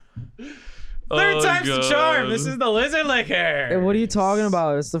Third time's the charm. This is the lizard liquor. Hey, what are you talking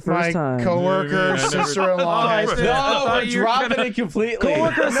about? It's the first time. My coworker, sister-in-law. No, dropping it completely.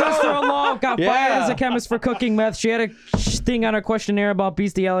 Coworker, sister-in-law got fired as a chemist for cooking meth. She had a thing on her questionnaire about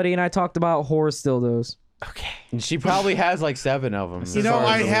bestiality, and I talked about horse dildos. Okay. And she probably has like 7 of them. You know,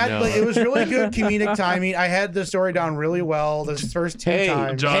 I had like, it was really good comedic timing. I had the story down really well this first 2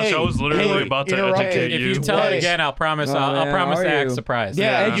 times. Josh, I was literally about to educate you. If you tell it again, I'll promise. I'll promise to act surprised.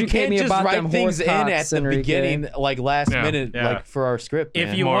 Yeah, educate me about them write things in at the Enrique. beginning, like last minute, like for our script.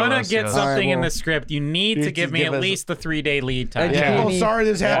 If you want to get something in the script, you need to give me at least the 3-day lead time. Oh, sorry,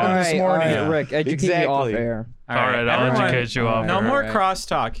 this happened this morning. All right, Rick, educate me off air. All right, I'll educate you off. No more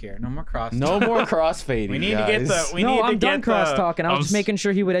crosstalk here. No more crosstalk. No more crossfading. We need to get the. I'm done cross talking. I was just making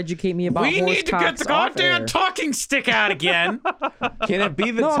sure he would educate me about. We need to get the goddamn talking stick out again. Can it be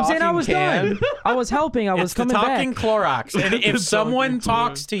the? No, talking I'm saying I was can? done. I was helping. I was coming back. It's the talking Clorox. And if someone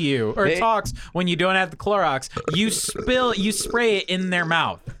talks to you or talks when you don't have the Clorox, you spray it in their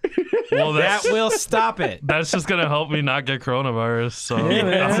mouth. Well, that will stop it. That's just gonna help me not get coronavirus. So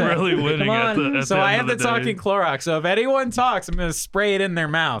I'm really winning at the end So I have of the day. talking Clorox. So if anyone talks, I'm gonna spray it in their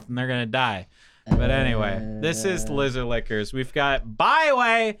mouth and they're gonna die. But anyway, this is Lizard Liquors. We've got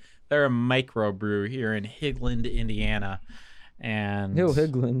Byeway. They're a microbrew here in Higland, Indiana. And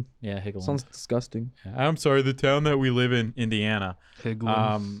Higland. Yeah, Higland. Sounds disgusting. I'm sorry, the town that we live in, Indiana.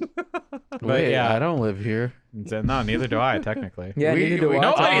 Higland. But Wait, yeah, I don't live here. No, neither do I, technically. Yeah, neither do I.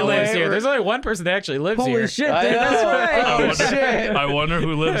 Nobody lives here. There's only one person that actually lives here. Holy shit, dude, that's right. Oh, shit. I wonder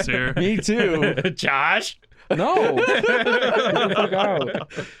who lives here. Me too. Josh? No. Get the fuck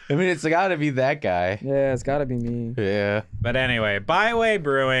out. I mean, it's got to be that guy. Yeah, it's got to be me. Yeah. But anyway, Byeway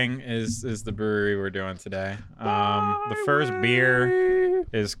Brewing is the brewery we're doing today. The first beer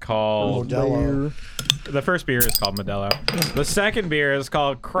is called Modelo. The first beer is called Modelo. The second beer is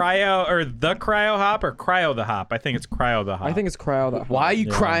called Cryo Hop or Cryo the Hop. I think it's Cryo the Hop. I think it's Cryo the Hop. Why are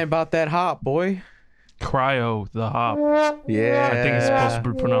you crying about that hop, boy? Cryo the hop. Yeah. I think it's supposed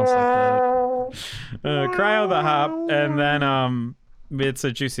to be pronounced like that. Cryo the Hop, and then it's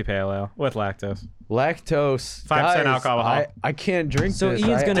a juicy pale ale with lactose. Lactose. 5% alcohol. I can't drink So this.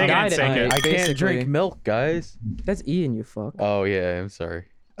 Ian's gonna die tonight. I can't drink milk, guys. That's Ian, you fuck. Oh yeah, I'm sorry.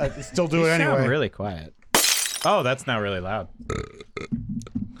 I still do it You sound anyway. really quiet. Oh, that's not really loud.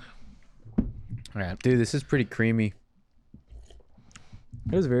 All right. Dude, this is pretty creamy.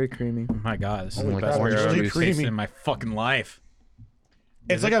 It was very creamy. Oh my god, this is Oh the my best God, beer it's I've really ever tasted creamy. in my fucking life.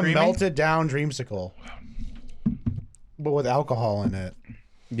 It's like a melted down dreamsicle, but with alcohol in it.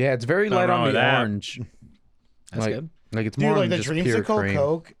 Yeah, it's very light wrong on with the that. orange. That's like, good. Like it's Dude, more like than the just pure dreamsicle cream.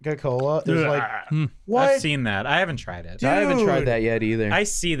 Coca-Cola is like what? I've seen that. I haven't tried it. Dude. I haven't tried that yet either. I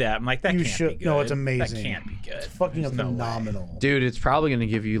see that. I'm like, that You can't should- be good. no, it's amazing. That can't be good. It's fucking There's no way. phenomenal. Dude, it's probably gonna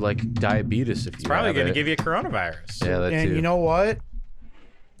give you like diabetes if you. It's probably have going to it. give you coronavirus. Yeah, that And too. you know what?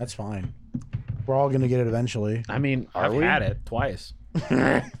 That's fine. We're all gonna get it eventually. I mean, are I've we? had it twice.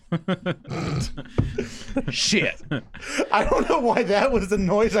 Shit. I don't know why that was the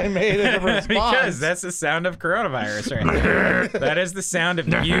noise I made in the response. Because that's the sound of coronavirus right there. That is the sound of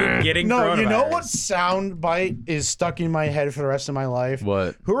you getting no, coronavirus. you know what sound bite is stuck in my head for the rest of my life?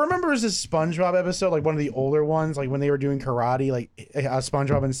 What? Who remembers this SpongeBob episode, like one of the older ones, like when they were doing karate, like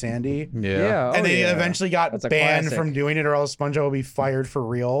SpongeBob and Sandy? Yeah. And they eventually got That's a banned classic. from doing it, or else SpongeBob would be fired for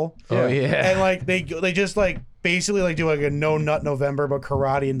real. Oh yeah. And like they just like basically like do like a no nut November but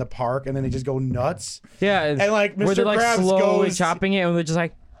karate in the park, and then they just go nuts. Yeah, And like where Mr. they're like Krabs slowly goes, chopping it, and they're just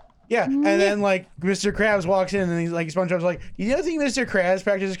like, yeah, and then like Mr. Krabs walks in, and he's like, SpongeBob's like, "You don't think Mr. Krabs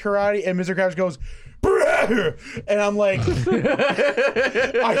practices karate?" And Mr. Krabs goes, "Brr!" And I'm like,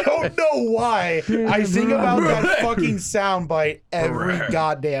 I don't know why I think about that fucking sound bite every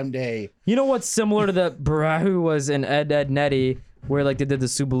goddamn day. you know what's similar to the Brahu was in Ed, Ed, Nettie, where like they did the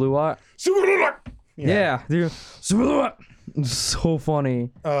Subaluat. Yeah, dude. Subaluat. So funny.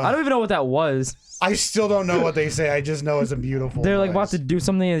 I don't even know what that was. I still don't know what they say. I just know it's a beautiful. They're like noise. about to do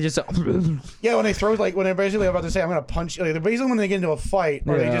something and they just Yeah, when they throw like when they're basically about to say I'm gonna punch. Like, they're basically when they get into a fight,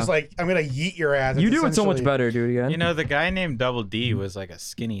 or they Yeah. just like I'm gonna yeet your ass. you It's do it so much essentially- better, dude. Again. You know, the guy named Double D was like a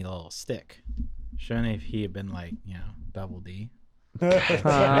skinny little stick. Shouldn't if he had been like, Double D? Good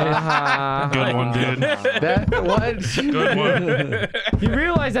one, dude. That what? Good one. You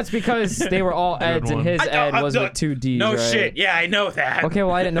realize that's because they were all Eds and one. his Ed was with 2 Ds. No right? shit. Yeah, I know that. Okay,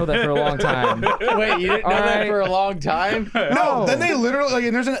 well I didn't know that for a long time. Wait, you didn't know that Alright. for a long time? No, then they literally like,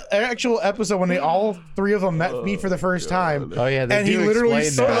 and there's an actual episode when they all three of them meet for the first time. Oh yeah, they And he do literally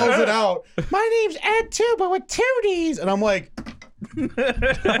explain that. spells it out. My name's Ed too, but with 2 Ds. And I'm like,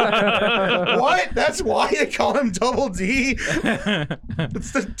 What? That's why they call him Double D?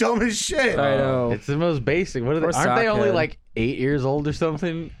 It's the dumbest shit. I know. It's the most basic. What are they? Poor Aren't they only sockhead. like 8 years old or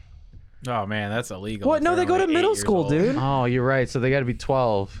something? Oh man, that's illegal. What? if No, they're they go only to 8 middle years school, old. dude. Oh, you're right. So they got to be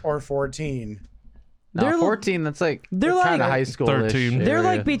 12. Or 14. No, They're- 14. That's like they're kind like- of high school. 13. They're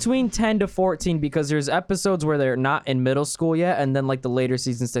like between 10 to 14 because there's episodes where they're not in middle school yet, and then like the later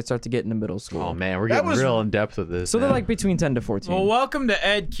seasons they start to get into middle school. Oh man, we're That getting was- real in depth with this. So they're now. like between 10 to 14. Well, welcome to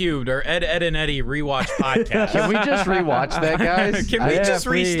Ed Cubed or Ed and Eddie rewatch podcast. Can we just rewatch that, guys? Can we Yeah, just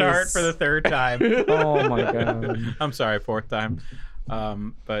restart please. for the third time? Oh my god. I'm sorry, fourth time.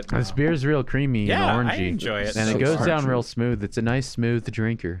 But This beer's real creamy Yeah, and I orangey. enjoy it And so it goes far. down real smooth. It's a nice, smooth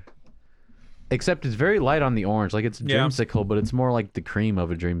drinker. Except it's very light on the orange. Like it's a Yeah. dreamsicle, but it's more like the cream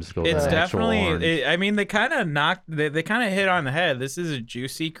of a dreamsicle. it's than actual orange. definitely. I mean, they kind of knocked. They kind of hit on the head. This is a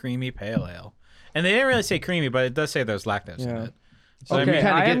juicy, creamy pale ale, and they didn't really say creamy, but it does say there's lactose in Yeah. it. So I Okay, mean,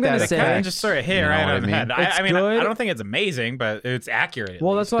 kinda I get am that gonna effect. kind say. of just sort of hit You know right what I on the mean? head. It's I mean, good. I don't think it's amazing, but it's accurate. at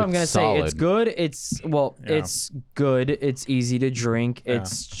Well, least. that's what I'm gonna It's say. It's solid. good. It's Yeah. it's good. It's easy to drink. Yeah.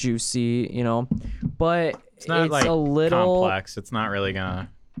 It's juicy, you know, but It's not like a little complex. It's not really gonna.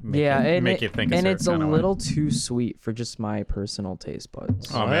 Make yeah, you, and make you think. and a it's a certain kind of way. little too sweet for just my personal taste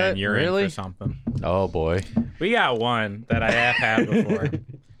buds. Oh man, What? you're in Really? for something. Oh boy. We got one that I have had before,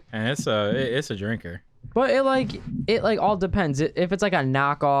 and it's a drinker. But it like all depends. If it's like a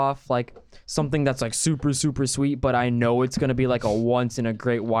knockoff, like something that's like super sweet, but I know it's gonna be like a once in a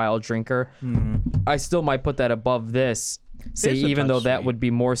great while drinker, I still might put that above this. Say It's a even touch though that sweet. would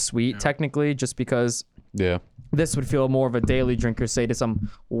be more sweet technically, just because Yeah. this would feel more of a daily drinker, say to some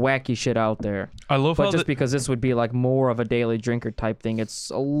wacky shit out there. I love But how just because this would be like more of a daily drinker type thing, it's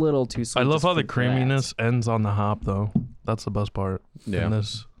a little too sweet. I love just how the for that. creaminess ends on the hop though. That's the best part. Yeah. In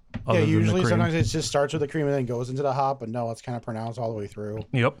this. Yeah, other than the usually cream. sometimes it just starts with the cream and then goes into the hop, but no, it's kind of pronounced all the way through.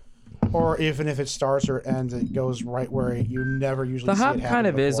 Yep. Or even if it starts or ends, it goes right where you never usually The see hop it happen kind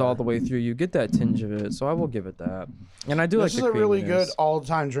of is before. all the way through. You get that tinge of it, so I will give it that. And I do This like is the a really good creaminess.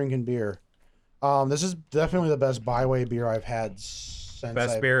 all-time drinking beer. This is definitely the best Byeway beer I've had since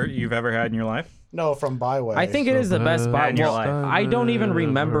Best I- beer you've ever had in your life? No, from Byeway. I think it is the best best buy. in your Well, life. I don't even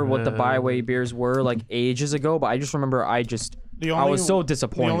remember what the Byeway beers were like ages ago, but I just remember I was so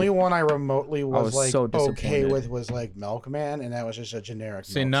disappointed. The only one I remotely was, was like so okay disappointed. with was like Milkman, and that was just a generic.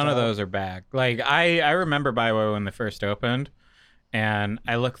 See, milk none of stout. those are back. Like I remember Byeway when they first opened, and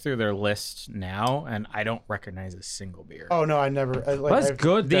I look through their list now, and I don't recognize a single beer. Oh no, I never. That's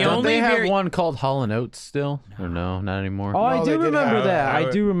good. The then. Don't only they have beer- one called Hall and Oates still? Or no, not anymore. Oh, I No, do they did remember have- that. I I-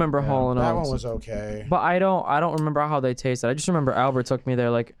 do remember Hall and That Oates. one was okay. But I don't remember how they tasted. I just remember Albert took me there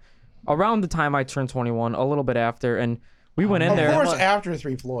like around the time I turned 21, a little bit after, and we went in Of there. course, after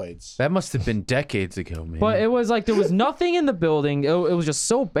Three Floyds. That must have been decades ago, man. But it was like there was nothing in the building. It was just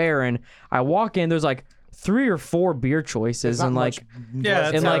so barren. I walk in, there's like 3 or 4 beer choices, Not and like Yeah,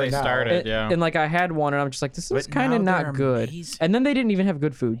 that's and how like they started. and, Yeah. and like I had one, and I'm just like, this is But kind of now not they're good. amazing. And then they didn't even have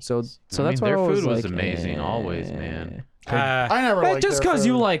good food, so I that's mean, why their I was food was like, amazing, eh. always, man. I never Hey, liked just their because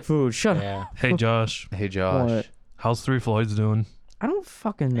you food. like food, shut up. Yeah. Hey Josh, Hey, Josh. What? how's Three Floyds doing? I don't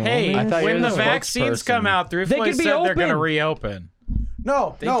fucking know. Hey, man. I thought you when were the the vaccines spokesperson. come out, Three They Floyds could said be they're going to open. reopen.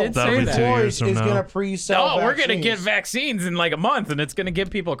 No, They no. did That'll say be that. 2 years Floyds from is now. gonna pre-sell. Oh, we're going to get vaccines. vaccines in like a month, and it's going to give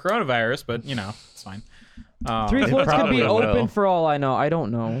people coronavirus, but, you know, it's fine. Three Floyds could probably be will. open for all I know. I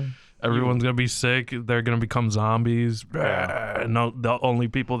don't know. Everyone's gonna be sick. They're gonna become zombies. No, the only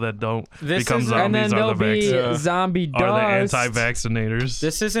people that don't This become is- And then zombies there'll are the be vaccines. zombie Are the dust. anti-vaccinators?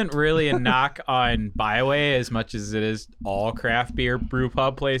 This isn't really a knock on Byeway as much as it is all craft beer brew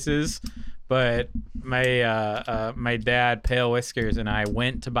pub places. But my dad, Pale Whiskers, and I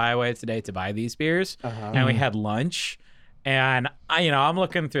went to Byeway today to buy these beers, and we had lunch. And I'm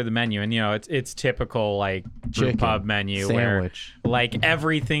looking through the menu, and it's typical like brew Chicken, pub menu where sandwich. like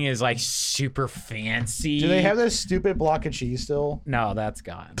everything is like super fancy. Do they have this stupid block of cheese still? No, that's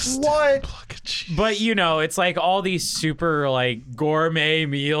gone. What? Look at cheese. But it's like all these super like gourmet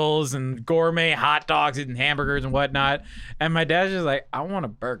meals and gourmet hot dogs and hamburgers and whatnot. And my dad's just like, I want a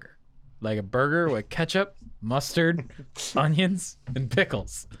burger. Like a burger with ketchup, mustard, onions, and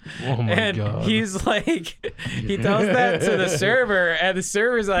pickles. Oh my And god. he's like, he tells that to the server, and the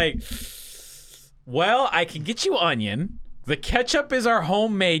server's like, well, I can get you onion. The ketchup is our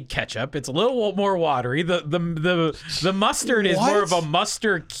homemade ketchup. It's a little more watery. The mustard is more of a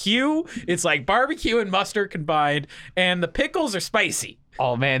mustard Q. It's like barbecue and mustard combined, and the pickles are spicy.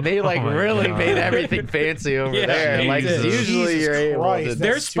 Oh man, they like Oh my really God. made everything fancy over Yeah, there. they Like did. usually Jesus you're able Christ, to. that's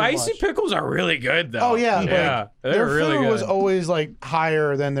Their too spicy much. pickles are really good, though. Oh yeah, yeah, like, they're their really food good. was always like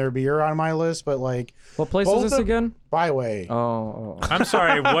higher than their beer on my list, but like What place Both is this of- again? Byway. Oh. I'm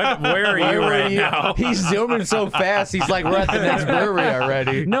sorry. Where are you right now? He's zooming so fast. He's like, we're at the next brewery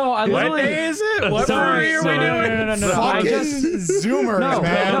already. No, I What literally. day is it? What Sorry, brewery are we sorry. doing? No. I Fucking just. Zoomers,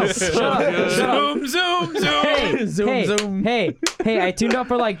 man. Shut up. Zoom, zoom, zoom. Hey, Zoom, hey, zoom. hey, I tuned up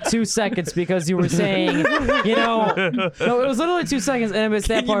for like 2 seconds because you were saying, no, it was literally 2 seconds, and it was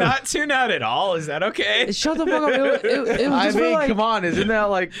that Can you part. not tune out at all? Is that okay? Shut the fuck up. It was I just mean, for like, come on, isn't that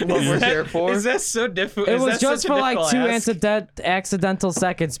like what we're here for? Is that so difficult? it was just for like 2 accidental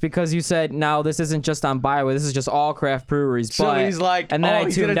seconds because you said, no, this isn't just on Byeway, this is just all craft breweries. So But, he's like, and then I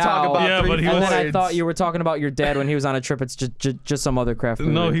he's gonna tuned talk out, about Yeah, three but he and was- then I words. thought you were talking about your dad when he was on a trip. It's just some other craft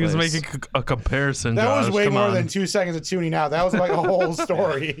brewery. No, he was place. making a comparison. That was Josh. way Come more on. than 2 seconds of tuning out. That was like a whole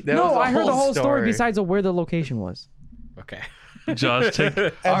story. That No, was a I heard the whole story besides where the location was. Okay. Josh, take. And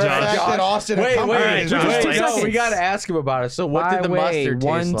the fact that Austin Wait, accompanied Josh, his wait, place. two no, seconds. we gotta ask him about it. So, what did the Byway, mustard taste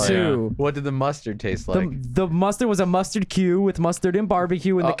 1, like? 2. What did the mustard taste like? The mustard was a mustard Q with mustard and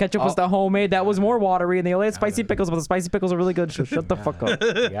barbecue, and the ketchup was the homemade. That was more watery, and they only had spicy pickles, but the spicy pickles are really good. So shut the fuck up.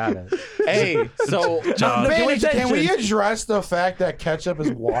 Got it. Hey, so Josh. Can we address the fact that ketchup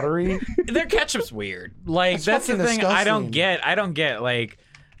is watery? Their ketchup's weird. Like It's that's the fucking thing I don't disgusting. get. I don't get like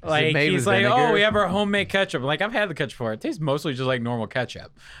made he's with like, oh, vinegar? we have our homemade ketchup. Like I've had the ketchup before. It tastes mostly just like normal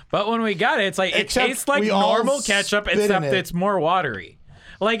ketchup. But when we got it, it's like Except it tastes like we all normal ketchup, spit in except it. it's more watery.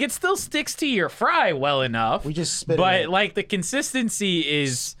 Like it still sticks to your fry well enough. We just spit in But it. like the consistency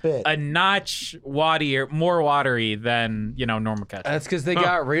is Spit. a notch more watery than normal ketchup. that's because they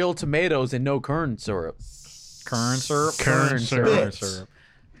got real tomatoes and no corn syrup. Kern syrup. Kern syrup. Kern syrup.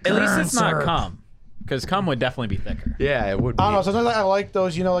 At least it's not cum, because cum would definitely be thicker. Yeah, it would be. I don't know. Sometimes I like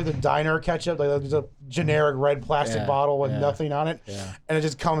those, like the diner ketchup, like there's a generic red plastic Yeah, bottle with yeah. nothing on it, Yeah. and it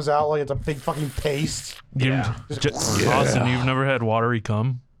just comes out like it's a big fucking paste. Yeah. Austin, you've never had watery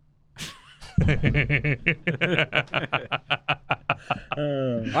cum?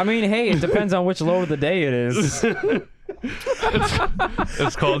 I mean, hey, it depends on which load of the day it is.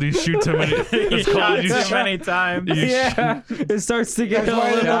 It's called you shoot too many. It's called you too many times. Yeah, it starts to get That's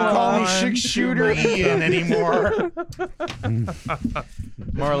why they don't call me on. 6-shooter Ian anymore.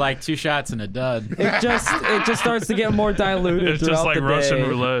 More like 2 shots and a dud. It just starts to get more diluted. It's just throughout like the Russian day.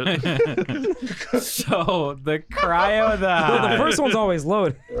 roulette. So the cryo Well, the first one's always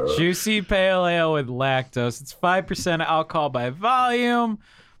loaded. juicy pale ale with lactose. It's 5% alcohol by volume.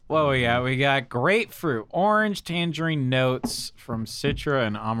 What we got? We got grapefruit, orange, tangerine notes from Citra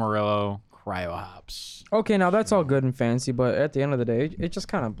and Amarillo cryo hops. Okay, now that's all good and fancy, but at the end of the day, it just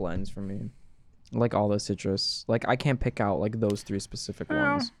kind of blends for me. Like all the citrus. Like I can't pick out like those 3 specific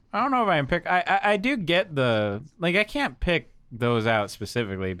ones. I don't know if I can pick. I do get the I can't pick those out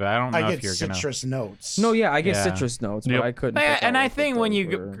specifically, but I don't know I if get you're citrus notes. No, yeah, I get Yeah. citrus notes, but Yep. I couldn't. gonna. pick And out I what think those when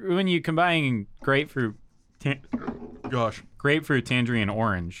were. you combine grapefruit, tangerine, and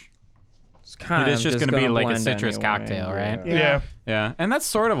orange, It's kind it is just gonna be like a blend citrus anyway, cocktail, right? Yeah. Yeah, and that's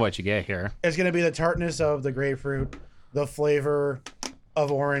sort of what you get here. It's gonna be the tartness of the grapefruit, the flavor of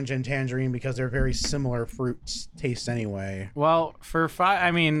orange and tangerine because they're very similar fruits taste anyway. Well, for $5,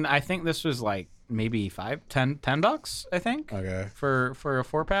 I mean, I think this was like maybe $10, I think, Okay. for a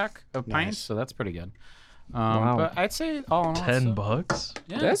 4-pack of pints. Nice. So that's pretty good. Wow. But I'd say all in all, $10.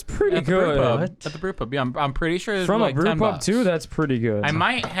 yeah, That's pretty at the brew good. pub. What? At the brew pub, yeah, I'm pretty sure it's From like a brew $10. pub too, that's pretty good. I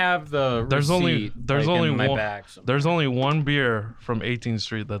might have the There's only receipt, in my one. bag somewhere. There's only one beer from 18th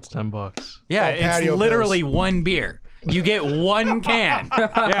Street that's $10. Yeah, Oh, it's patio literally one beer. You get one can.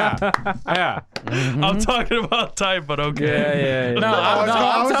 Yeah. I'm talking about type, but okay. yeah. No, I was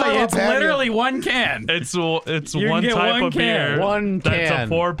I'll tell talking you, about it's patio. literally one can. It's You one can get type one of can. beer. One That's can.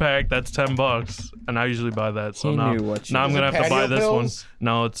 a 4-pack. That's $10, and I usually buy that. So He now, knew what you now I'm did. gonna have to buy Patio this one. pills?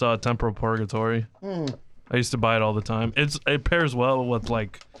 No, it's Temporal Purgatory. I used to buy it all the time. It pairs well with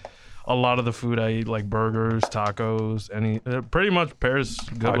like a lot of the food I eat, like burgers, tacos. It pretty much pairs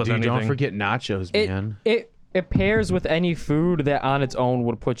good with Dude, anything. don't forget nachos, man. It pairs with any food that on its own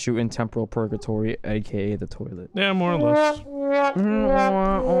would put you in temporal purgatory, aka the toilet. Yeah, more or less. What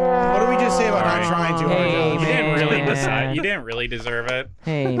do we just say about not trying too hard? Hey, Josh? You didn't really man. decide. You didn't really deserve it.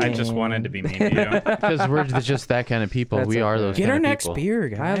 Hey, I just wanted to be mean to you. Because we're just that kind of people. That's We are okay. those Get kind our of next people. beer,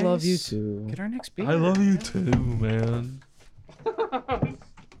 guys. I love you too. Get our next beer. I love you too, man.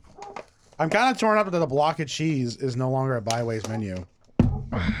 I'm kind of torn up that the block of cheese is no longer at Byway's menu.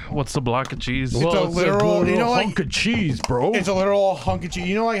 What's the block of cheese? Well, a literal- you know, like- hunk of cheese, bro. It's a literal hunk of cheese.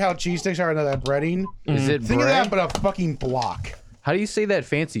 You know, like how cheese sticks are into that breading? Is it Think of brie? that, but a fucking block. How do you say that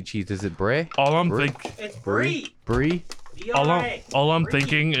fancy cheese? Is it brie? all I'm thinking, It's Brie? Brie? all I'm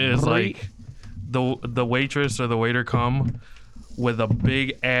thinking is like the waitress or the waiter come with a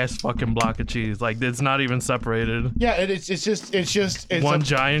big ass fucking block of cheese. Like it's not even separated. Yeah, it's just One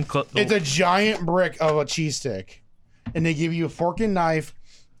giant. It's a giant brick of a cheese stick, and they give you a fork and knife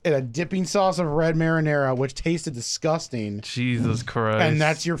and a dipping sauce of red marinara, which tasted disgusting, Jesus Christ. and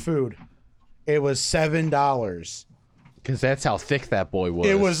that's your food. It was $7. Because that's how thick that boy was.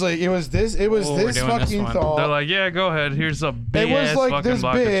 It was this we're fucking doing this one. thaw. They're like, yeah, go ahead. Here's a It big was ass like fucking this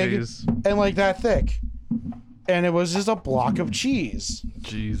block big of cheese. and like that thick, and it was just a block of cheese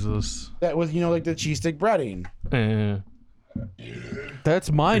Jesus. that was like the cheese stick breading. Eh.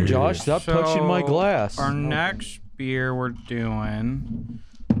 That's mine, Josh. Stop touching my So, glass. Our next beer we're doing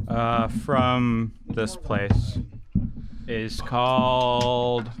from this place is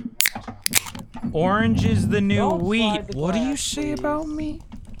called Orange is the New Don't Wheat. slide the What do you glass, say about me?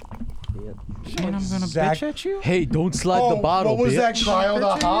 Saying I'm gonna Zach- bitch at you? Hey, don't slide the bottle, what was bitch. that, Kyle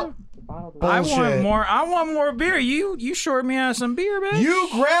the hop? I want Bullshit. more. I want more beer. You short me out of some beer, bitch. You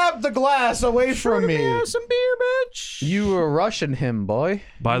grabbed the glass away from shorted me. out of some beer, bitch. You were rushing him, boy.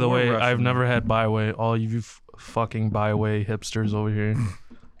 By the More way, Russian. I've never had Byeway. All you fucking Byeway hipsters over here.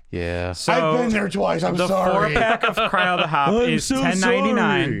 Yeah. So I've been there twice. I'm the sorry. 4-pack of Cryo the Hop is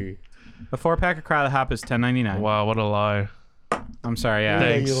 $10.99. The 4-pack of Cryo the Hop is $10.99. Wow, what a lie. I'm sorry. Yeah.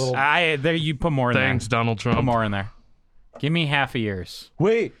 Thanks. you little- There you put more in Thanks, there. Donald Put Trump. more in there. Give me half a year's.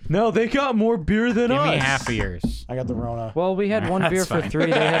 Wait, no, they got more beer than Give us. me half a year's. I got the Rona. Well, we had one That's beer for fine. 3.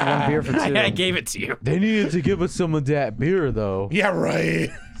 They had one beer for 2. I gave it to you. They needed to give us some of that beer, though. Yeah, right.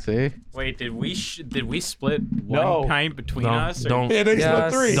 See? Wait, did we split one No. pint between No, us? or- don't Yeah, they split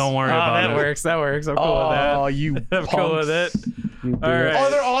Yes. 3. don't worry Oh, about that it. works. That works. I'm cool Oh, with that. you I'm cool with it. punks. You All beer. right.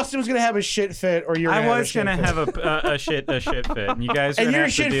 Either Austin was gonna have a shit fit, or you're. I was gonna have a shit fit, and you guys are And gonna your have to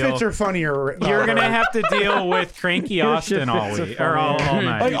shit deal. fits are funnier. You're gonna have to deal with cranky Austin all fits are week or all funny.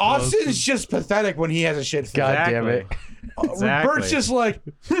 night. Like Austin's just pathetic when he has a shit fit. God damn it. Exactly. Bert's just like,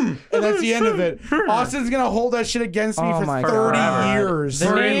 and that's the end of it. Austin's gonna hold that shit against me Oh for my 30 God. years. The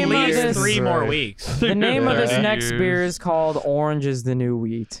for at name of least this- 3 more Right. weeks. The name of this 30 next years. beer is called Orange is the New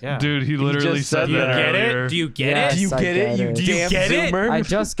Wheat. Yeah. Dude, he literally just said said Do you that get earlier. it? Do you get Yes. it? Do you I get it, get you it. Do you damn get it? zoomer? I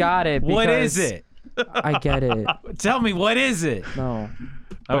just got it. What is because it? I get it. Tell me, what is it? No.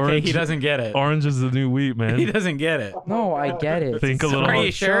 Okay, Orange- he doesn't get it. Orange is the new wheat, He man. doesn't get it. No, I get it. Think a It's little from Are more. you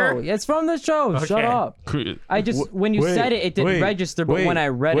the sure? show. It's from the show. Shut Okay. up. I just when you said it, it didn't register, but when I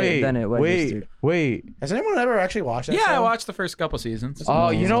read it, then it registered. Wait. Has anyone ever actually watched that? Yeah, I show? watched the first couple seasons. Oh,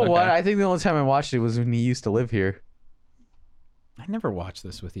 you know Okay. what? I think the only time I watched it was when he used to live here. I never watched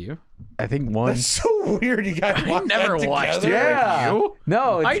this with you. I think one. That's so weird. You guys I watched never that watched it together? Yeah. with you.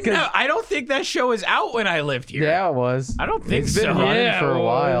 No, it's I 'cause- I don't think that show was out when I lived here. Yeah, it was. I don't think It's been so. running Yeah, for it a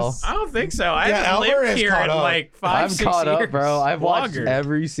while. was. I don't think so. I Yeah, haven't Albert lived has here caught in up. like 5, I'm 6 caught years. up, bro. I've watched Longer.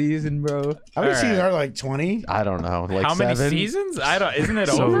 every season, bro. How many All seasons right. are there, like 20? I don't know, like How many 7. seasons? I don't. Isn't it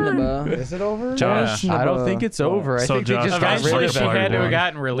So- over? Is it over? Josh, I don't think it's over. I So think they Josh, just got Eventually, rid she of Markiplier had to have doing?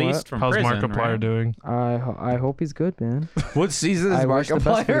 gotten released from How's prison. Markiplier right? doing? I hope he's good, man. What season is I wish the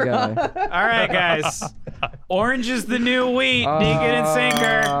best for the Markiplier? guy. All right, guys. Orange is the new wheat. Dig it and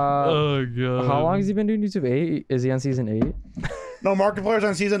sinker. Oh god. How long has he been doing YouTube? 8? Is he on season 8? No, Markiplier's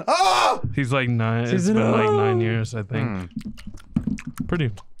on season. Oh! He's like 9. It's Season been like oh. 9 years, I think.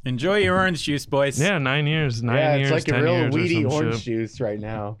 Pretty. Enjoy your orange juice, boys. Yeah, 9 years. 9 Yeah, years. it's like 10 a real years or weedy some orange shit. juice right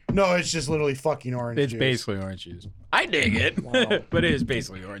now. No, it's just literally fucking orange It's juice. basically orange juice. I dig it, but it is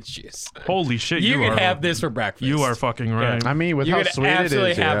basically orange juice. Holy shit, You you could are. have this for breakfast. You are fucking right. I mean, with You how could sweet it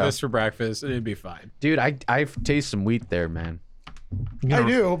absolutely is, have yeah. this for breakfast. It'd be fine. Dude, I taste some wheat there, man. You I know,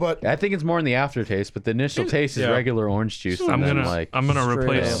 do, but I think it's more in the aftertaste, but the initial taste is Yeah. regular orange juice. I'm and then, gonna like, I'm gonna straight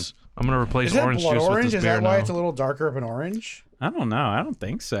replace I'm gonna replace is that orange blood juice orange? with this Is beer that why now. it's a little darker of an orange? I don't know. I don't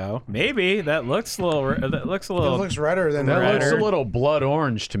think so. Maybe that looks a little. That looks a It little. looks redder than that red. looks a little blood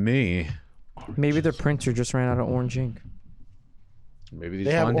orange to me. Maybe the printer just ran out of orange ink. Maybe they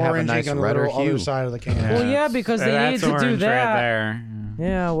They just have wanted to have a orange nice ink on the redder little hue. other side of the can. Well, yeah, because they That's needed to do orange that. right there.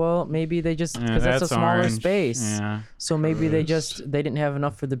 Yeah, well, maybe they just Yeah, because that's a smaller orange. space. Yeah. So maybe they didn't have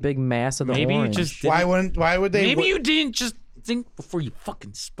enough for the big mass of the Maybe you orange. just. Why didn't- would they? Maybe you didn't just think before you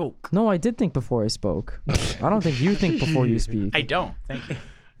fucking spoke. No, I did think before I spoke. I don't think you think before you speak. I don't. Thank you.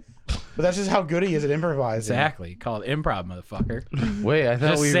 But that's just how good he is at improvising. Exactly. Call it improv, motherfucker. Wait, I thought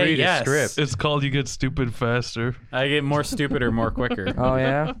Just we say read yes. a script. It's called You Get Stupid Faster. I get more stupider, more quicker. Oh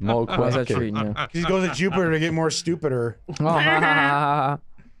yeah. Mo How's that quick. treating you? He goes to Jupiter to get more stupider. Oh,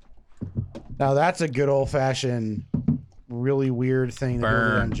 Now that's a good old fashioned really weird thing that goes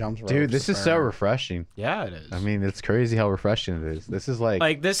Burn. on jumps ropes. Dude, this is so refreshing. Yeah, it is. I mean, it's crazy how refreshing it is. This is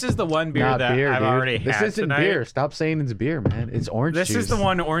like this is the one beer not that beer, I've dude. already This had isn't tonight. beer. Stop saying it's beer, man. It's orange This juice. is the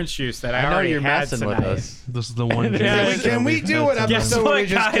one orange juice that I I know already you're had messing tonight. with us. This is the one. Yeah, juice can that we we've do had an tonight. Guess episode where what, we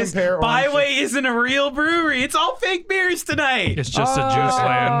just guys? compare orange Byway isn't a real brewery. It's all fake beers tonight. It's just a juice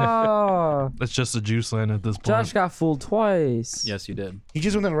land. Oh, It's just a juice land at this point. Josh got fooled twice. Yes, you did. He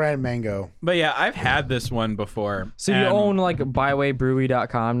just went and ran mango. But yeah, I've had this one before. So you and- own like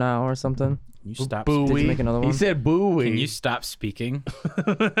bywaybrewery.com now or something? You stop. Did you make another one? He said booey. Can you stop speaking?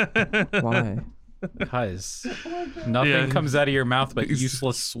 Why? Because nothing Yeah. comes out of your mouth but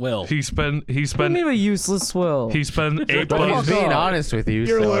useless swill. He spent What do you mean a useless swill? he spent $8 But he's bucks. being up. honest with you.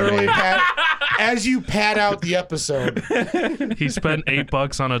 You're so, I literally mean, as you pad out the episode. He spent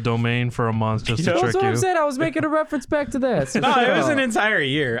 $8 on a domain for a month just to That's trick what I'm you. saying. I was making a reference back to that. So No, shut it was up. an entire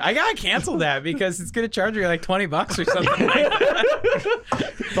year. I gotta cancel that because it's gonna charge me like $20 or something like that.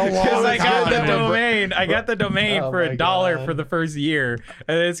 The Because long I got the time. domain. I got the domain Oh for my $1 God. for the first year,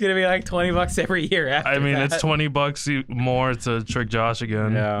 and it's gonna be like $20 every year after. I mean, that. it's $20 more to trick Josh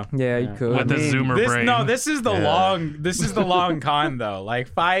again. Yeah. Yeah, you could. With the Zoomer brain. This is the long con though. Like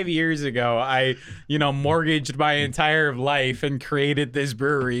 5 years ago, I mortgaged my entire life and created this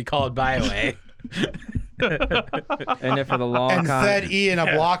brewery called Byeway. And then for the long And con. fed Ian a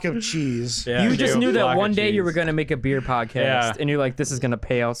block of cheese. Yeah, You just dude, knew that block one of day you cheese. were gonna make a beer podcast, Yeah. and you're like, "This is gonna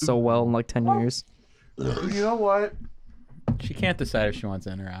pay out so well in like 10 years." You know what? She can't decide if she wants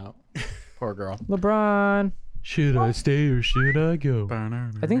in or out. Poor girl. LeBron. should I stay or should I go?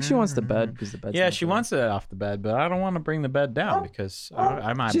 I think she wants the bed because the bed's Yeah, not she there. wants it off the bed, but I don't want to bring the bed down because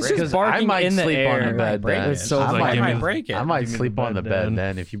I might She's break just it. I barking might in the sleep air. on the bed break then. It's so I funny. might, Give me- break it. I might Give me the sleep on the bed, bed Dan.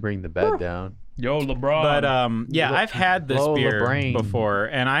 then if you bring the bed down. Yo, LeBron. But yeah, I've had this Blow the beer brain. before,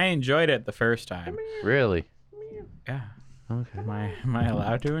 and I enjoyed it the first time. Really? Yeah. Okay. Am I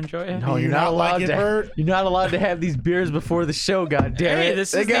allowed to enjoy it? No, Do you you're not not like allowed it, to. Bert? You're not allowed to have these beers before the show. God damn Hey, it!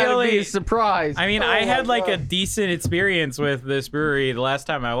 this They is the gotta be only- a surprise. I mean, I had like a decent experience with this brewery the last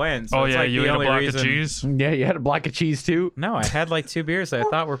time I went. So oh it's yeah, like you the ate a only block reason... of cheese Yeah, you had a block of cheese too. No, I had like 2 beers that I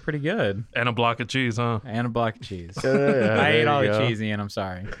thought were pretty good, and a block of cheese, huh? and a block of cheese. I I ate all the cheese, Ian. I'm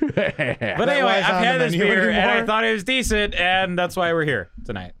sorry. But That anyway, was I've on had the this menu beer and I anymore? thought it was decent, and that's why we're here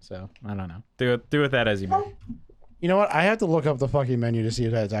tonight. So I don't know. Do with that as you may. You know what? I have to look up the fucking menu to see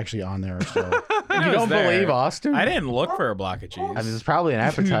if that's actually on there still. You don't believe Austin? I didn't look for a block of cheese. I mean, it's probably an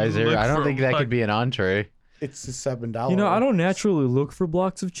appetizer. Look I don't for think a that block. could be an entree. It's the $7. You know, I don't naturally look for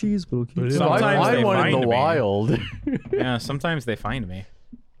blocks of cheese, but okay. So Sometimes I they find one in find the me. wild. Yeah, sometimes they find me.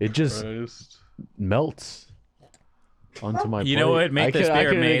 It just melts onto my. You know plate. what would make I this could- I beer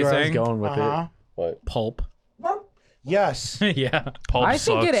couldn't think where I was amazing? going with Uh-huh. it. Pulp. Yes. Yeah. Pulp I think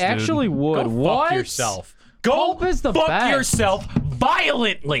sucks, it dude. actually would. Go What? fuck yourself. Go Pulp is the fuck best. yourself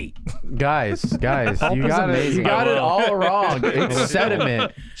violently. Guys, Pulp you is got it. amazing. You got I it will. all wrong. It's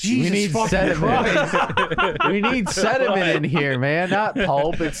sediment. Jesus we need fucking sediment. We need sediment in here, man. Not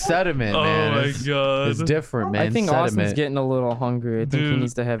pulp. It's sediment, Oh man. my It's, god. it's different, man. I think sediment. Austin's getting a little hungry. I think he Dude.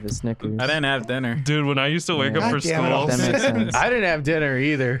 needs to have his Snickers. I didn't have dinner. Dude, when I used to wake up God for damn it, school, That makes sense. I didn't have dinner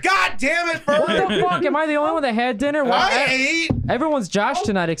either. God damn it, Bert! What the fuck? Am I the only one that had dinner? I Why? ate. Everyone's Josh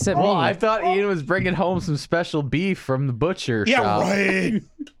tonight except Well, me. I thought Ian was bringing home some special beef from the butcher Yeah, shop. right.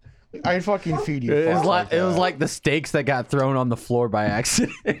 I'd fucking feed you. It was fuck like it was that. like the steaks that got thrown on the floor by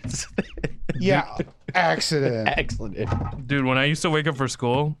accident. Yeah, accident. Excellent. dude, when I used to wake up for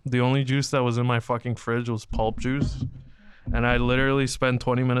school, the only juice that was in my fucking fridge was pulp juice. And I literally spent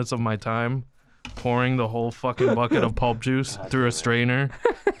 20 minutes of my time pouring the whole fucking bucket of pulp juice through a strainer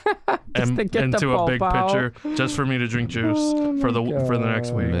and to get the into a pulp big out. pitcher just for me to drink juice for the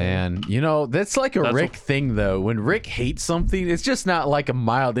next week. Man, you know, that's like a That's Rick thing though. When Rick hates something, it's just not like a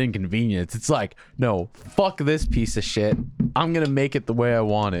mild inconvenience. It's like, no, fuck this piece of shit. I'm gonna make it the way I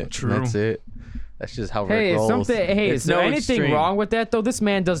want it. True. And that's it. That's just how Hey, Rick rolls. is there no anything extreme. wrong with that though? This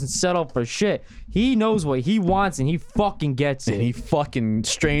man doesn't settle for shit. He knows what he wants and he fucking gets it. And he fucking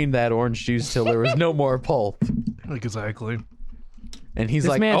strained that orange juice till there was no more pulp. Exactly. And he's This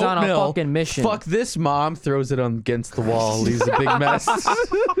like, man's on a oatmeal, fucking mission. Fuck this, mom. Throws it on against the wall. Leaves a big mess.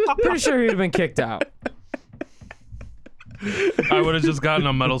 Pretty sure he'd have been kicked out. I would have just gotten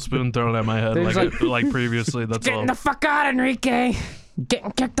a metal spoon thrown at my head There's like previously. That's all. Getting the fuck out, Enrique.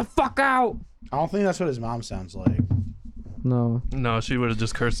 Getting kicked the fuck out. I don't think that's what his mom sounds like. No, No, she would have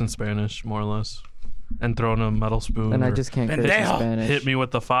just cursed in Spanish, more or less, and thrown a metal spoon. and I or just can't curse in Pendejo. Spanish. hit me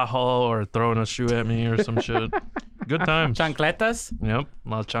with the fajo or throwing a shoe at me or some shit. Good times. Chancletas? Yep,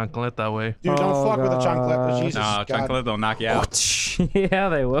 la chancleta way. Dude, don't Oh, fuck with the God. chocolate. Jesus. No, God. chancletas will knock you out. Yeah,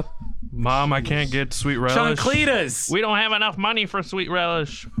 they will. Mom, I can't get sweet relish. Chanclitas. We don't have enough money for sweet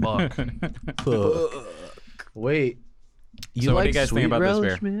relish. Fuck. Wait. You So what like do you guys sweet think about this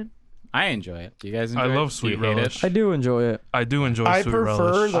relish, beer? man? I enjoy it. Do you guys enjoy I it? love Do sweet you hate relish. I do enjoy it. I do enjoy I sweet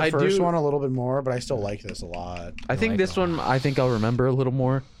prefer relish. the I first do. one a little bit more, but I still like this a lot. I think like this it a one, I think I'll remember a little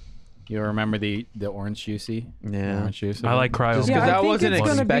more. You remember the orange juicy? Yeah. Orange juice. I like cryo. Just 'cause I think wasn't it's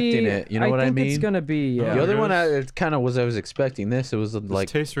gonna expecting be- it, you know what I think mean? it's gonna be. Yeah. The other it one, is. it kind of was. I was expecting this. It was like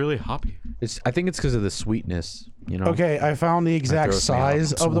tastes really hoppy. it's. I think it's because of the sweetness. You know. Okay, I found the exact throws me off.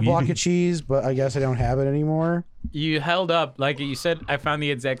 size of the Sweet. block of cheese, but I guess I don't have it anymore. You held up like you said. I found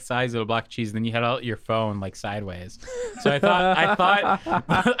the exact size of the block of cheese. Then you held out your phone like sideways. So I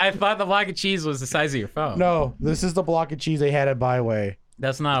thought the block of cheese was the size of your phone. No, this is the block of cheese they had at Byeway.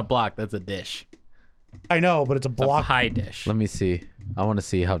 That's not a block. That's a dish. I know, but it's a It's a block. pie dish. Let me see. I want to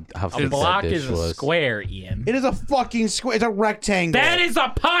see how A thick block that dish is a was. square, Ian. It is a fucking square. It's a rectangle. That is a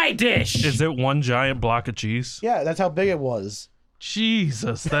pie dish. Is it one giant block of cheese? Yeah, that's how big it was.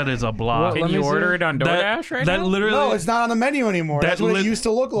 Jesus, that is a block. Can Let you me see. order it on that DoorDash right that now? literally No, it's not on the menu anymore. That That's what lit- it used to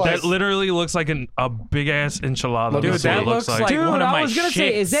look like. that literally looks like a big ass enchilada. Dude, That's what that it looks looks like. like Dude, one of I my was gonna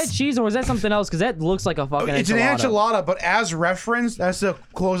say, is that shits. cheese or is that something else? Because that looks like a fucking It's an enchilada, but as reference, that's the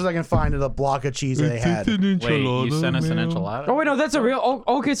closest I can find to the block of cheese that they had. Wait, you sent us an enchilada? Oh wait, no, that's a real.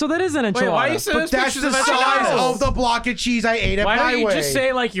 Oh, okay, so that is an enchilada. Wait, why you send But us that's pictures the of size enchiladas? of the block of cheese I ate at Why don't you Byeway. just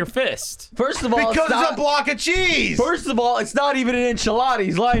say like your fist? First of all, Because it's a block of cheese. First of all, it's not even an enchilada.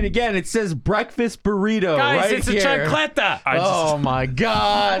 He's lying again. It says breakfast burrito Guys, right it's a here. chancleta. Oh my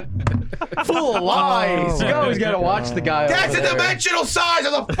god. Full of lies. You always gotta watch the guy. That's over a there. dimensional size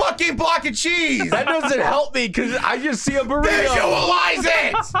of the fucking block of cheese. That doesn't help me because I just see a burrito. Visualize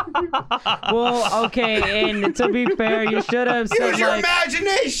it. Well, okay, and to be fair, you should have said Use your like.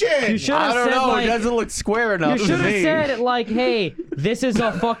 imagination. You should I have don't said know. like. It doesn't look square enough You to should have me. said like, "Hey, this is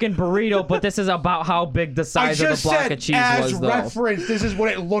a fucking burrito, but this is about how big the I size of just the block said of cheese as was, though." reference, this is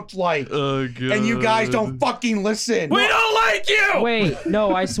what it looked like. Oh, God. And you guys don't fucking listen. We don't like you. Wait,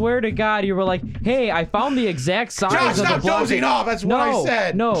 no, I swear to God, you were like, "Hey, I found the exact size Josh, of the stop block." dozing off. That's what I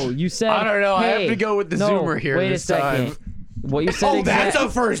said. No, you said. I don't know. I have "Hey, to go with the no, zoomer here Wait this a second. time. What you said Oh, that's exactly. a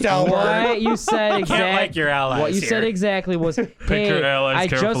first L word. What you said exactly. Can't like your allies What you said here. exactly was, your "Hey, allies I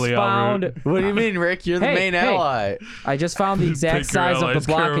just carefully, found." Albert. What do you mean, Rick? You're the Hey, main hey. ally. I just found the exact Pick your size of allies the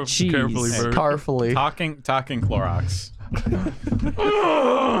block of cheese. carefully, Bert. Carefully. Talking Clorox.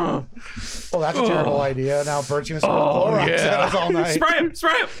 Oh, that's a terrible idea. Now Bert's gonna spray Clorox at us all night. Spray him!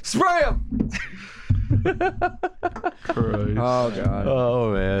 Spray him! Spray him. Christ. Oh God.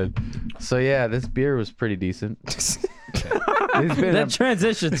 Oh man. So yeah, this beer was pretty decent. It's been That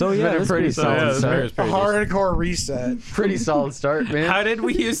transition. So yeah, been a that's pretty pretty solid Yeah, start. it's A pretty decent. hardcore reset. Pretty solid start, man. How did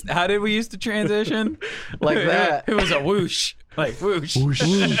we use the transition? Like that. It was a whoosh. Like whoosh. Whoosh,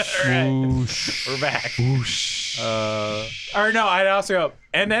 Right. We're back. whoosh. Or no, I'd also go,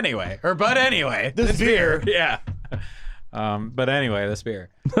 and anyway. Or but anyway. This beer. Yeah. But anyway, this beer.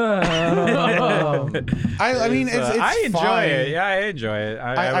 I mean, it's I enjoy fine. it. Yeah, I enjoy it.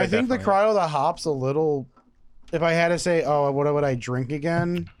 I would think the definitely- cryo, the hops, a little. If I had to say, oh, what would I drink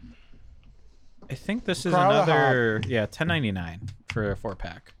again? I think this is Cryo the another $10.99 for a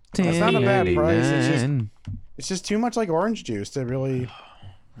 4-pack. That's not a bad price. $10.99. It's just too much like orange juice to really.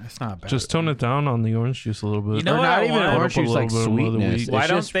 That's not bad. Just tone it down on the orange juice a little bit. You know Or what not I even want? orange Put a juice, like little bit of sweetness. wheat. It's Why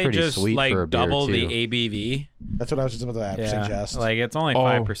don't just they pretty just sweet like for a beer, double too. the ABV? That's what I was just about to suggest. Like it's only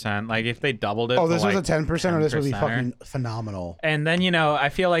 5%. Like if they doubled it. oh, to, this like, was a 10%, or this would be 10%er. fucking phenomenal. And then I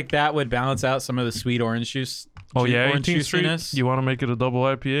feel like that would balance out some of the sweet orange juice. Oh yeah, orange 18th Street. juiciness. You want to make it a double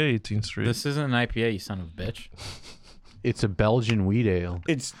IPA, 18th Street. This isn't an IPA, you son of a bitch. It's a Belgian wheat ale.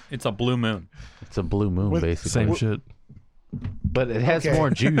 It's It's a Blue Moon. It's a blue moon, With- basically. Same shit. But it has Okay. more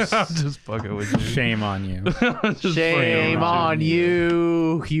juice. I'm just fucking with you. Shame on you. Just Shame fucking on with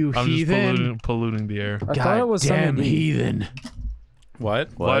you, you I'm just heathen. polluting the air. I thought it was Goddamn Sunny D. heathen. What?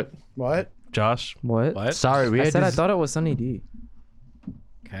 What? what? Josh? What? What? Sorry, we I had said to... I thought it was Sunny D.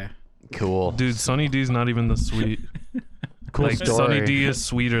 Okay. Cool. Dude, Sunny D's not even this sweet. Cool Like story. Sunny D is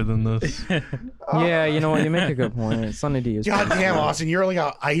sweeter than this. Yeah, you know what? You make a good point. Sunny D is. God damn, Austin, you're like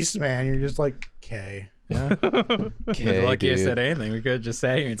a ice man. You're just like, okay. Okay, Lucky I dude. said anything. We could just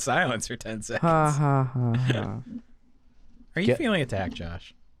sat here in silence for 10 seconds. Ha ha ha ha. Are you Get- feeling attacked,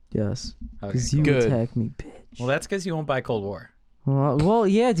 Josh? Yes. Okay. Because you Good. attack me, bitch. Well, that's because you won't buy Cold War. Well,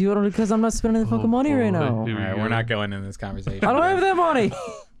 yeah, dude, because I'm not spending the fucking money right now. Here All we right, go. we're not going into this conversation. I don't have that money.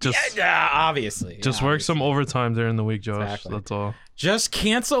 Just obviously. just work some overtime during the week, Josh. Exactly. That's all. Just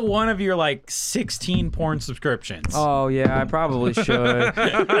cancel one of your like 16 porn subscriptions. Oh yeah, I probably should.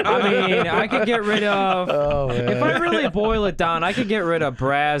 I mean, I could get rid of. Oh, man. If I really boil it down, I could get rid of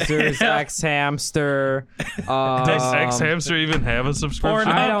Brazzers, X Hamster. Does X Hamster even have a subscription? Porn-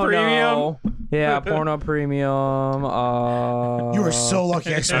 I don't Premium? know. Yeah, Porno Premium. You were so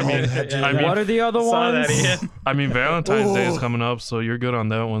lucky I saw that. Dude. I mean, What are the other Saw ones? that, Ian. I mean, Valentine's Day is Ooh. coming up, so you're good on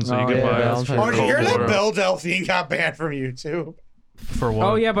that one. So Oh, you can yeah, buy Valentine's it. Day. Oh, did you hear that Cold Belle Delphine got banned from YouTube? For what?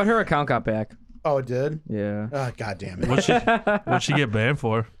 Oh yeah, but her account got back. Oh, it did? Yeah. Oh, God damn it. What'd she get banned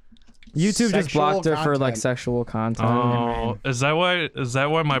for? YouTube just Sexual blocked her for like content. sexual content. Oh, is that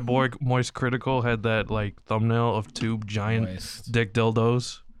why my boy Moist Critical had that like thumbnail of two giant Moist. dick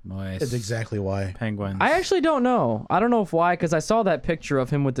dildos? Moist. That's exactly why. Penguins. I actually don't know. I don't know if why, because I saw that picture of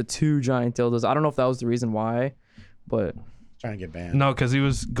him with the 2 giant dildos. I don't know if that was the reason why, but Trying to get banned. No, because he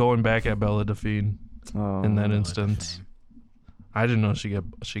was going back at Bella Delphine in that instance. I didn't know she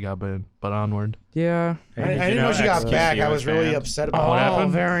got banned, but onward. yeah. I didn't know she got XQC back. I was really banned? upset about What it.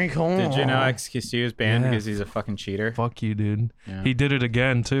 happened? Very cool. Did you know XQC was banned Yeah. because he's a fucking cheater? Fuck you, dude. Yeah. He did it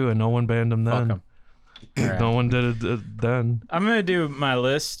again too, and no one banned him Fuck then. him. All right. No one did it then. I'm gonna do my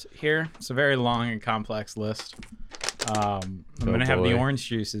list here. It's a very long and complex list. I'm gonna have the boy. orange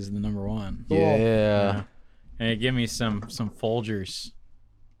juice as the number 1. Yeah. And give me some Folgers.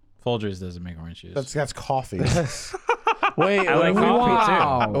 Folgers doesn't make orange juice. That's coffee. Wait, I like what if we- coffee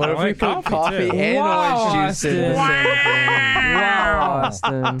Wow. too. What I if we like put coffee too. and Wow, orange juice in the Austin. same thing? Wow,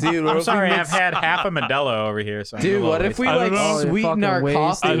 Austin. Dude, what I'm if sorry, we I've mix- had half a Modelo over here. So I'm a Dude, little what if we I like don't know. You're sweeten our fucking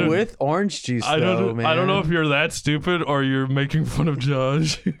coffee wasted. with orange juice? I though, don't. man. I don't know if you're that stupid or you're making fun of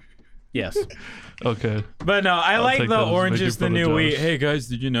Josh. Yes. Okay. But no, I I'll like take the that as orange making is the fun of new wheat. Josh. Hey guys,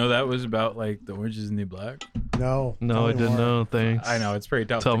 did you know that was about like the orange is the new black? No. No, Tell I me didn't more. know. Thanks. I know it's pretty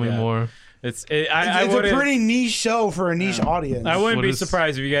tough. Tell to me get. more. It's It's a a pretty niche show for a niche audience. I wouldn't What be is-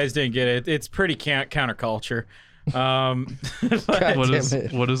 surprised if you guys didn't get it. It's pretty counterculture. God What damn is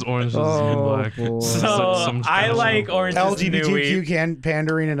it. orange is Oh, black? boy. so Some I special- like orange is the new LGBTQ wheat.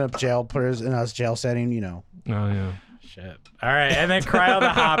 pandering in a jail jail setting, you know. Oh yeah. Shit. All right, and then Cryo the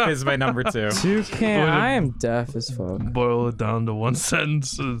Hop is my number 2. Toucan. I am deaf as fuck. Boil it down to one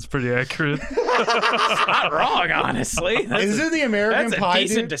sentence. It's pretty accurate. Not wrong, honestly. That's Is it the American that's a Pie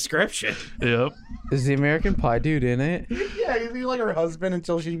decent dude? description. Yep. Is the American Pie dude in it? Yeah, he's like her husband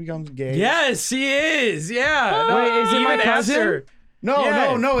until she becomes gay. Yes, he is. Yeah. No, Wait, is it my even cousin? after- No,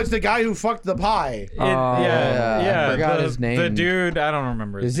 Yeah. no, it's the guy who fucked the pie. Yeah, yeah. I forgot the, his name. The dude, I don't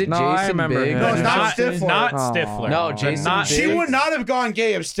remember. His Is it No, I Jason remember Biggs? him. No, it's not not Stifler. Not Aw. Stifler. No, But Jason not, Biggs. She would not have gone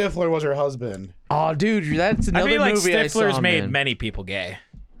gay if Stifler was her husband. Oh, dude, that's I another feel like movie I saw Stifler's him made in. many people gay.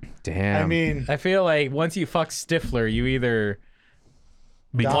 Damn. I mean, I feel like once you fuck Stifler, you either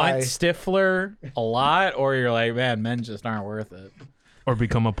Die. want Stifler a lot, or you're like, man, men just aren't worth it. Or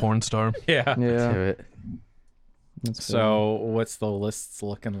become a porn star. Yeah. Yeah. Do it. That's So what's the list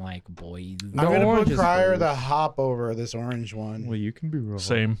looking like, boys? I'm gonna orange put is Crier good. the Hop over this orange one. you can be wrong.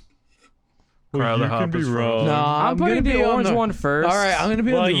 Same. Well, Cryo the you Hop can be is wrong. No, I'm putting gonna the be on orange the- one first. All right, I'm gonna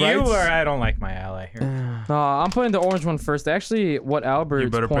be Well, on the you right. or I don't like my ally here. No, I'm putting the orange one first. Actually, what You Albert's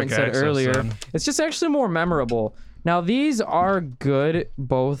better point pick said Access earlier, then. it's just actually more memorable. Now, these are good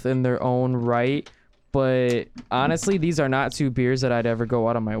both in their own right, but honestly, these are not 2 beers that I'd ever go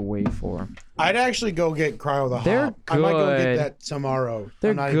out of my way for. I'd actually go get Cryo the They're Hop. I might go get good. that tomorrow.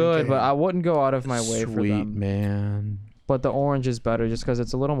 They're I'm not even good, kidding. but I wouldn't go out of my way for Sweet them. man. But the orange is better just because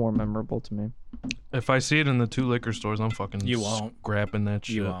it's a little more memorable to me. If I see it in the 2 liquor stores, I'm fucking You won't. scrapping that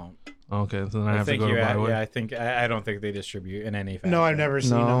shit. You won't. Okay, so then I I have to think go to you. Byeway. Yeah, I don't think they distribute in any fashion. No, I've never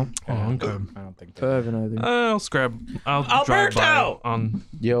seen No. them. Oh, okay. I don't think. I They haven't either. I'll scrap. I'll drive by Alberto! on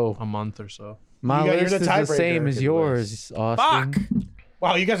Yo, a month or so. my You're list the is the tiebreaker same as in yours, Austin. Fuck.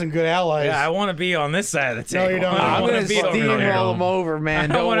 Wow, you got some good allies. Yeah, I want to be on this side of the No, table. you don't. I I'm want gonna to be over steamroll there. them over,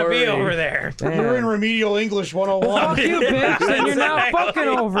 man. I Don't want to worry. be over there. You're in remedial English 101. Fuck you, bitch, and you're not fucking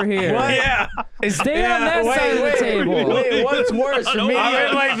over here. Yeah. Stay on that side of the table. Wait, what's worse? I'm in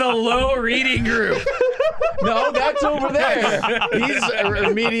Remedial? like the low reading group. No, that's over there. He's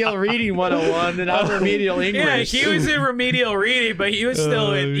remedial reading 101, and I'm remedial Yeah, English. he was in remedial reading, but he was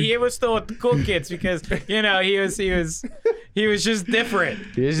still with the cool kids because he was just different.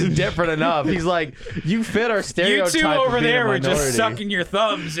 He's just different enough. He's like, you fit our You stereotype. two of over being a there were just minority." sucking your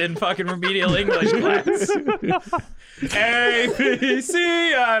thumbs in fucking remedial English class. A, B,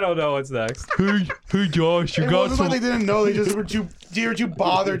 C. I don't know what's next. Hey, Josh, you It wasn't like they didn't know. They just were too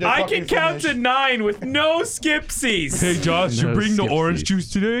bothered to I fucking can count to finish. 9 with no skipsies. Hey, Josh, No you bring the skip orange seat. juice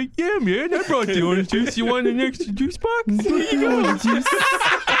today? Yeah, man, I brought the orange juice. You want an extra juice box?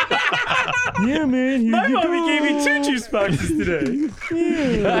 Yeah, man. Here My you mommy go. gave me 2 juice boxes today.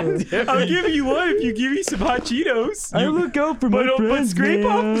 Yeah. I'll give you one if you give me some hot Cheetos. I look out for my But friends, scrape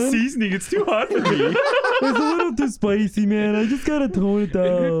off the man. seasoning. It's too hot for me. It's a little too spicy, man. I just gotta tone it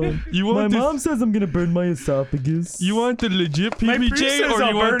down. You My want mom says I'm gonna burn my esophagus. You want the legit My priest PBJ says or I'll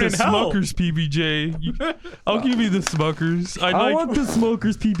you want burn the in hell. Smokers PBJ? I'll give you the Smokers. I want the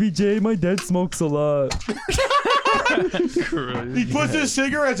smokers PPJ. My dad smokes a lot. He puts his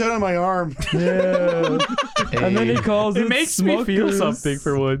cigarettes out on my arm. Yeah. And then he calls it It makes me feel smokers. something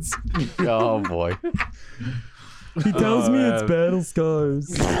for once. Oh boy. He tells me it's man. battle scars.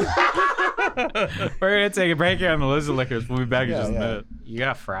 We're gonna take a break here on the Lizard Lickers. We'll be back in Yeah, just a yeah. minute. You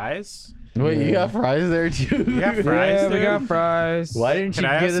got fries? Wait, you got fries there too? You got fries? Yeah, we dude? got fries. Why didn't Can you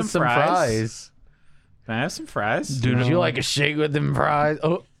I have get us some some fries? fries? Can I have some fries? Dude, Would you like a shake with them fries?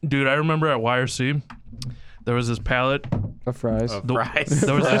 Oh, Dude, I remember at YRC, there was this pallet. Of fries. Oh, The- fries.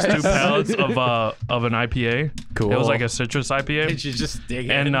 There was just 2 Fries. pallets of an IPA. cool. It was like a citrus IPA, Did you just dig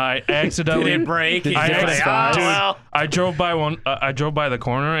in? and I accidentally Did it break? Did And you you're get like, fries? "Oh, Dude, well." I drove by I drove by the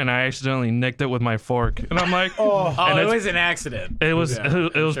corner and I accidentally nicked it with my fork, and I'm like, Oh, Oh, And it it's- was an accident. it was Yeah,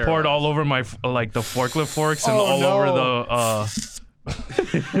 it was sure poured it was. all over my like the forklift forks and Oh, all no. over the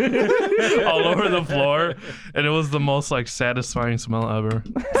all over the floor, and it was the most like satisfying smell ever.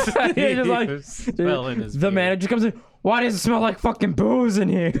 You're just like, He was smelling his the beer. manager comes in. Why does it smell like fucking booze in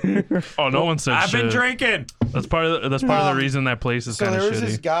here? Oh, no one said I've shit. been drinking. That's part of the Um, reason that place is so kind of there was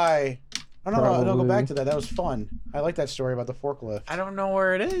this shitty. guy. I don't know. I'll go Probably. back to that. That was fun. I like that story about the forklift. I don't know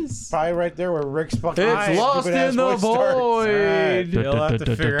where it is. Probably right there where Rick's fucking It's lost stupid-ass in the voice starts. void. You'll have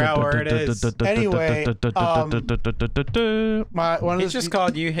to figure out where it is. Anyway, My one of It's the just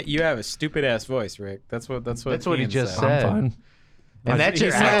called you. You have a stupid ass voice, Rick. That's what he he just said. said. I'm fine. And that's He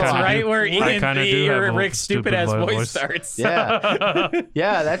your said it's ally. right where I Ian kinda do B have or a Rick's stupid ass voice starts. Yeah.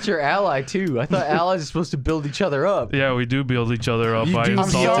 Yeah, that's your ally too. I thought allies are supposed to build each other up. Yeah, we do build each other up You by do.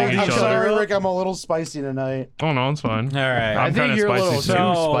 insulting I'm each other. sorry, Rick. I'm a little spicy tonight. Oh no, it's fine. All right. I'm I think kinda you're a spicy little too. too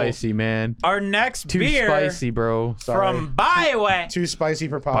So- spicy, man. Our next Too beer spicy, bro. Sorry. from Byeway. Too spicy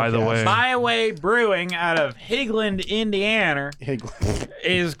for podcast. By the way. Byeway Brewing out of Higland, Indiana, Hey,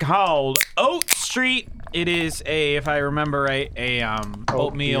 is called Oat Street. It is a, if I remember right, a oatmeal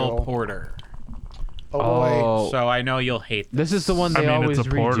Oatmeal. porter. oh boy. Oh, So I know you'll hate this. this is the one I they mean, always it's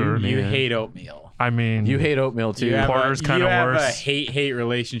a porter. redo. You man. hate oatmeal. I mean, You hate oatmeal too. You have, Porter's a, kinda you have worse. a hate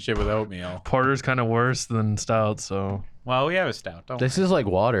relationship with oatmeal. porter's kind of worse than stout, so Well, we have a stout. Don't This is like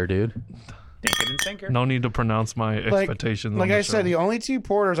water, dude. dink it and tinker. no need to pronounce my expectations. Like on I the said, show. the only 2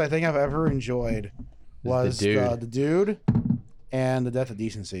 porters I think I've ever enjoyed was Dude. the Dude and the Death of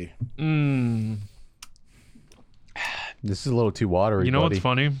Decency. This is a little too watery. You know buddy. what's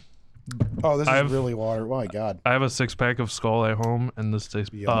funny? Oh, this I've- is really water. Oh my god. I have a 6-pack of Skull at home, and this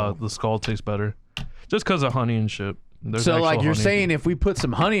tastes Yellow. the Skull tastes better, just because of honey and shit. There's So actual like you're honey. saying, if we put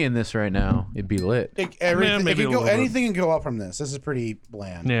some honey in this right now, it'd be lit. Everything, maybe it a can go, little bit. anything can go up from this. This is pretty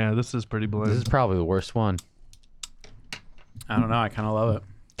bland. Yeah, this is pretty bland. This is probably the worst one. I don't know. I kind of love it.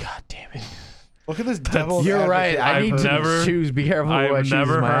 God damn it. Look at this devil. You're right. I I've need to never- choose. Be careful what I I've choose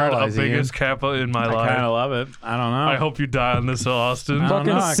never as my heard a allies, Ian. biggest kappa in my I life. kind of love it. I don't know. I hope you die on this hill, Austin. I don't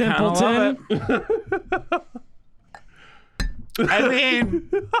know. Fucking I kinda simpleton. love it. I mean,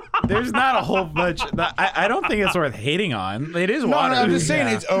 there's not a whole bunch. I don't think it's worth hating on. It is No, watery. I'm just saying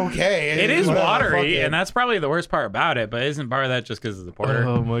Yeah. it's okay. It is Whatever, fuck watery, it. and that's probably the worst part about it. But isn't part of that just because of the porter?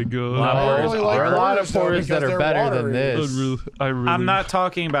 Oh my god. Wow. I Porters only like There are a lot of porters, though, porters that because are they're better than watery. this. I really, I'm not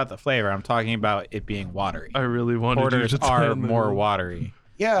talking about the flavor. I'm talking about it being watery. I really wanted Porters you to are tell me. more watery.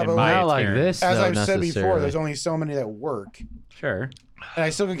 Yeah, in but my Not like experience. this, as though, I've said before, necessarily. there's only so many that work. Sure. And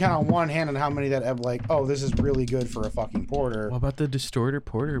I still can count on one hand on how many that have like, oh, this is really good for a fucking porter. What about the distorter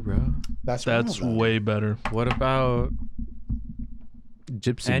porter, bro? That's one That's of them. way better. What about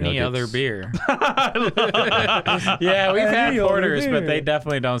Gypsy any nuggets. other beer? Yeah, we've had Any other porters, but beer. they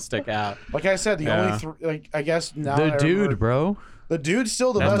definitely don't stick out. Like I said, the Yeah. only like I guess now The that I dude, remember- bro. the dude's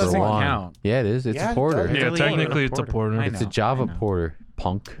still the That best doesn't one. One. count. Yeah, it is. It's Yeah, a it porter. does. Yeah, Really? technically it's a porter. I It's a know, Java I know. porter.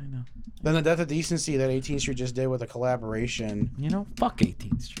 Punk. I know. Then the Death of Decency that 18th Street just did with a collaboration. You know, fuck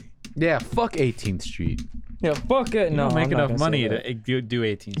 18th Street. Yeah, fuck 18th Street. Yeah, fuck it. You No, don't make I'm not enough gonna say money that. to do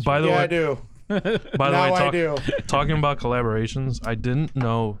 18th Street. By the Yeah, way, I do. by the Now I way, do. talking about collaborations, I didn't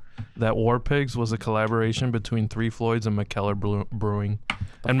know that War Pigs was a collaboration between Three Floyds and McKellar Brewing.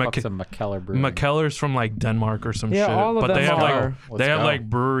 And Fuck's a McKellar Brewing. McKellar's from like Denmark or some Yeah, shit. all of but them they have are. like they have go. like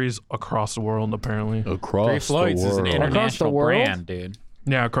breweries across the world apparently. Across Three Floyds is an Across the international world? brand, dude.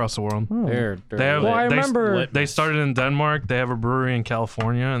 Yeah, across the world. They're They have, Well, I they, remember- they started in Denmark. They have a brewery in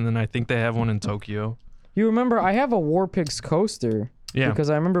California, and then I think they have one in Tokyo. You remember, I have a War Pigs coaster. Yeah. Because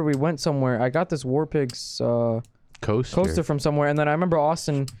I remember we went somewhere. I got this War Pigs coaster from somewhere, and then I remember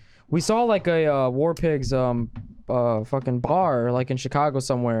Austin. We saw like a War Pigs fucking bar like in Chicago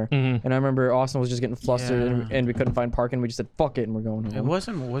somewhere, and I remember Austin was just getting flustered, and we couldn't find parking. We just said fuck it, and we're going home.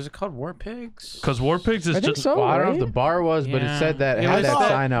 Was it called War Pigs? Because War Pigs is I think just. so. Well, I don't know if right? the bar was, but it said that it It had was that that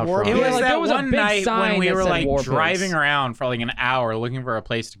sign out War front. It Pigs. was like, that there was a one big night when sign we that were said like War Pigs. driving around for like an hour looking for a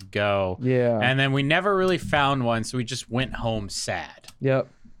place to go. Yeah. And then we never really found one, so we just went home sad. Yep.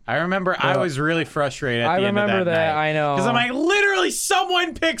 I remember I was really frustrated at the end of that night. I know. Because I'm like, literally,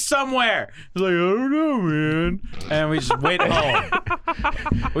 someone picked somewhere. It's like, I don't know, man. And we just went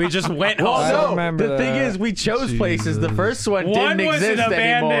home. We just went home. I No, remember the thing that. is, we chose places. The first one One didn't was an exist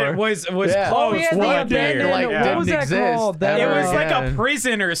abandoned, anymore. was Yeah. closed Oh, yeah, the one abandoned- year. like, what didn't was that exist called? That It ever was like a again.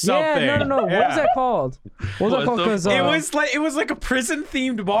 prison or something. Yeah, no. What was that called? What was that What called? the 'Cause, It was like a prison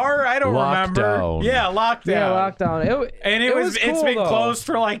themed bar. I don't remember. Lockdown. Yeah, lockdown. yeah, lockdown. And it's cool, been though. closed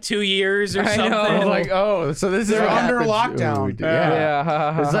for like 2 years or I something. know. It's like, oh, so this is They're what under happens. lockdown. Ooh, yeah.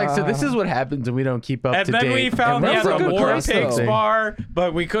 Yeah. It's like, so this is what happens when we don't keep up And to then date. we found That's a the good War place, Pigs though. bar,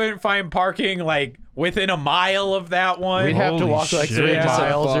 but we couldn't find parking like within a mile of that one. We'd have to Holy walk like shit. 3 Yeah.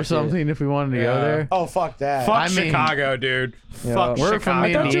 miles Fuck or it. something if we wanted to Yeah. go there. Oh, fuck that. Fuck I mean- Chicago, dude. Yeah. Fuck We're Chicago. from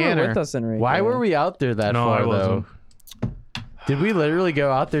I thought you were Indiana. with us, Enrique. Why were we out there that No, far I wasn't. though? Did we literally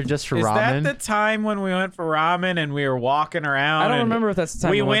go out there just for Is ramen? that the time when we went for ramen and we were walking around? I don't and remember if that's the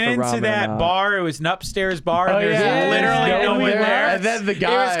time we we went for into ramen or that not. bar. It was an upstairs bar. And Oh, there's yeah. literally Yeah. no one Yeah. there. And then the It was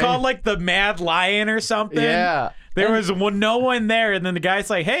guy- called like the Mad Lion or something. Yeah. There was no one there, and then the guy's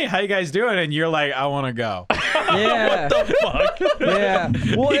like, "Hey, how you guys doing?" And you're like, "I want to go." Yeah. Yeah.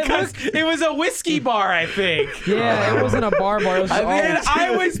 Well, Because it was a whiskey bar, I think. yeah, it wasn't a bar. It was just And all.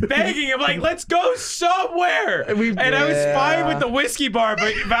 I was begging. I'm like, "Let's go somewhere." And I was fine with the whiskey bar,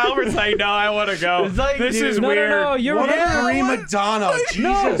 but Valver's like, "No, I want to go. It's like, This dude, is No, weird." no, you're What right. a prima donna.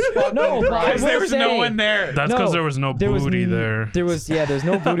 Jesus fucking no, but I Christ. Because there will was no say- one there. That's because there was no booty there. There's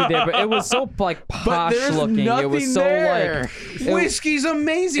no booty there, but it was so like But posh there's looking. nothing It was so there. like Whiskey's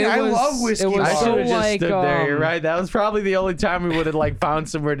amazing. it I was- love whiskey. it was I so, should have just like, stood there. You're um, right. That was probably the only time we would have like found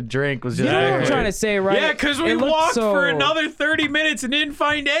somewhere to drink. Was you just know what there. I'm trying to say, right? Yeah, because we It looked walked so- for another 30 minutes and didn't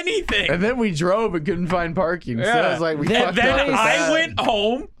find anything. And then we drove and couldn't find parking. So Yeah. it was like we Then- fucked Then up with I that. went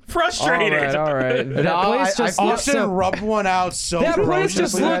home frustrated. All right. That No, place just I- looked Austin so. rubbed one out so That place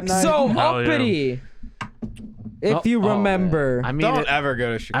just ferociously that looked night. so Hell yeah. uppity. If you Oh, remember. I mean, Don't it, ever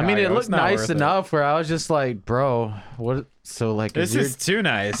go to Chicago. I mean, it It's looked not nice worth it. enough where I was just like, bro, what? So like, This is too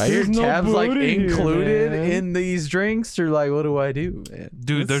nice. are your There's no tabs like booty here, included man. in these drinks, or like, what do I do, man?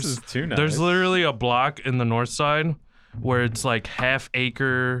 Dude, This is too nice. there's literally a block in the north side where it's like Half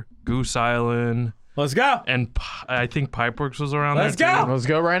Acre, Goose Island, Let's go. and I think Pipeworks was around Let's there too. go. Let's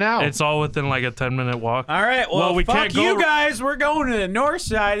go right now. It's all within like a 10-minute walk. All right. Well, Well, we fuck can't go- you guys. We're going to the north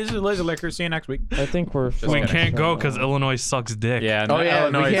side. This is Lizard Liquor. See you next week. I think we're. We can't go because Illinois sucks dick. Yeah. oh yeah,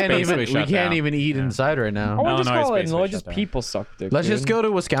 Illinois we is can't basically even shut we can't down. even eat inside right now. I would just Illinois call it is basically Illinois. shut Just down. people suck dick. Let's just dude. go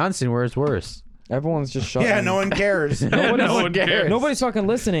to Wisconsin where it's worse. Everyone's just shut. Yeah, no one cares. No one cares. Nobody's fucking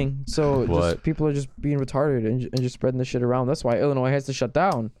listening, so What? just, people are just being retarded and just spreading the shit around. That's why Illinois has to shut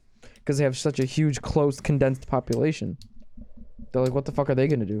down, because they have such a huge, close, condensed population. They're like, what the fuck are they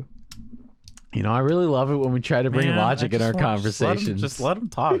gonna do? You know, I really love it when we try to bring Man, logic I in our just want- conversations. Just let them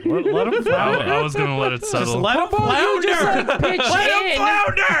talk. Let them flounder. I was gonna let it Just settle. let them flounder. Just like pitch Let them in,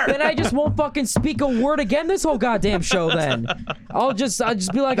 flounder. then I just won't fucking speak a word again this whole goddamn show. Then I'll just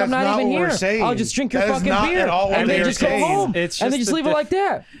be like, That's I'm not not even what we're here. saying. I'll just drink your That is fucking not beer at all what and then we are just go saying. home It's and then just just leave it like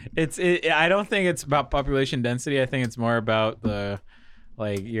that. I don't think it's about population density. I think it's more about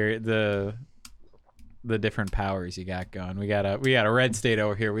the different powers you got going. We got a red state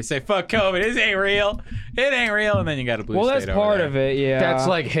over here. We say fuck COVID. It ain't real. It ain't real. And then you got a blue Well, state that's over part there. of it. Yeah. That's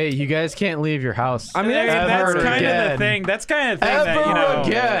like, hey, you guys can't leave your house. I mean, That's Ever kind of the again. thing. That's kind of the thing that, you Ever know,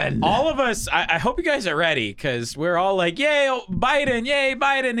 again. all of us, I hope you guys are ready, because we're all like, yay,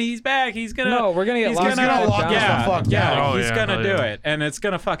 Biden, he's back. He's going to. No, we're gonna get he's locked gonna down. lock Lock us yeah, the fuck yeah, down. Oh, he's yeah, going to hell do yeah. it, and it's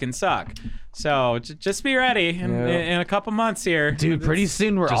going to fucking suck. So just be ready in a couple months here. Dude, pretty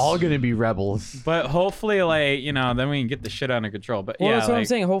soon we're all gonna be rebels. But hopefully, like, you know, then we can get the shit under control. But Well, yeah, that's what I'm like,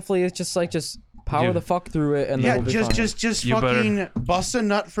 saying. Hopefully, it's just power Dude. the fuck through it, and Yeah, then we'll be fine. just You fucking bust a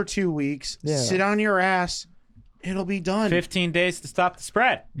nut for 2 weeks. Yeah. Sit on your ass. It'll be done. 15 days to stop the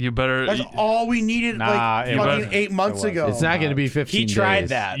spread. You better That's all we needed Nah, like it fucking wasn't. 8 months It ago. It's not gonna be 15 He tried days.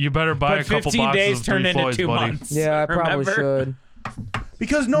 that. you better buy a But couple 15 boxes days of turned Three into Floyds, 2 buddy. months. Yeah, I probably Remember? should.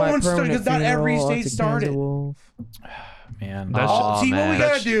 Because no My one started. permanent Because not every funeral, state Arctic started. Wolf. man. That Oh, shit- see what we man.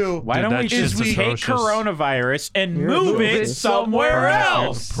 gotta do. Why Dude, don't that we just shit's take atrocious. coronavirus and Here, move it somewhere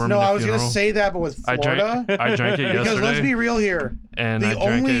else? No, I was gonna Funeral. say that, but with I Florida. drank it Because let's yesterday, be real here. and The I drank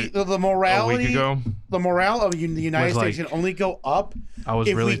only it the a week morality, ago. the morale of the United Was States like- can only go up. I was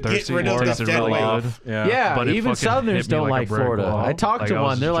if really we get thirsty. rid It of this tasted dead really weight. good. Yeah, But it even fucking Southerners hit me don't like a like brick Florida. wall. I talked Like, to I was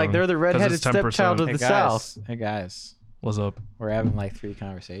one. They're like, drunk. they're the 'Cause redheaded it's 10%. stepchild of Hey the guys, South. hey guys, What's up? we're having like 3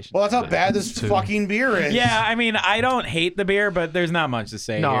 conversations. Well, that's how bad this Two. fucking beer is. Yeah, I mean, I don't hate the beer, but there's not much to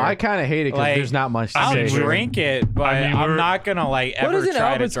say. No, here. I kind of hate it because Like, there's not much to I'll say. here. drink it, but I mean, I'm we're- not gonna like What ever is in try to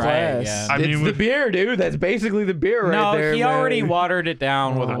Albert's try glass? it again. I It's mean, the beer, dude. That's basically the beer right no, there. he man. already watered it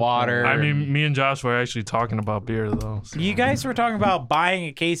down with water. I mean, me and Josh were actually talking about beer though. So. you guys were talking about buying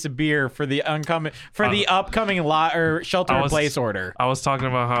a case of beer for the upcoming lot or shelter I in was- place order. I was talking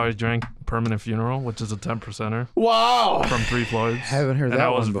about how I drank Permanent Funeral, which is a 10%er Wow. from Three Floyds. Haven't heard and that I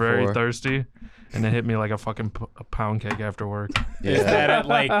was one very before. thirsty, and it hit me like a fucking a pound cake after work. Is that at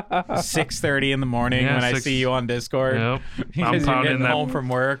like 6:30 in the morning Yeah, when I 6 see you on Discord? Yep. Because you're getting home from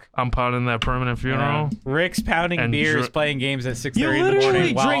work. I'm pounding that Permanent Funeral. Rick's pounding And beers, dr- playing games at 6:30 in the literally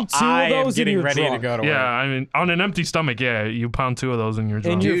morning while drink 2 of I am those and getting you're ready drunk. to go to work. Yeah, I mean, on an empty stomach, yeah, you pound 2 of those and you're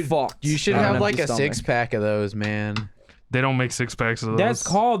drunk. And you're Dude, fucked. You should on an have empty like a stomach. 6-pack of those, man. They don't make 6-packs of those. That's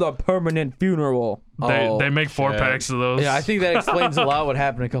called a permanent funeral. Oh, They make 4-packs of those. Yeah, I think that explains a lot what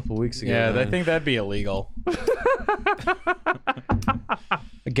happened a couple weeks ago. Yeah, I man. think that'd be illegal.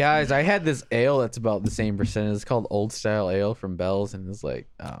 Guys, I had this ale that's about the same percentage. It's called Old Style Ale from Bell's, and it's like,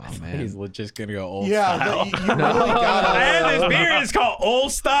 oh man. He's just gonna go old Yeah, style. you really got I us. had this beer. It's called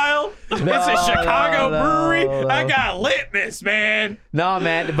Old Style. It's a Chicago brewery. I got litmus, man. No,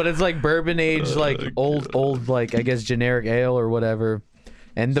 man, but it's like bourbon aged, like old, like I guess generic ale or whatever.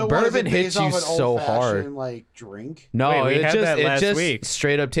 And the So what, is bourbon it hits based you off an so old-fashioned, hard. like drink. No, Wait, we it had just that last week.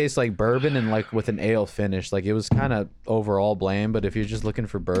 straight up tastes like bourbon and like with an ale finish. Like it was kind of overall bland, but if you're just looking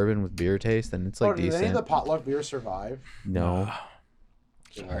for bourbon with beer taste, then it's like Did any of decent. the potluck beers survive? No,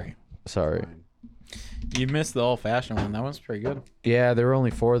 sorry. You missed the old fashioned one. That one's pretty good. Yeah, there were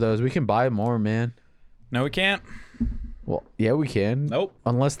only 4 of those. We can buy more, man. No, we can't. Well, yeah, we can. Nope.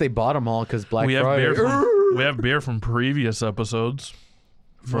 Unless they bought them all because Black we have Friday. beer from we have beer from previous episodes.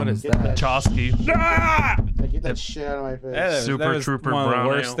 From What is Get that, Chosky. get that shit out of my face. That Super was Trooper one of the brown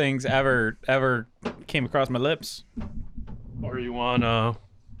worst ale. things ever came across my lips. Or you want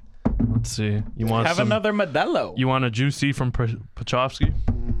let's see. You want Have some, another Modelo. You want a juicy from Pachowski?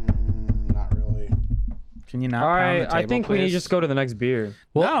 Not really. Can you not? All pound right, the I table, think we need to please? just go to the next beer.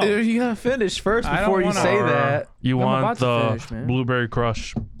 Well, No. you gotta finish first I don't before you wanna- say Or, that. You I'm want about to the finish, man. Blueberry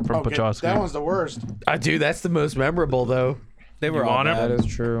Crush from Okay, Pachowski? that one's the worst. Dude, that's the most memorable though. They were You all want it? bad. That is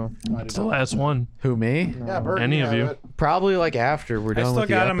true. It's the last one. Who, me? Yeah, Bert, Any you of have you. it. Probably like after we're I done still with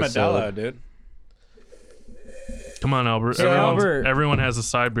the got a episode. Modelo, dude. Come on, Albert. So, Albert. Everyone has a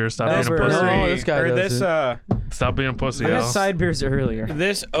side beer. Stop Albert. being a pussy. No, this guy or doesn't. Stop being a pussy. I had Al. side beers earlier.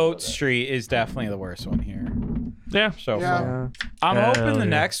 This Oat Street is definitely the worst one here. Yeah. So Yeah. far. Yeah. I'm Hell hoping the yeah.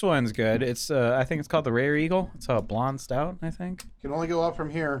 next one's good. It's I think it's called the Rare Eagle. It's a blonde stout, I think. Can only go up from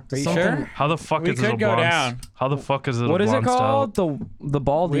here. Are you Something- sure? How the fuck We is it a could go blonde? down. How the fuck is it What a is blonde it called? The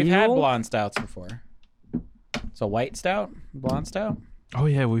bald We've eagle? had blonde stouts before. It's a white stout, blonde stout. stout? Oh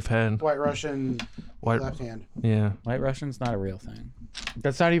yeah, we've had White Russian white. left hand. Yeah, White Russian's not a real thing.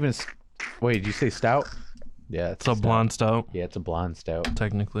 That's not even. Wait, did you say stout? Yeah, it's a stout. blonde stout. Yeah, it's a blonde stout.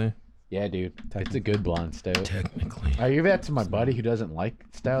 Technically. Yeah, dude, it's a good blonde stout. Technically. I give that to my buddy who doesn't like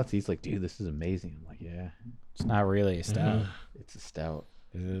stouts. He's like, dude, this is amazing. I'm like, yeah, It's not really a stout. it's a stout.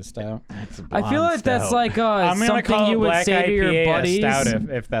 Is it a stout? It's a I feel blonde like that's stout. like I'm gonna something call you a would black say to your IPA buddies. a stout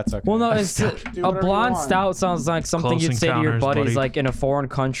if that's okay. Well, no, it's Do a whatever you blonde want. stout sounds like something Close you'd say to your encounters, buddies, buddy. like in a foreign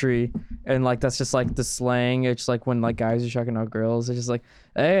country, and like that's just like the slang. It's like when like guys are checking out girls, it's just like,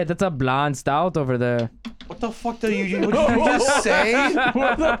 hey, that's a blonde stout over there. What the fuck do you? What did you just say?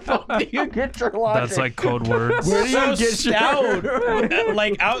 Where the fuck do you get your logic? That's like code words. Where do you get stout?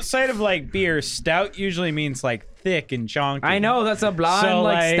 Like outside of like beer, stout usually means like thick and chunky. I know that's a blonde So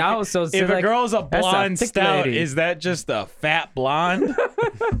like stout. So it's if like, a girl's a that's blonde thick stout, lady. is that just a fat blonde?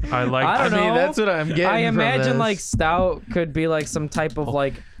 I like. I don't I mean, know. that's what I'm getting. I from imagine this. like stout could be like some type of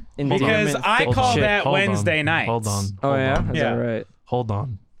like Because endearment I thick call shit. that Hold on. Wednesday nights. Hold on. Oh Hold yeah, on. is Yeah. that right? Hold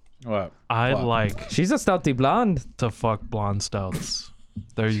on. What? I What? like She's a stouty blonde. to fuck blonde stouts.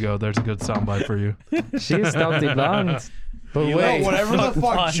 There you go. There's a good soundbite for you. She's stouty blonde. But You wait, No, whatever the fuck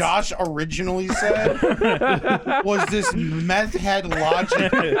blondes. Josh originally said was this meth head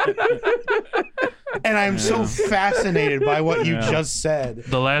logic. And I'm so fascinated by what you just said.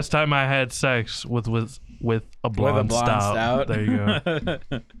 The last time I had sex with a blonde, blonde stout. There you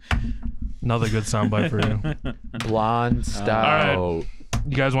go. Another good soundbite for you. Blonde stout. All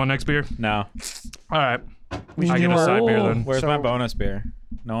You guys want next beer? No. All right. We should I get do a our- side beer then. Where's So- my bonus beer?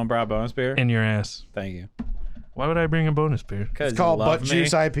 No one brought bonus beer? In your ass. Thank you. Why would I bring a bonus beer? Because It's called Butt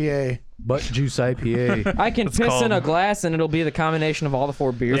Juice IPA. Butt Juice IPA. I can It's piss in called- a glass and it'll be the combination of all the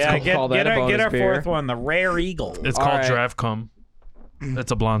 4 beers. Yeah, Call that a bonus get our beer. fourth one, the Rare Eagle. It's All called right. Draft Cum.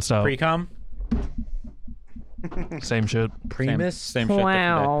 It's a blonde stout. Pre-cum? Same shit. Primus. Same shit.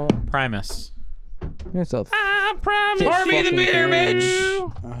 Wow. different day. Primus. It's a I promise. Pour me the fucking beer, thing.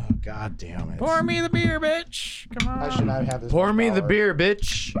 bitch. Oh, God damn it. Pour me the beer, bitch. Come on. I should not have this. Pour much me the power. beer,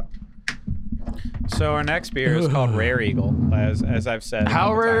 bitch. So our next beer is called Rare Eagle, as I've said. a How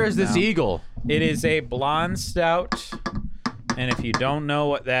couple rare times is this now. eagle? It is a blonde stout, and if you don't know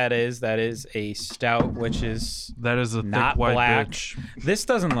what that is a stout which is That is a not thick white black. bitch. This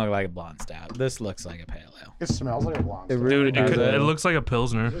doesn't look like a blonde stout. This looks like a pale ale. It smells like a blonde. It Is really Dude, does. it looks like a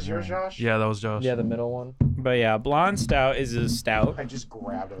pilsner. this yours, Josh? Yeah, that was Josh. Yeah, the middle one. But yeah, blonde stout is a stout I just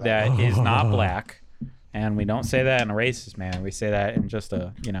grabbed it. that is not black, and we don't say that in a racist manner. We say that in just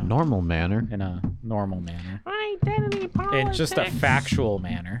a Normal manner. in a normal manner. In just a factual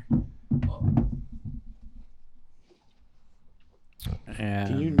manner. And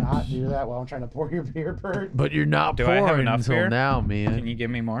Can you not do that while I'm trying to pour your beer, Bert? But you're not Do I have pouring enough until beer? now, Can man. you give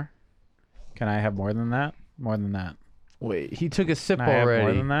me more? Can I have more than that? More than that. Wait, he took a sip Can I have more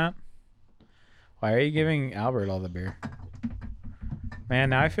already. than that? Why are you giving Albert all the beer? Man,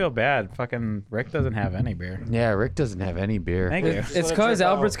 now I feel bad. Fucking Rick doesn't have any beer. Yeah, Rick doesn't have any beer. Thank you. Just It's let it because drip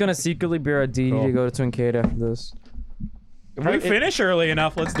out. Albert's gonna secretly beer a DD Cool. to go to Twincade after this. If we finish early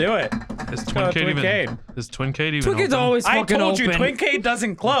enough, let's do it. Is go Twincade even? Twincade. Is Twincade even? Twincade's open? always I fucking told you, open. Twincade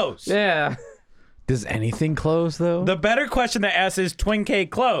doesn't close. Yeah. Does anything close though? The better question to ask is Twincade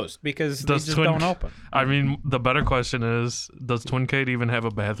closed because they Does just Twin- don't open. I mean, the better question is, does Twincade even have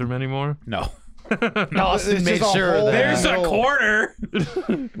a bathroom anymore? No. Austin It's made just a sure of hole. that. There's a No. corner.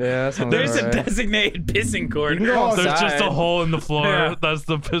 Yeah, that sounds There's a alright. designated pissing corner. go There's just a outside. hole in the floor. Yeah. That's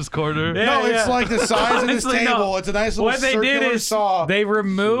the piss corner. Yeah. No, it's like the size of this Honestly, no. table. It's a nice little What they circular did is saw. they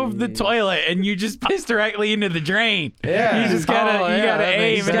removed the toilet and you just piss directly into the drain. Yeah. You just gotta Oh, you yeah, gotta that aim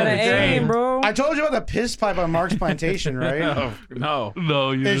makes into sense. the Gotta drain. aim, bro. I told you about the piss pipe on Mark's plantation, right? No.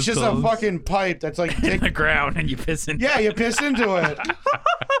 No, you It's just a told us. fucking pipe that's like In the ground and you piss in. yeah, you piss into it.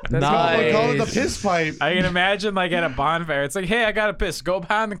 They Nice. call it the piss pipe. I can imagine like at a bonfire. It's like, hey, I gotta piss. Go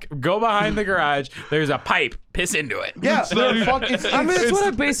behind the garage. There's a pipe. Piss into it. Yeah, they're I mean, that's what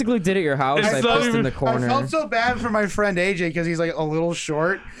I basically did at your house. it's I not pissed in even- the I corner. felt so bad for my friend AJ because he's like a little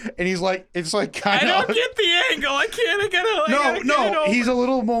short and he's like it's like I kind don't of get the angle. I can't. I gotta no, he's a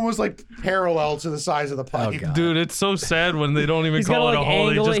little almost like parallel to the size of the pipe. God. Dude, it's so sad when they don't even He's call gotta it like a hole.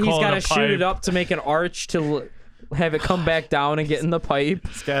 They angle just it. He's call gotta it a shoot it pipe. up to make an arch to have it come back down and get in the pipe.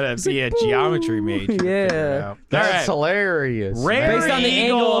 It's gotta be a geometry major. to Yeah. figure it out. That's All right. hilarious. Rare Based on the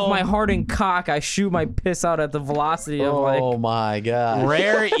Eagle. angle of my hardened cock, I shoot my piss out at the velocity of like. Oh my god.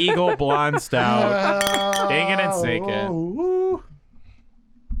 Rare Eagle Blonde Stout. Dang it and sink it. Ooh.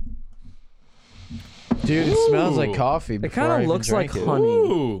 Dude, it smells like Ooh. coffee. It before I kind of even looks like drank it. honey.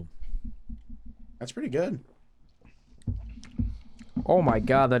 Ooh. That's pretty good. Oh my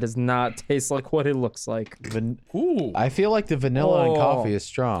god, that does not taste like what it looks like. Ooh. I feel like the vanilla in Oh. coffee is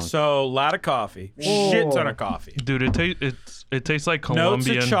strong. So a lot of coffee. Shit ton of coffee. Dude, it tastes like Notes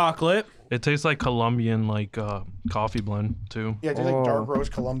Colombian. of chocolate. It tastes like Colombian like coffee blend too. Yeah, just like dark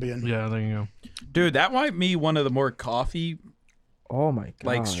roast Colombian. Yeah, there you go. Dude, that might be one of the more coffee, Oh my god.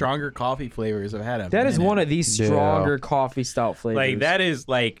 like stronger coffee flavors I've had. That is one of these stronger coffee stout flavors. Like that is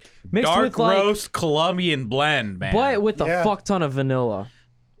like Mixed dark with, like- roast Colombian blend, man. but with a Yeah. fuck ton of vanilla.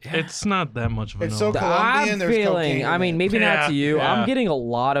 It's not that much vanilla. It's so Colombian. I'm There's feeling. cocaine I in mean, it. maybe Yeah, not to you. yeah. I'm getting a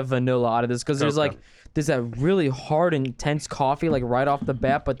lot of vanilla out of this because there's Cocoa. like there's that really hard, intense coffee like right off the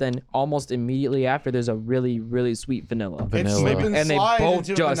bat, but then almost immediately after there's a really, really sweet vanilla. It's Vanilla. slip and And they slide both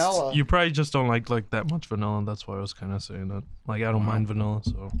into just- vanilla. You probably just don't like that much vanilla. That's why I was kind of saying that. Like I don't mind vanilla,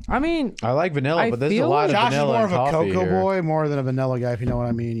 so I mean, I like vanilla, I but there's a feel lot of Josh is vanilla more in of a coffee cocoa here. boy more than a vanilla guy, if you know what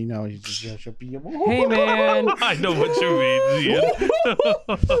I mean. You know, he's just should be. hey man, I know what you mean,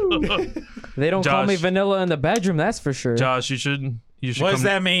 Ian. they don't call me Josh. vanilla in the bedroom. That's for sure. Josh, you should what does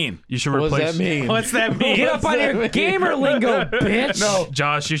that mean? You should What does replace. that mean? What's that mean? Get up on your gamer lingo, bitch. No,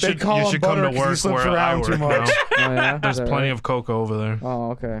 Josh, you they should call you him should come butter to 'cause he work slips where I around too work much. now. Oh, yeah? There's plenty of cocoa over there.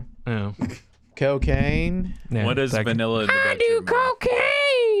 Oh, okay. Yeah. Cocaine. Yeah, What is that- vanilla in the I do bedroom?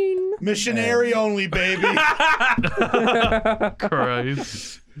 cocaine. missionary only, baby.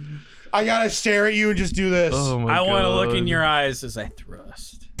 Christ. I gotta stare at you and just do this. Oh my I want to look God. in your eyes as I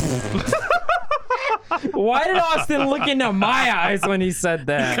thrust. Why did Austin look into my eyes when he said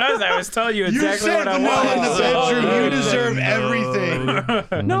that? Because I was telling you You exactly said what I vanilla in the wanted. bedroom. You deserve everything.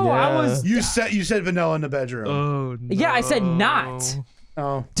 No, Yeah. I was. You said vanilla in the bedroom. Oh, no. Yeah, I said not.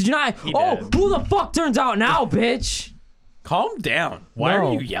 Oh. Did you not? He Oh, did. who the fuck turns out now, bitch? Calm down. Why No.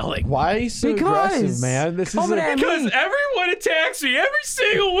 are you yelling? Why are you so aggressive, man? This is coming a, at Because me. everyone attacks me every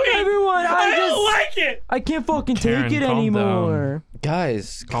single week. Everyone, I don't just, like it. I can't fucking Karen, take it calm anymore.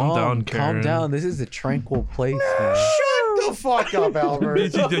 guys. Calm down, Karen. Calm down. This is a tranquil place, man. Shut the fuck up,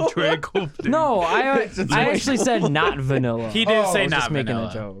 Albert. The tranquil thing. No, I actually said not vanilla. He did Oh, say I was not just making a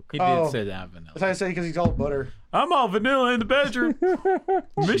vanilla. joke. He did Oh. say not vanilla. That's how I say because he's all butter. I'm all vanilla in the bedroom.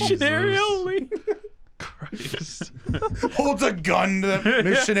 Missionary only. Christ. Holds a gun to the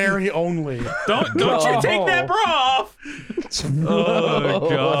missionary only. Don't you take that bra off. Oh,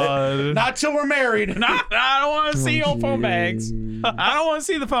 God. Not till we're married. I don't want to see your phone bags. I don't want to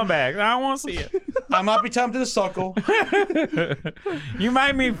see the phone bags. I don't want to see it. I might be tempted to suckle. You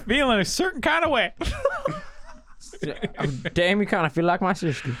might be feeling a certain kind of way. Damn, you kind of feel like my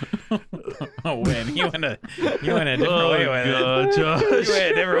sister. Oh man, you went a different way with God, it. Josh. You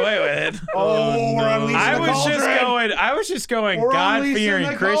went a different way with it. Oh, we're unleashing I the was just going We're God-fearing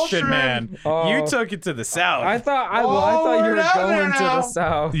unleashing the Christian cauldron. man. Oh. You took it to the south. I thought I Oh, thought you we're were down there going to now. the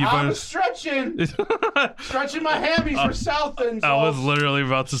south. You I'm better- stretching my hammies for south and I was literally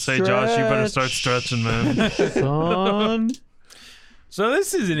about to say, Josh, you better start stretching, man. Son. So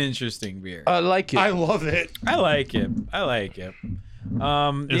this is an interesting beer. I like it. I love it. I like it.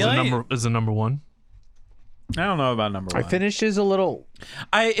 The Is it number one? I don't know about number I one. finish is a little.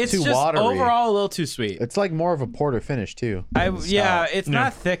 It's too just watery. overall a little too sweet. It's like more of a porter finish too. It's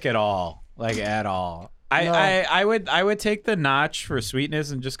not thick at all, like at all. I would take the notch for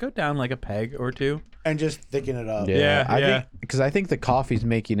sweetness and just go down like a peg or two. And just thicken it up. Yeah, I yeah. think because I think the coffee's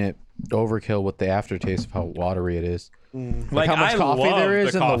making it overkill with the aftertaste of how watery it is. Like how much I coffee love there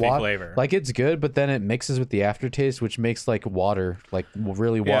is the in the coffee water. flavor. Like it's good, but then it mixes with the aftertaste, which makes like water, like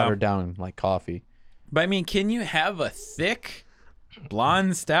really Yeah. watered down like coffee. But I mean, can you have a thick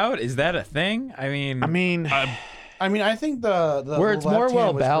blonde stout? Is that a thing? I mean, I mean, I think the where it's left more hand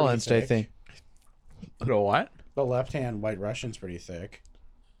well was pretty balanced, I thick. think. the what? The left hand White Russian's pretty thick.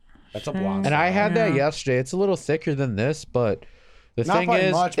 That's a blonde. And I had that Yeah. yesterday. It's a little thicker than this, but the Not thing by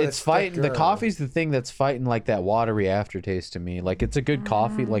is, much, but it's it's fighting. The thicker. coffee's the thing that's fighting like that watery aftertaste to me. Like it's a good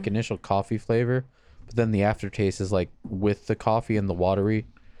coffee, like initial coffee flavor, but then the aftertaste is like with the coffee and the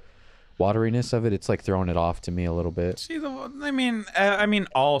wateriness of it. It's like throwing it off to me a little bit. See, I mean,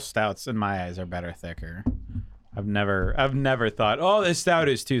 all stouts in my eyes are better thicker. I've never thought, oh, this stout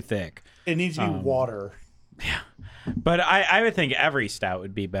is too thick. It needs to be water. But I would think every stout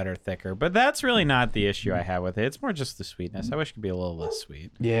would be better thicker. But that's really not the issue I have with it. It's more just the sweetness. I wish it could be a little less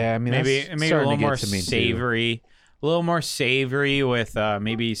sweet. Yeah, I mean, Maybe that's a starting little to get more to me, too. savory. A little more savory with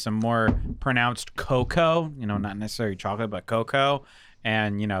maybe some more pronounced cocoa. You know, not necessarily chocolate, but cocoa.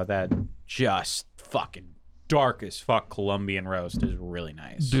 And, you know, that just fucking dark as fuck Colombian roast is really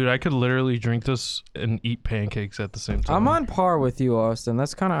nice. Dude, I could literally drink this and eat pancakes at the same time. I'm on par with you, Austin.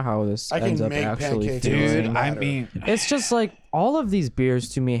 That's kind of how this I can ends up make actually pancakes. feeling. Dude, I mean, It's just like all of these beers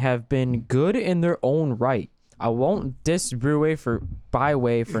to me have been good in their own right. I won't diss Brewway for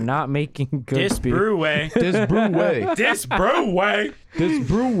Byeway for not making good This beer. Brewway. This brewway. This Brewway. This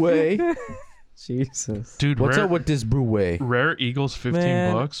brewway. Jesus. Dude, What's rare, up with this brewway? Rare Eagles, 15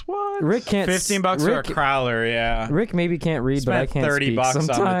 Man. bucks? What? Rick can't. $15 for a crowler, yeah. Rick maybe can't read, but I Spent can't $30 speak on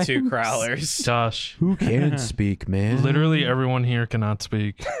the sometimes. 2 crowlers. Josh, Who can speak, man? literally everyone here cannot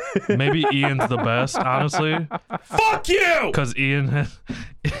speak. Maybe Ian's the best, honestly. Fuck you! Because Ian's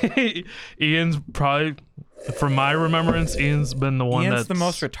probably, from my remembrance, Ian's been the one Ian's that's the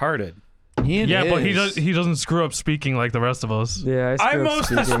most retarded. Ian Yeah, but is. he doesn't screw up speaking like the rest of us. Yeah, I I'm screw up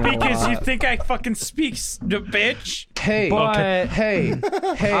most as speaking a speak as you lot. think I fucking speak, bitch. Hey, But hey,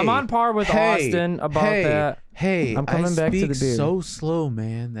 hey. I'm on par with Austin about that. Hey, I'm coming I back to speak the beer. so slow,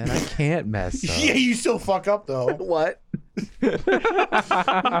 man, that I can't mess up. yeah, you still fuck up though. What?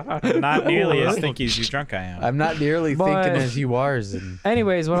 Not nearly as stinky as you drunk I am. I'm not nearly But- thinking as you are. And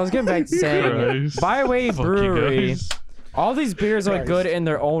Anyways, what I was getting back to saying, Christ. Byeway Fuck you Brewery, guys. all these beers are Christ. good in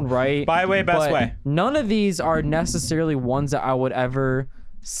their own right. Byway, best but way. None of these are necessarily ones that I would ever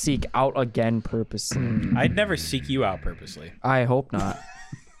seek out again purposely. I'd never seek you out purposely. I hope not.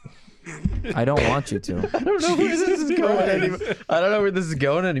 I don't want you to. I don't know where this is going anymore. I don't know where this is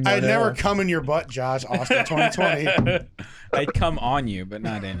going anymore. I'd now. never come in your butt, Josh. Austin 2020. I'd come on you, but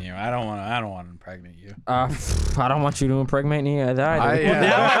not in you. I don't want to impregnate you. I don't want you to impregnate me either.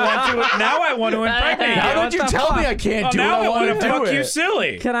 Now I want to impregnate you. How did you What the tell me fuck? I can't do it? Now I want want to do fuck it. you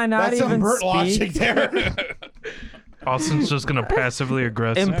silly. Can I not That's some even Burt speak? logic there. Austin's just gonna passively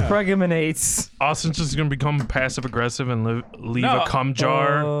aggressive. Impregnates. Austin's just gonna become passive aggressive and leave a cum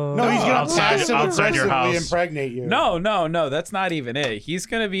jar. No, he's gonna outside your passive-aggressively house. impregnate you. No, that's not even it. He's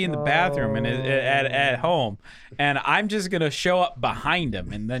gonna be in the bathroom and at home, and I'm just gonna show up behind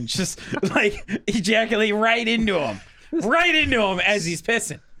him and then just like ejaculate right into him as he's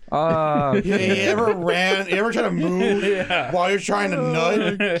pissing. Yeah, you ever try to move while you're trying to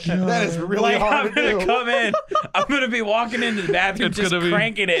nut? That is really Like hard I'm to gonna do. come in, I'm gonna be walking into the bathroom, It's just gonna be-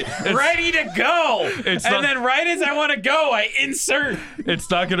 cranking it, ready to go, and not- then right as I want to go, I insert. It's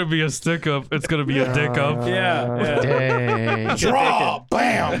not gonna be a stick up. It's gonna be a dick up. Yeah. Dang. Draw,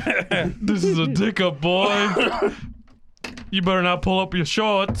 bam. This is a dick up, boy. You better not pull up your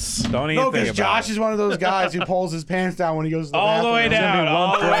shorts. Don't even No, think because about Josh it. is one of those guys who pulls his pants down when he goes to the All the way bathroom. down,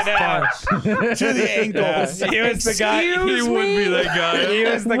 all the way down. To the ankles. He was the guy. He would be that guy. He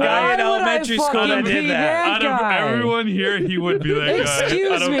was the guy in Why would I elementary school that fucking did be that. that? Out of guy. everyone here, he would be that guy.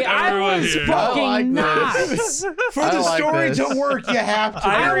 Excuse Out of me, I everyone was here. fucking I like not. this. For I the like story this. to work, you have to.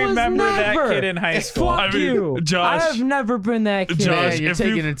 I was remember that never. kid in high school. Fuck I mean, you. Josh- I have never been that kid. Josh, Man, you're if you-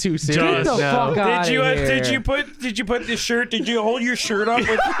 taking it too Josh- serious Get the now. fuck out Did you of here. did you put the shirt? Did you hold your shirt up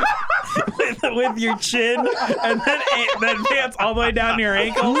with your chin and then pants all the way down to your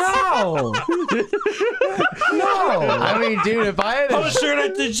ankles? No. No. I mean, dude, if I had a Shirt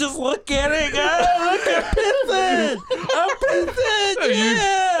up to just look at it. Look at pissing. I'm pissing.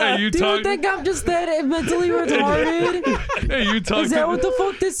 Hey, you Do you talk. think I'm just that mentally retarded? Hey, you talk. Is that what the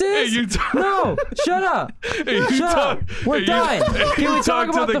fuck this is? Hey, you talk. No, shut up. Hey, you Shut talk. up. We're hey, done. You, Can we talk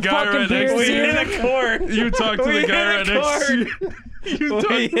to about the the guy fucking right next We to beers you. hit a chord. You talk to We the guy hit right a next to you.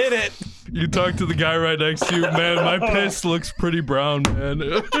 We hit it. You talk to the guy right next to you. Man, my piss looks pretty brown, man.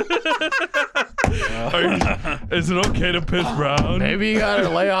 Is it okay to piss brown? Maybe you gotta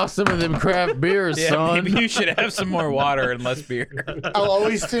lay off some of them craft beers, Yeah, son. maybe you should have some more water and less beer. I'll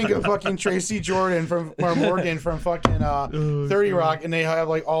always think of fucking Tracy Jordan or Morgan from fucking 30 Rock, and they have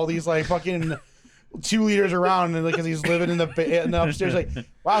like all these like fucking 2 liters around, and like, cause he's living in the upstairs, like,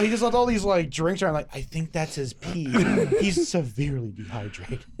 wow, he just left all these like drinks around. Like, I think that's his pee. He's severely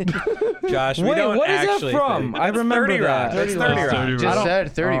dehydrated. Josh, we Wait, don't what is that actually from? think- I That's remember 30 Rock. that. That's 30 Rock. 30 Just Rock.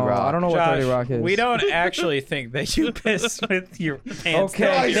 said 30 Rock. I don't know what Josh, 30 Rock is. we don't actually think that you piss with your pants Okay,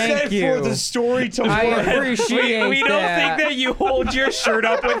 down. I thank said you. for the story to I work. appreciate We don't that. think that you hold your shirt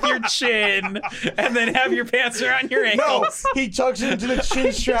up with your chin and then have your pants around your No, ankles. he tucks it into the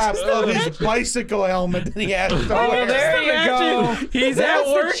chin strap of his bicycle helmet that he has to Oh, wear. there you go. Imagine He's That's at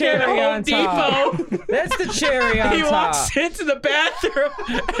the work at cherry Home on top. Depot. That's the cherry on He top. walks into the bathroom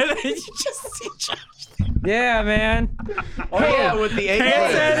and then you just see Josh Yeah, man. Oh, yeah, with the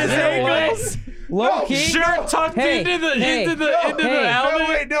pants at his You know what? ankles. Low key. Shirt tucked Hey, into the hey, into the No, helmet.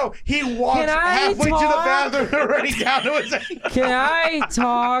 wait, no. He walks Can I halfway to the talk? bathroom already down to his ankles. Can I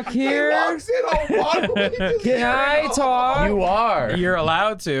talk He here? walks in all waddling to the Can I urinal. talk? You are. You're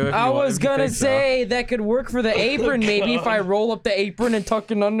allowed to. If I you want, was if you gonna think so. say that could work for the apron maybe if I roll up the apron and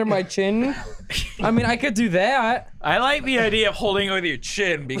tuck it under my chin. I mean, I could do that. I like the idea of holding it with your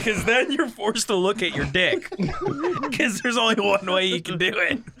chin because then you're forced to look at your dick. Because there's only one way you can do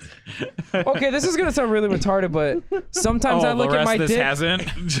it. Okay, this is gonna sound really retarded, but sometimes I the look at rest my of this dick. hasn't.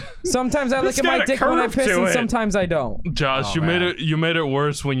 Sometimes I look It's at my got a dick when I curve piss, to and it. sometimes I don't. Josh, Oh, man. you made it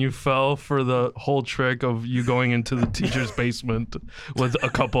worse when you fell for the whole trick of you going into the teacher's basement with a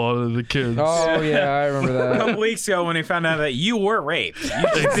couple of the kids. Oh yeah, I remember A that. couple weeks ago when he found out that you were raped. You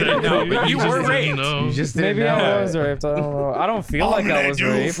just didn't Exactly. know, but you just were didn't raped. know. You just didn't Maybe know. I was raped. I don't know. I don't feel like I was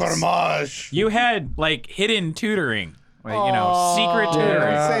raped. fromage. You had like hidden tutoring. Like, you know, secret Don't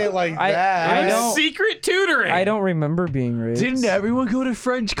tutoring. say it like I that. don't- Secret tutoring. I don't remember being raped. Didn't everyone go to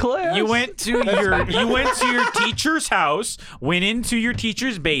French class? You went to your teacher's house, went into your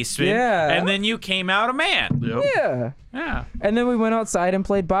teacher's basement, Yeah. and then you came out a man. Yep. Yeah. Yeah. And then we went outside and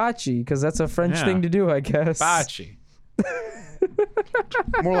played bocce because that's a French Yeah. thing to do, I guess. Bocce.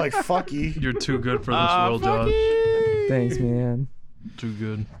 More like fucky. You're too good for this world, Josh. Thanks, man. Too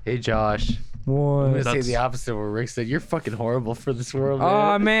good. Hey, Josh. I'm What? gonna say That's- the opposite of what Rick said. You're fucking horrible for this world, man.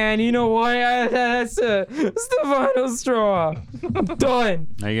 Oh man, you know what? That's the final straw. I'm done.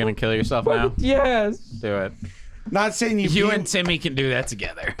 Are you gonna kill yourself now? Yes. Do it. Not saying you You beat- and Timmy can do that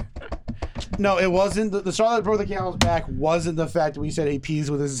together. No, it wasn't. The straw that broke the camel's back wasn't the fact that we said he pees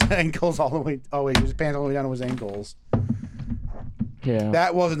with his ankles all the way. Oh wait, his pants all the way down to his ankles. Yeah.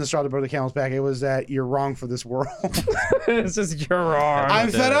 That wasn't the straw that broke the camel's back. It was that you're wrong for this world. It's just you're wrong.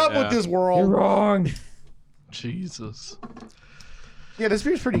 I'm fed up with this world. You're wrong. Jesus. Yeah, this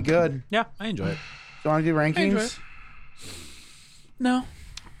beer's pretty good. Yeah, I enjoy it. Do you want to do enjoy rankings? it. No.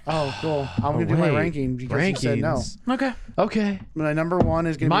 Oh, cool. I'm going to do my wait. ranking because you said no. Okay. Okay. My number one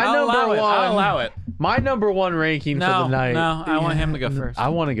is going to be... My I'll number allow it. I'll one. allow it. My number one ranking for No, the night. no, I want him to go first. I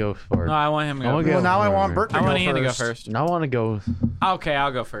want to go for it. No, I want him to go wanna first. Well, now I for want it. Bert to I go want Ian to go first. first. I want to go. Okay,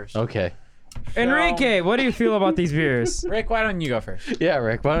 I'll go first. Okay. Enrique, what do you feel about these beers? Rick, why don't you go first? Yeah,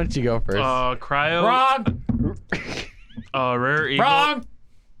 Rick. Why don't you go first? Cryo. Wrong. Rare Eagle. Wrong.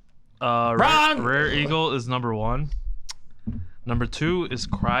 Wrong. Rare Eagle is number 1. Number 2 is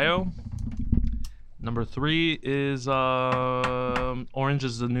Cryo. Number 3 is Orange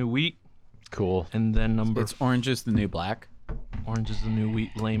is the New Wheat. Cool. And then It's Orange is the New Black. Orange is the New Wheat,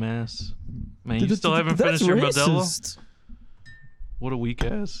 lame ass. Man, you still haven't finished your Modelo? What a weak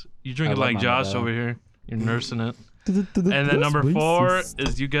ass. You drink I it love like my Josh Modelo. over here. You're nursing it. And then number 4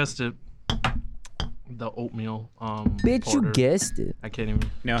 is, you guessed it, the oatmeal Bitch, you porter. guessed it. I can't even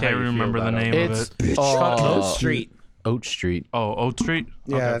Know how can't you feel remember the about name It's of it. Oat Street. Oat Street. Oh, Oat Street?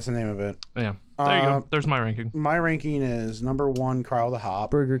 Yeah, Okay. that's the name of it. Yeah. There you go. There's my ranking. My ranking is number 1, Cryo the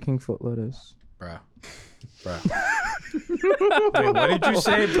Hop. Burger King foot lettuce. Bro. Wait, what did you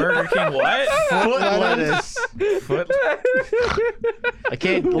say? Burger King what? Foot lettuce. Foot? I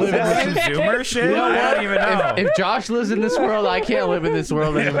can't live in That's this. some Zoomer shit? I don't even know. If Josh lives in this world, I can't live in this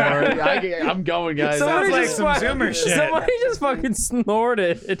world anymore. I'm going, guys. Sounds like just some fu- Zoomer shit. Somebody just fucking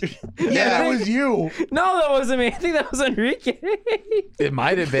snorted. Yeah, that was you. No, that wasn't me. I think that was Enrique. It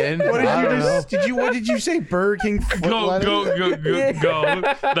might have been. What did I you don't know. just? What did you say? Burger King foot Go, lettuce? go.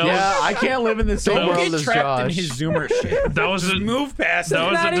 That Yeah, was, I can't live in the same Don't world get as trapped in Josh. his Zoomer shit. that was a, Move past that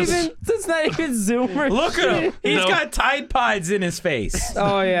it. was Not a dis- even. That's not even Zoomer. Look at him. He's No. got Tide Pods in his face.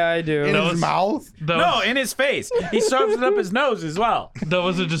 Oh yeah, I do. In That his was- mouth? that No, was, in his face. He shoves it up his nose as well. that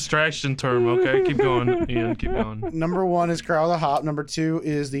was a distraction term. Okay, keep going, Ian. Keep going. Number 1 is Cryo the Hop. Number 2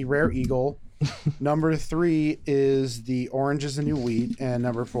 is the Rare Eagle. Number 3 is the Orange is the New Wheat. And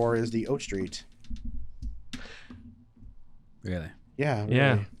number 4 is the Oat Street. Really? Yeah. Really.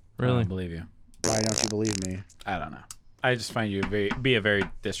 Yeah, I really. don't believe you. Why don't you believe me? I don't know. I just find you be a very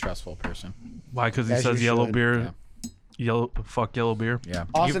distrustful person. Why? Because he As you says yellow should. beer. Yellow beer. Yeah.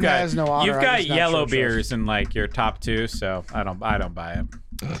 Austin has no honor. You've I'm got just not yellow sure beers in like your top 2, so I don't buy it.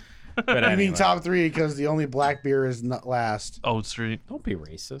 But I anyway. mean top 3 because the only black beer is not last. Oat Street. Don't be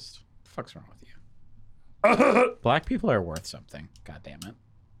racist. What the fuck's wrong with you? Black people are worth something. God damn it.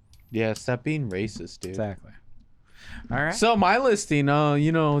 Yeah, stop being racist, dude. Exactly. All right. So my listing,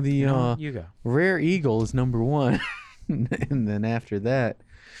 you know, the you go. Rare Eagle is number 1, and then after that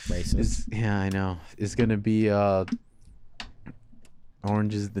Racist. is I know is gonna be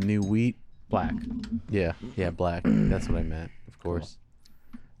Orange is the New Wheat. Black. Yeah, black. That's what I meant, of course.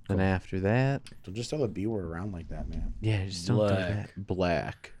 Then after that, So just throw the B word around like that, man. yeah, just don't do Black. that.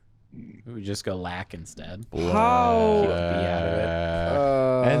 Black. We just go lack instead. How? Keep the B out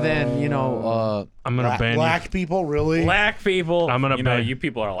of it. And then I'm gonna ban Black you. people, really? Black people. I'm gonna you know, ban- you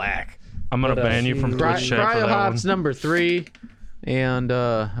people are lack. I'm gonna ban you from Twitch chat for Cryo that one. Hop's number 3, and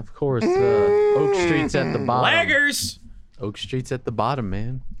of course Oak Street's at the bottom. Laggers. Oak Street's at the bottom,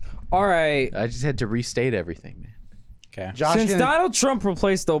 man. All right. I just had to restate everything, man. Okay. Josh Since gonna- Donald Trump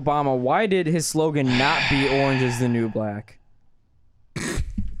replaced Obama, why did his slogan not be "Orange is the New Black"?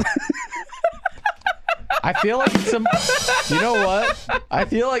 I feel like in some, you know what? I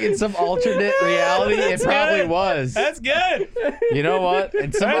feel like in some alternate reality, it probably good. was. That's good. You know what?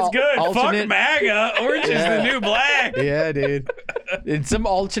 In some That's good. alternate, Fuck MAGA. Orange is the new black. yeah, dude. In some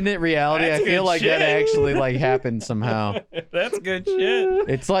alternate reality, That's I feel good like that shit. actually like happened somehow. That's good shit.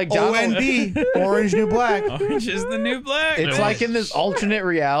 It's like Donald. ONB, Orange New Black. Orange is the new black. It's like in this alternate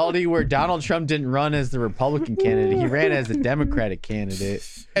reality where Donald Trump didn't run as the Republican candidate; he ran as a Democratic candidate.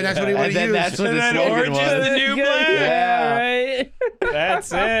 And that's what he would And then use. that's what And the then slogan Orange is was. the new black. Yeah. right.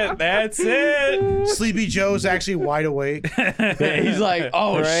 That's it. That's it. Sleepy Joe's actually wide awake. Yeah, he's like,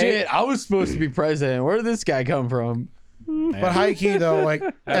 "Oh Right? shit, I was supposed to be president. Where did this guy come from?" But high key though, like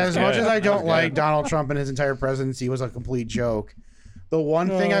as much good. as I don't That's like good. Donald Trump and his entire presidency was a complete joke. The one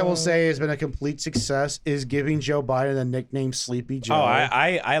thing I will say has been a complete success is giving Joe Biden the nickname Sleepy Joe. Oh,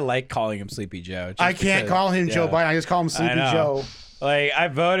 I like calling him Sleepy Joe. just I can't because- call him Joe yeah. Biden. I just call him Sleepy know. Joe. Like, I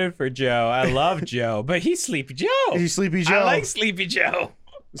voted for Joe. I love Joe, but he's Sleepy Joe. He's Sleepy Joe. I like Sleepy Joe.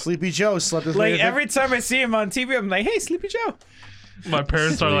 Sleepy Joe slept his Like, way to every time I see him on TV, I'm like, hey, Sleepy Joe. My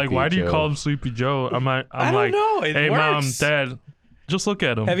parents are like, Sleepy "Why do you Joe. call him Sleepy Joe?" I'm I don't like, know, it "Hey, mom, works. dad, just look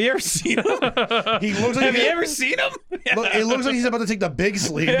at him." Have you ever seen him? He looks like Have you ever seen him? It looks like he's about to take the big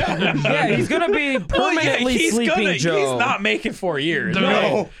sleep. Yeah, he's gonna be permanently sleeping Joe. He's not making 4 years. No.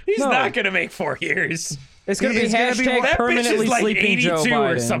 right? He's No. not gonna make 4 years. It's gonna be He's gonna be- hashtag That bitch permanently is like sleeping 82 Joe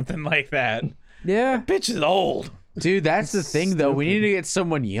or Biden. something like that. Yeah. Bitch is old. Dude, that's the thing though. We need to get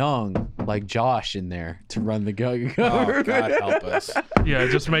someone young like Josh in there to run the Oh, government. God help us. Yeah,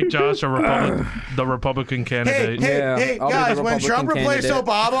 just make Josh the Republican Hey, candidate. hey, Yeah, hey, I'll be the guys! When Republican Trump replaced candidate.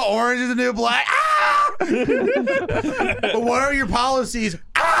 Obama, orange is the new black. Ah! But what are your policies?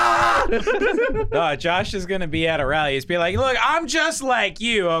 Ah! No, Josh is gonna be at a rally. He's be like, "Look, I'm just like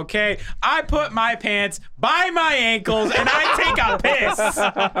you, okay? I put my pants by my ankles and I take a piss,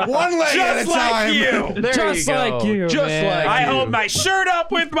 One leg at a just like time. you. There Just you go. like you, Just man. like I you. hold my shirt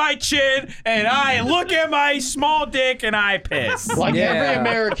up with my chin and I look at my small dick and I piss. Like Yeah. every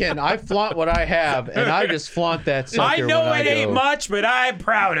American, I flaunt what I have, and I just flaunt that sucker. I know when it ain't go. much, but I'm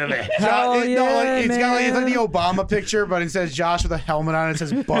proud of it. Hell It's like yeah, the man. Obama picture, but it says Josh with a helmet on. It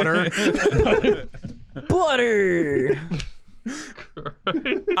says butter. Butter.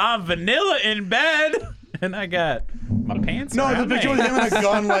 I'm vanilla in bed and I got my pants No, the around picture me. with him with a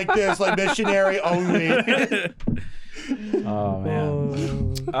gun like this, like missionary only. Oh,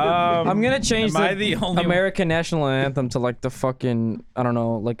 man. I'm gonna change am the I the only American national anthem to like the fucking I don't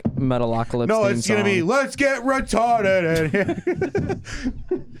know like Metalocalypse. No, theme it's gonna be song. "Let's get retarded."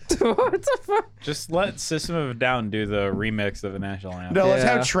 What the fuck? Just let System of a Down do the remix of the national anthem. No, let's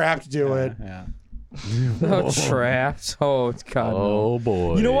Yeah. have Trapped do it. Yeah. Oh, Traps. Oh God. no. Oh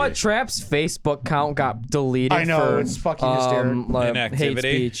boy. You know what? Trap's Facebook account got deleted. I know, for, it's fucking hysterical. hate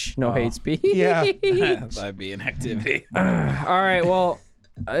Inactivity? speech. No Oh. hate speech. Yeah. That'd be an activity. All right. Well.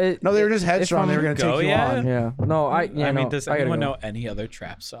 No, they were just headstrong. I'm- They were gonna Go, take you yeah. on. Yeah. No. I mean, does I gotta anyone go. know any other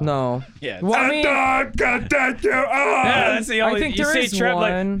trap song? No. Yeah. Well, I mean, Yeah, that's the only. think you there say is trap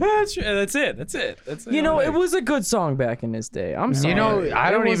one. like that's it. That's it. That's the you know, only- it was a good song back in his day. I'm sorry. You know, I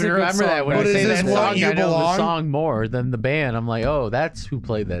It don't was a even good remember that. song When back But I is say this that what song, you I know belong? the song more than the band. I'm like, oh, that's who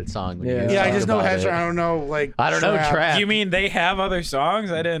played that song. When you Yeah. guys Yeah, I talk just know about headstrong. it. I don't know like. I don't know trap. You mean they have other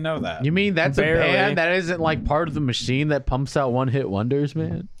songs? I didn't know that. You mean that's Barely. a band that isn't like part of the machine that pumps out one-hit wonders,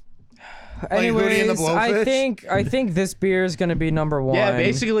 man? Hootie and the Anyways, I think this beer is gonna be number one. Yeah,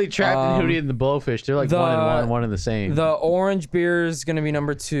 basically Trapped and Hootie and the Blowfish. They're like the- one and one, one and the same. The orange beer is gonna be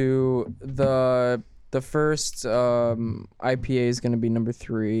number two. The first IPA is gonna be number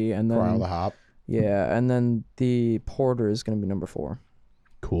three, and Corral the then hop. yeah, and then the porter is gonna be number four.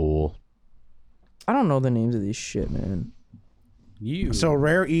 Cool. I don't know the names of these shit, man. You So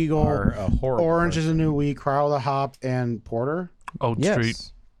Rare Eagle, are a horrible. Orange is a new wheat, Corral the hop, and Porter. Oat Yes.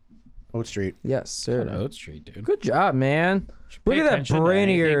 Street. Oat Street. Yes, sir. Oat Street, dude. Good job, man. Look Pay at that attention to brain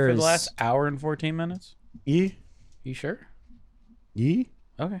of anything for yours. the last hour and 14 minutes. E. You sure? E.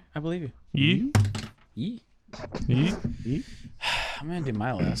 Okay, I believe you. Yee. Yee. Yee. I'm gonna do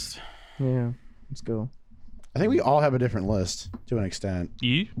my list. Yeah, let's go. I think we all have a different list to an extent.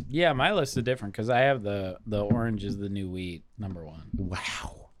 Yee. Yeah, my list is different because I have the orange is the new wheat number one.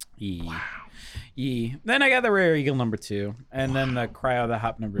 Wow. Yee. Yee. Then I got the Rare Eagle number two, and then the Cryo the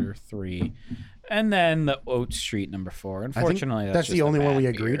Hop number three, and then the Oat Street number four. I think Unfortunately, that's just the a only one bad we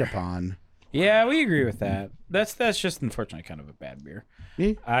agreed beer. upon. Yeah, we agree with that. That's just unfortunately kind of a bad beer.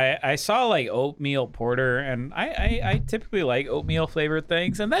 Yeah. I saw like oatmeal porter, and I typically like oatmeal flavored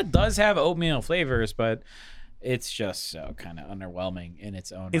things, and that does have oatmeal flavors, but it's just so kind of underwhelming in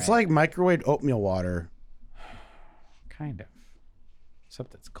its own. It's right. like microwaved oatmeal water. Kind of,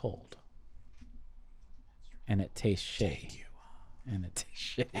 except it's cold, and it tastes shitty. And it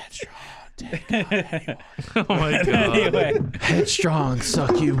tastes shitty. Oh my god. Anyway, Headstrong,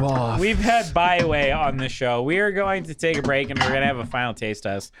 suck you off. we've had Byeway on the show. We are going to take a break, and we're going to have a final taste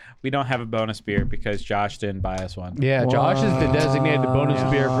test. We don't have a bonus beer because Josh didn't buy us one. Yeah, Josh is the designated bonus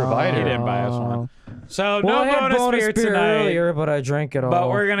beer He provider. didn't buy us one. So Well, I no had bonus, beer tonight. earlier, but I drank it all. But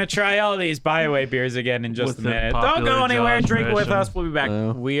we're gonna try all these Byeway beers again in just With a the minute. Don't popular go anywhere. Josh Drink with version. us. We'll be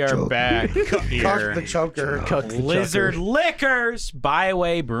back. We are back Cuck here. the choker. Lizard Liquors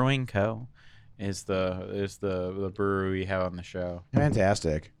Byeway Brewing Co. is the brewery we have on the show.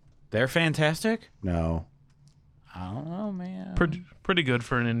 Fantastic. They're fantastic. No. I don't know, man. Pretty good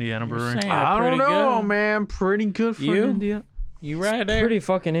for an Indiana brewery. saying I pretty don't know, good. man. Pretty good for You? India. You right there. pretty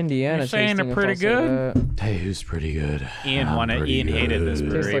fucking Indiana. You're saying tasting, they're if pretty I'll say good? that. Tastes pretty good. Ian hated this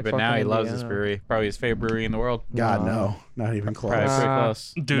Tastes brewery, like but now he fucking loves this Indiana. brewery. Probably his favorite brewery in the world. God, no. Not even close. Probably pretty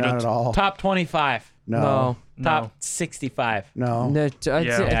close. Dude, Not at all. Top 25. No. No. Top 65. No. No, Yeah.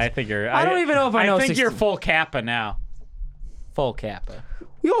 Yeah, I think you're. I don't even know if I know think 60. you're full Kappa now. Full Kappa.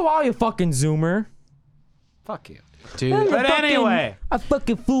 Yo, wow, you fucking zoomer. Fuck you. Dude, But anyway, a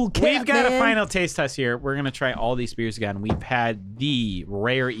fucking fool cat, we've got man. a final taste test here. We're gonna try all these beers again. We've had the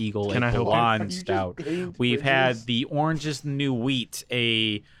Rare Eagle, Can I a help you? blonde stout. We've had the Orange is the New Wheat,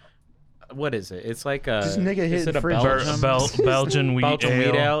 what is it? It's like a. Just nigga is hit it a fridge. Belgian? Belgian wheat Belgian wheat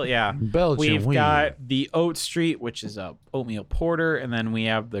ale. ale, yeah. Belgian We've wheat. got the Oat Street, which is a oatmeal porter, and then we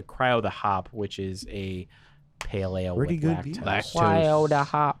have the Cryo the Hop, which is a pale ale Pretty with good beer. lactose. Wow, the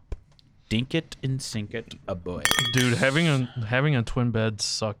hop. Dink it and sink it, a boy. Dude, having a twin bed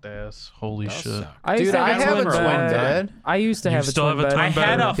sucked ass. Holy shit. I used Dude, to I have have a twin twin bed. bed. I used to You have a still twin have a bed. twin I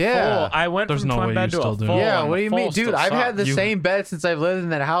had a full. Yeah. I went There's from no twin way bed you to a still do. full. Yeah, and what the do you full mean? Dude, still I've had the You- same bed since I've lived in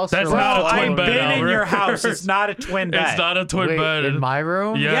that house That's for not No, a twin I've bed, been in Albert. your house. It's not a twin bed. It's not a twin Wait, bed. in my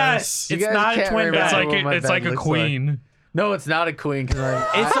room? Yeah. Yes, You it's guys not a can't twin remember It's bed. what like my it's bed like a looks like. queen. No, it's not a queen because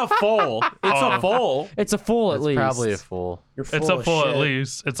It's a full. It's a full. It's a full at it's least. probably a full. You're It's a of full shit. at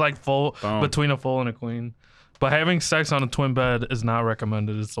least. It's like full Boom. between a full and a queen. But having sex on a twin bed is not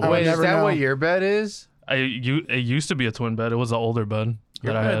recommended. It's the I would Wait, worst. is never that know. what your bed is? It used to be a twin bed. It was an older bed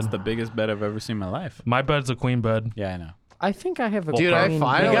Your that I bed's had. the biggest bed I've ever seen in my life. My bed's a queen bed. Yeah, I know. I think I have a Dude, I queen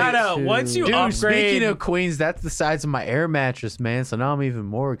finally- You bed, gotta too. once you Dude, upgrade. speaking of queens, that's the size of my air mattress, man. So now I'm even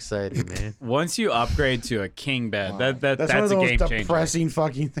more excited, man. Once you upgrade to a king bed, that's That's one of a the game most changer. depressing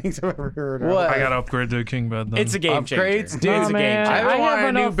fucking things I've ever heard. What? I gotta upgrade to a king bed then. It's a game Upgrades? changer. Dude, It's a game man, changer. I haven't I wanted have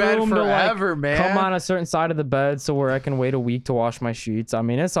a new enough bed room to, forever, man. Come on a certain side of the bed so where I can wait a week to wash my sheets. I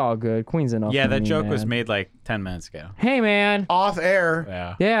mean, it's all good. Queen's enough. Yeah, for that me, joke was man. made like 10 minutes ago. Hey, man. Off air.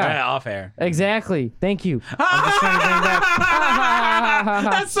 Yeah. Yeah. Off air. Exactly. Thank you. I'm just trying to bring that.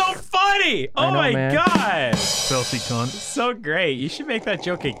 That's so funny. Oh know, my man. god. filthy cunt. So great. You should make that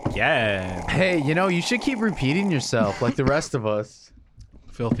joke again. Hey, you know, you should keep repeating yourself like the rest of us.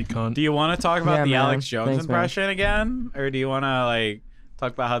 Filthy cunt. Do you want to talk about Yeah, the man. Alex Jones Thanks, man. impression again? Or do you want to like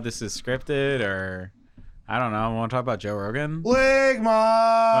talk about how this is scripted or I don't know. Want to talk about Joe Rogan? Ligma.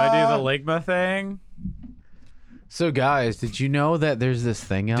 I do the Ligma thing. So, guys, did you know that there's this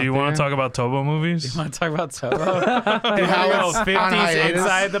thing out Do you there? want to talk about Tobo movies? Want to talk about Toho? how it's on 50s hiatus.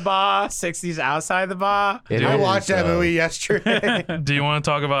 inside the bar, 60s outside the bar. It I is, watched that movie yesterday. Do you want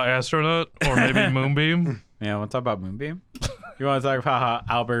to talk about Astronaut or maybe Moonbeam? Yeah, want to talk about Moonbeam? You want to talk about how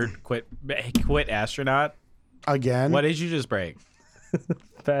Albert quit astronaut? Again. What did you just break?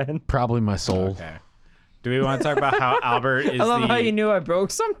 Ben. Probably my soul. Okay. Do we want to talk about how Albert is I love the... how you knew I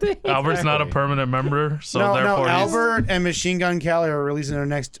broke something. Albert's not a permanent member, so no, therefore he's Albert and Machine Gun Kelly are releasing their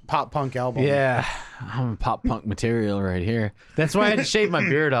next pop punk album. Yeah, I'm pop punk material right here. That's why I had to shave my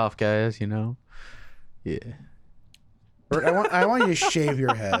beard off, guys, you know? Yeah. Bert, I want you to shave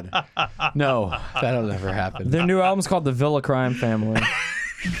your head. No, that'll never happen. Their new album's called The Villa Crime Family.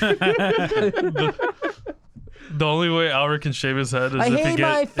 the only way Albert can shave his head is I if hate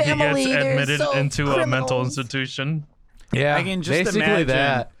my he family, gets they're admitted so into a mental criminals. institution. Yeah, I can just basically imagine-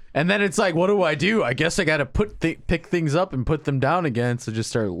 that. And then it's like, what do? I guess I got to pick things up and put them down again. So just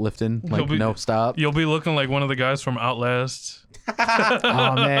start lifting, like be- no stop. You'll be looking like one of the guys from Outlast.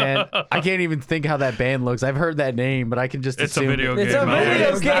 Oh man, I can't even think how that band looks. I've heard that name, but I can just It's a assume video It's game. a Albert. video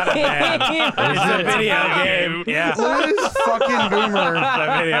It's not a band. game. It's a video game. Yeah. Look at this fucking boomer. It's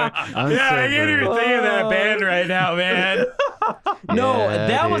a video. I'm Yeah, so I can't even boomer. think of that band right now, man. No, Yeah,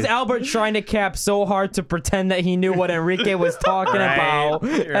 that was dude. Albert trying to cap so hard to pretend that he knew what Enrique was talking Right, about.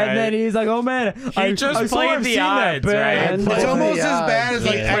 right. And then he's like, oh man, I just I played swear I've the seen that odds, right? band. It's Played almost the as bad as odds.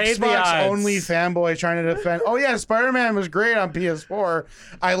 like He played the Xbox odds. only fanboy trying to defend. Oh yeah, Spider-Man was great on PS4.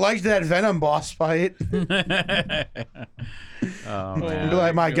 I liked that Venom boss fight. Oh Be man.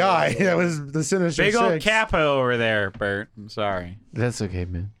 like my guy. That was the Sinister Big old Six. capo over there, Bert. I'm sorry. That's okay,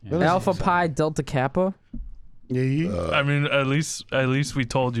 man. Alpha Pi Delta Kappa. Yeah. I mean, at least we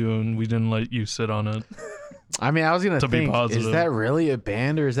told you and we didn't let you sit on it. I mean, I was gonna To be think, positive. is that really a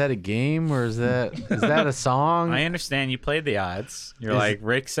band or is that a game or is that a song? I understand you played the odds. You're Is- like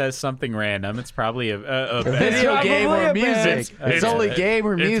Rick says something random. It's probably a A band. video It's game probably or a band. music. It's It's- only game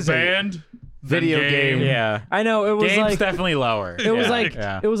or It's music. band, Video then game. Yeah. I know it was Game's like definitely lower. it was Yeah, like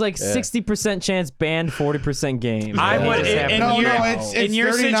yeah. it was like 60% chance band, 40% game. I That would- just in- happened. in No, your- no, it's in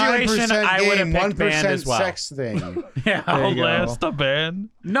your 39% situation, I would have game, picked band 1% as well. sex thing. Yeah. There you go. Outlast a band.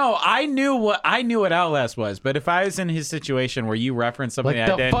 No, I knew what Outlast was, but if I was in his situation where you referenced something Like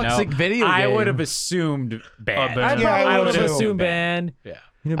that I the didn't fuck's know, a video I game? would have assumed band. band. I Yeah, probably I would would have too. assumed band. Yeah.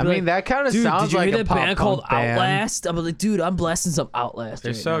 You know, I be mean, like, that kind of dude, sounds did you like hear a that pop band called punk band. Outlast? I'm like, dude, I'm blasting some Outlast.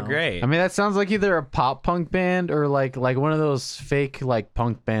 They're right so now. great. I mean, that sounds like either a pop punk band or like one of those fake like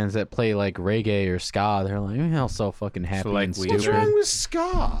punk bands that play like reggae or ska. They're like, hell, so fucking happy like and Weezer. What's stupid. wrong with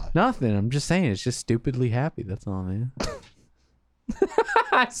ska? Nothing. I'm just saying, it's just stupidly happy. That's all, man.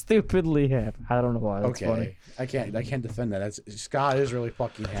 Stupidly happy. I don't know why. That's funny. I can't defend that. Scott is really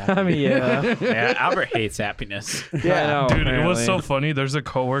fucking happy. I mean, yeah. Yeah, Albert hates happiness. Yeah, Dude, it was so funny. There's a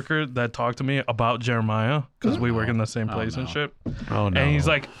coworker that talked to me about Jeremiah because we work in the same place and shit. Oh no. And he's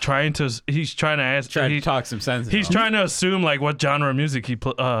like trying to ask. Trying to talk some sense. He's trying to assume like what genre of music he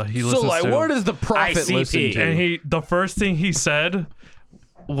listens So like, to. what does the prophet ICP. listen to? And the first thing he said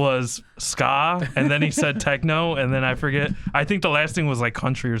was ska, and then he said techno, and then I forget. I think the last thing was like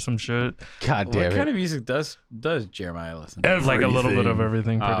country or some shit. God What damn kind it. of music does Jeremiah listen to? Like a little bit of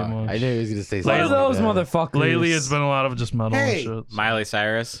everything, pretty much. I knew he was gonna say What something. are those like that. motherfuckers? Lately, it's been a lot of just metal Hey. and shit. Miley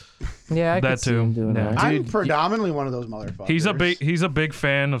Cyrus. Yeah, I that could see too. him doing Yeah. that. I'm predominantly one of those motherfuckers. He's a big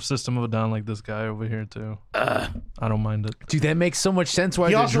fan of System of a Down, like this guy over here too. I don't mind it. Dude, that makes so much sense why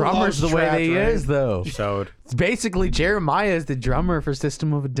He the also drummer's the loves way trap, they right? is, though. Sewed. It's basically Jeremiah is the drummer for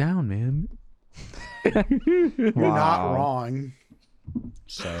System of a Down, man. You're not wrong.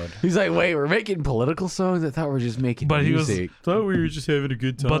 Sewed. He's like, wait, we're making political songs? I thought we were just making But he was- music. Thought we were just having a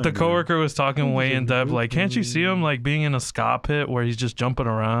good time. But the coworker was talking way in depth, like, can't you see him like being in a ska pit where he's just jumping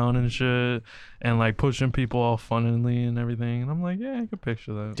around and shit, and like pushing people all funnily and everything? And I'm like, yeah, I could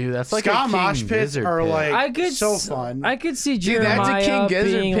picture that. Dude, that's like Ska a King mosh pits Gizzard are pit. like I could so s- fun. I could see Dude, Jeremiah that's a King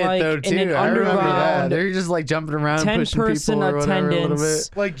Gizzard being pit, like though, in too. an I remember that. underground They're just like jumping around, pushing 10-person people or whatever a little attendance,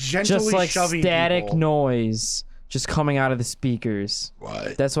 bit. like gently just like shoving static people. noise just coming out of the speakers.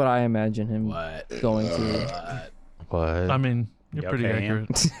 What? That's what I imagine him What? going to. What? I mean, you're You pretty okay, Ian?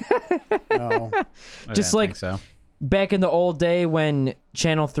 accurate. No. I Just didn't like- think so. Back in the old day when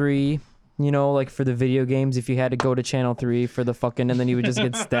Channel 3, you know, like for the video games, if you had to go to Channel 3 for the fucking, and then you would just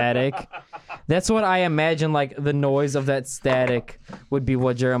get static. That's what I imagine, like the noise of that static would be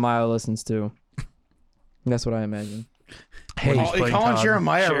what Jeremiah listens to. That's what I imagine. Hey, You calling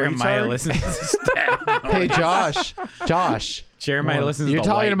Jeremiah a Jeremiah retard? listens to static. Hey, Josh. Jeremiah listens You're to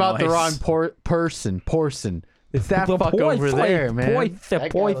talking white about the noise. wrong person. It's that The fuck boy- over boy- there, man. boy- the That guy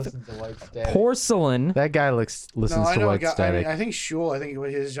boy- listens to white static. Porcelain. That guy listens No, I to know. white static. I think Shul. I think what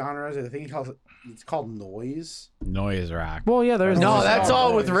his genre is. I think it's called noise. Noise rock. Well, yeah, there's No, Noise that's rock.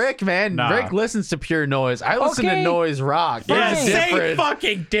 all with Rick, man. Nah. Rick listens to pure noise. I listen to Okay. noise rock. Yeah, There's a same difference.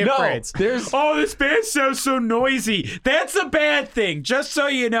 fucking difference. there's- Oh, this band sounds so noisy. That's a bad thing, just so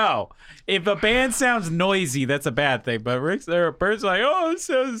you know. If a band sounds noisy, that's a bad thing. But Rick's there, a bird's like, oh, this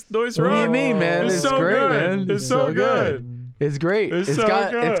sounds noise What rock. do you mean, man? It's It's so great, good. man. It's so good. It's great. It's It's so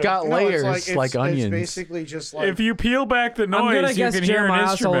got good. it's got No, it's layers like it's onions. basically just like If you peel back the I'm gonna noise, you guess can hear an Jeremiah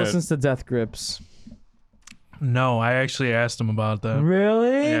also instrument. listens to Death Grips. No, I actually asked him about that.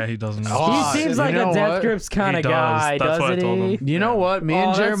 Really? Yeah, he doesn't know. Oh, He seems you like know a Death what? Grips kind He of does. guy, That's what I doesn't told he? him. You know what? Me Oh, and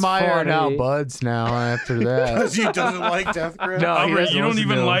that's Jeremiah are now funny. buds now after that. because he doesn't like Death Grip. No, he Albert, doesn't you don't listen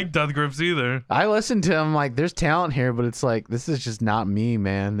even to him. like Death Grips either. I listen to him like there's talent here, but it's like this is just not me,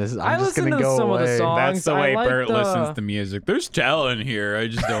 man. This is I I'm just listen gonna to go some of the away. songs. That's the I way like Bert the- listens to music. There's talent here. I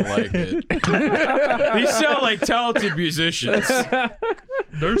just don't like it. These sound like talented musicians.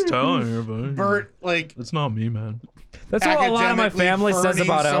 There's talent here, but Bert, like it's not me, man. That's what a lot of my academically family says burning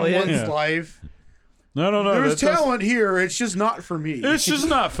about Elliot. someone's Yeah. life. No. There's talent here. It's just not for me. It's just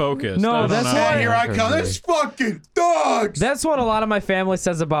not focused. No, I don't that's know. why- And here I come. This fucking dogs. That's what a lot of my family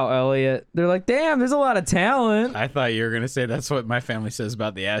says about Elliot. They're like, damn, there's a lot of talent. I thought you were gonna say that's what my family says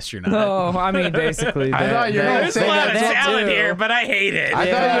about the astronaut. No, I mean, basically. I thought you were gonna There's say a lot of that talent too. here, but I hate it. I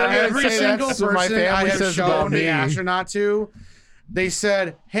thought you were Every gonna say single that's what my person I family have says about shown me. the astronaut to, they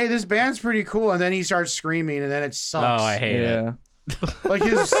said, "Hey, this band's pretty cool," and then he starts screaming, and then it sucks. Oh, I hate it. Yeah. Like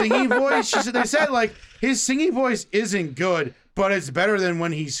his singing voice. They said like his singing voice isn't good, but it's better than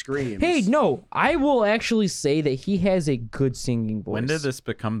when he screams. Hey, no, I will actually say that he has a good singing voice. When did this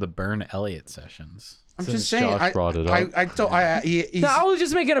become the Burn Elliott sessions? I'm Since just saying. Josh brought it up. He's, No, I was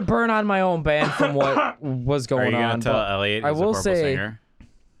just making a burn on my own band from what was Are going you gonna on. tell but- Elliot I he's will a horrible say- singer?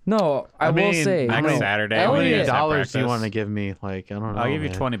 No, I will mean, say. Next no. Saturday, How when many you guys have dollars do you practice? want to give me? Like I don't know. I'll give you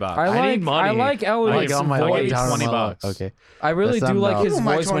man. $20. I like, need money. I like I'll Elliot's give Like on my voice. like down $20 $20. Okay. I really That's do like $7. his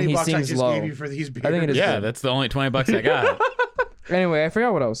my voice when he $20 I sings just low. gave you for these beers. I think it is Yeah, good. that's the only $20 I got. Anyway, I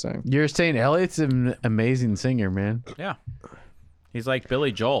forgot what I was saying. You're saying Elliot's an amazing singer, man. Yeah, he's like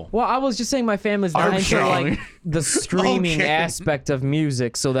Billy Joel. Well, I was just saying my family's not into Armstrong. like the streaming Okay. aspect of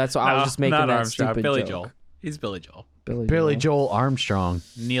music, so that's why I was just making not that Armstrong, stupid Billy joke. Joel. He's Billy Joel. Billy Joel Armstrong.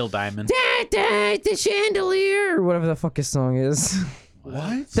 Neil Diamond. The chandelier, or whatever the fuck his song is.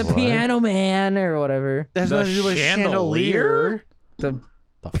 What? The Piano Man, or whatever. That's The nothing to do with chandelier? The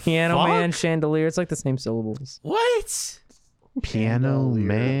Piano Man chandelier. It's like the same syllables. What? Piano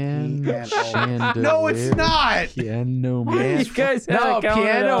Man. Chandelier. No, it's not. Piano Man. You guys No, had it going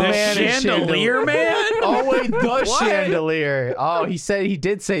Piano on. The Man and Chandelier Man? Oh wait, the chandelier. Oh, he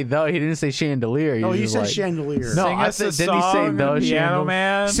did say the. He didn't say chandelier. Oh, was you just said like, chandelier. No, Sing I us said a didn't he say song, the Piano chandelier?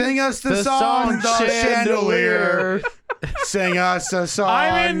 Man? Sing us the song, the chandelier. Sing us a song.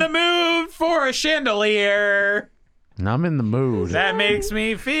 I'm in the mood for a chandelier. And I'm in the mood. That makes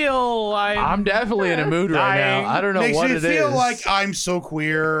me feel I'm definitely in a mood right dying. now. I don't know Makes what me it feel is. like I'm so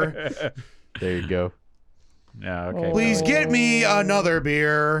queer. There you go. Yeah, okay. Please get me another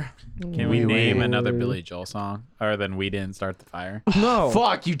beer. Can we Wee name wee. another Billy Joel song other than We Didn't Start the Fire? No.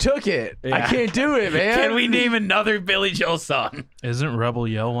 Fuck, you took it. I Yeah. can't do it, man. Can we name another Billy Joel song? Isn't Rebel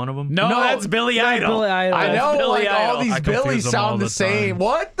Yell one of them? No, No, that's Billy Idol. Billy Idol. I That's know, Billy like all Idol. these I confuse Billies them all sound the the same. time.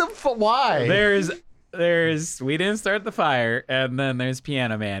 What the why? There's We Didn't Start the Fire, and then there's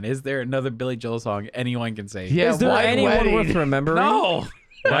Piano Man. Is there another Billy Joel song anyone can say? Yeah, Is there White anyone Wedding. worth remembering? No.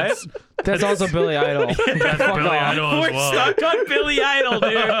 What? That's also Billy Idol. That's Fuck Billy off. Idol as We're well. stuck on Billy Idol,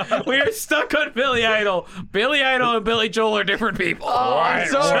 dude. We're stuck on Billy Idol. Billy Idol and Billy Joel are different people. Oh, I'm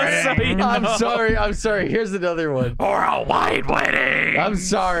sorry. Just so you know. I'm sorry. Here's another one. Or a white wedding. I'm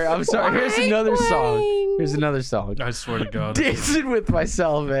sorry. Here's another song. Here's another song. I swear to God. Dancing with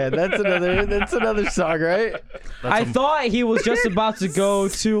myself, man. That's another song, right? I thought he was just about to go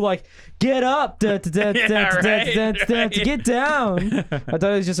to like get up, get down. I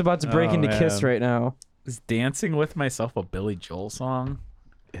thought he was just about to break into Kiss right now. Is Dancing with Myself a Billy Joel song?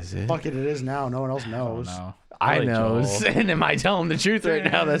 Is it? Fuck it is now. No one else knows. No. I Billy know. Joel. And am I telling the truth right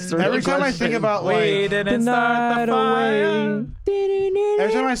now? That's the real Every time I question. think about We like, didn't start the fire.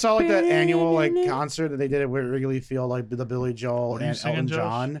 every time I saw like that annual like concert that they did at Wrigley Field, like the Billy Joel What are you and singing, Elton Josh?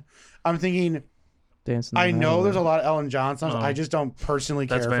 John, I'm thinking. Dancing I the know Night there's a Away. lot of Elton John songs. Oh. I just don't personally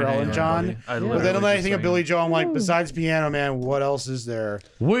care That's for Van Elton Halen, John. buddy. I But then literally when I just think of sang Billy it. Joel, I'm like, besides Piano Man, what else is there?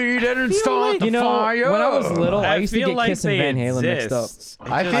 We didn't start the You know, fire. when I was little, I I used to feel get like Kiss and they Van Halen mixed up. exist.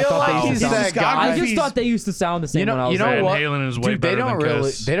 I Just- feel thought they like used he's to sound that the guy. I just thought they used to sound the same when I was you know Van what? Halen is way Dude, they better don't than really,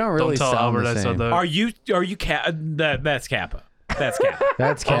 Kiss. they don't really Don't tell sound Albert the I same. said that. Are you that's Kappa? That's Kappa.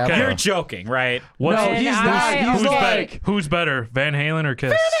 That's Cap. Okay. You're joking, right? What's No, he's I- not. He's who's, like, who's better, Van Halen or Kiss?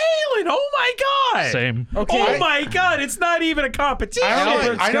 Van Halen. Oh my god. Same. Okay. Oh my god. It's not even a competition.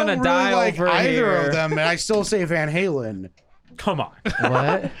 Albert's I don't gonna really die like over either here. of them, and I still say Van Halen. Come on.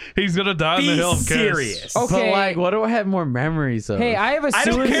 what? He's gonna die on the Be hill of Kiss. serious. Okay. But like, what do I have more memories of? Hey, I have a I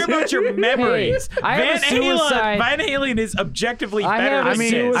don't care about your memories. Hey, I have a suicide. Van Halen is objectively I better have than a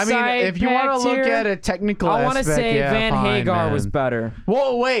Kiss. suicide if you want to pact look here, at a technical I want to aspect, say yeah, Van fine, Hagar man. was better.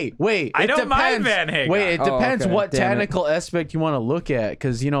 Whoa, wait. I It don't mind depends. Van Hagar. Wait, it Oh, depends okay. what Damn it. technical aspect you want to look at,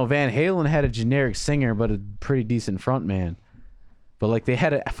 because Van Halen had a generic singer, but a pretty decent front man. But like they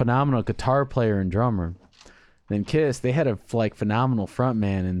had a phenomenal guitar player and drummer. Then Kiss, they had a phenomenal front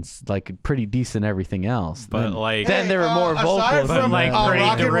man and like pretty decent everything else. But then, like, then there were more Aside vocals. from than like, that. pretty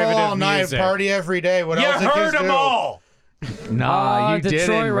rock and roll derivative all night, music. party every day. What you else did Kiss heard them do? all. Nah, you Detroit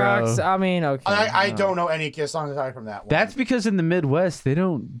didn't, Rocks. bro. I mean, okay. I don't know any Kiss songs aside from that one. That's because in the Midwest they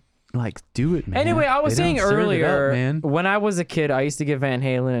don't like do it, man. Anyway, I was They saying don't serve it earlier, up, man. when I was a kid, I used to get Van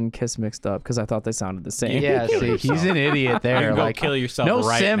Halen and Kiss mixed up because I thought they sounded the same. Yeah, see, he's an idiot there. You can go like, kill yourself no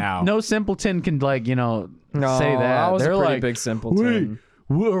right now. No simpleton can No, say that. I was They're a pretty like, big simpleton.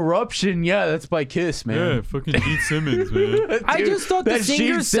 Eruption, yeah, that's by Kiss, man. fucking Gene Simmons, man. I Dude, just thought the that's Gene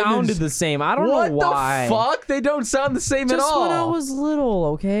singers Simmons. sounded the same. I don't What know why. the fuck? They don't sound the same Just at all. when I was little,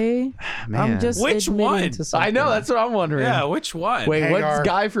 okay? Man. I'm just Which admitting one? to something. I know, that's what I'm wondering. Yeah, which one? Wait, Hagar. what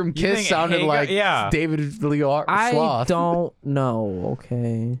guy from Kiss think sounded Hagar- like yeah. David Lee I Sloth? don't know,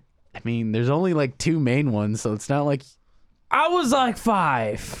 okay? I mean, there's only like two main ones, so it's not like. I was like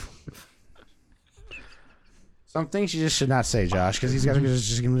 5. some things you just should not say, Josh, because these guys are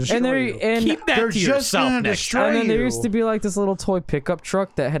just going to destroy And there you. and Keep that They're to just yourself gonna next destroy time. and then there you. used to be like this little toy pickup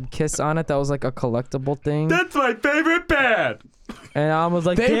truck that had Kiss on it that was like a collectible thing. That's my favorite band. And I was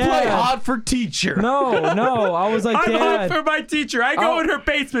like, They Dad. play Hot for Teacher. No, I was like, I'm hot Dad. for my teacher. I go Oh, in her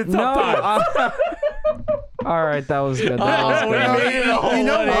basement No. sometimes. All right, that was good. That was Oh, we good. made it a whole You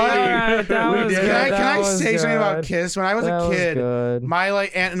know one. what? All right, that We was did. good. Can That I was say something about good. Kiss? When I was That a was kid, good. my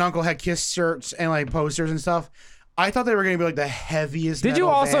like aunt and uncle had Kiss shirts and like posters and stuff. I thought they were going to be like the heaviest. Did you metal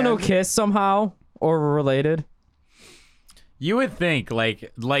also know band. Kiss somehow or were related? You would think,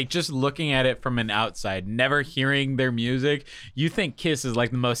 like just looking at it from an outside, never hearing their music, you think Kiss is like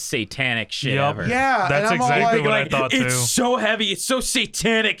the most satanic shit Yup. ever. Yeah, That's and I'm all exactly like, what I thought too. It's so heavy. It's so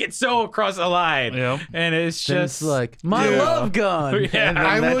satanic. It's so across the line. Yep. And it's Then just it's like my Dude. love gun. Yeah. And then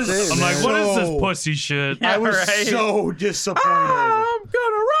I that's was- it, I'm like, man. what is this So- pussy shit? I was right. so disappointed. I'm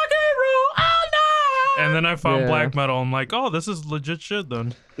gonna rock and roll all night. And then I found Yeah. black metal. I'm like, oh, this is legit shit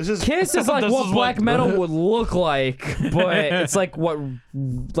then. This is Kiss is like This what is black what- metal would look like, but it's like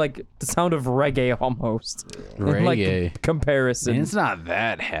the sound of reggae almost. In, Reggae. like comparison. It's not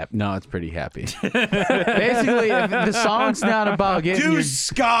that happy. No, it's pretty happy. Basically, if the song's not about getting Dude, your,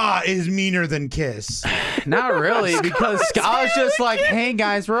 ska is meaner than Kiss. not really, because ska's just like, hey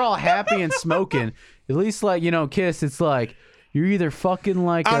guys, we're all happy and smoking. At least like, Kiss, it's like you're either fucking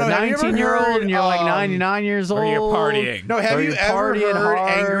like I a don't know, have you ever 19-year-old heard, and you're like 99 years old. Or you're partying. No, have Or you you're ever partying heard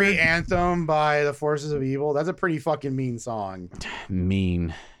hard. Angry Anthem by the Forces of Evil? That's a pretty fucking mean song.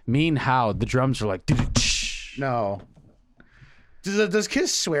 Mean how? The drums are like, No. Does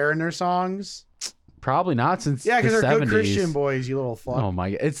Kiss swear in their songs? probably not since Yeah, because the they're 70s. good Christian boys, you little fuck. Oh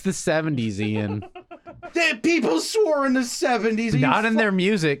my god, it's the 70s, Ian. People swore in the 70s. Not in their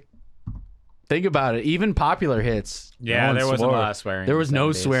music. Think about it. Even popular hits. Yeah, no one there wasn't swore. a lot of swearing. There in was the no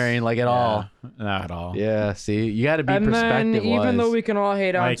 70s. swearing like at all. Not at all. Yeah, see, you got to be and then perspective even though wise. we can all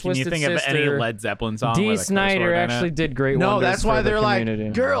hate on Like, can you Twisted think Sister, of any Led Zeppelin song? with a Dee curse word Snyder in actually it? did great No, wonders that's for why the they're like, community.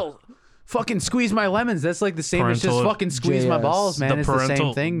 girl, fucking squeeze my lemons. That's like the same as just Parental- fucking squeeze my JS. balls, man. It's the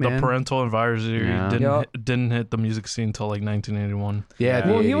same thing, man. The parental advisory Yeah. didn't hit the music scene until like 1981. Yeah,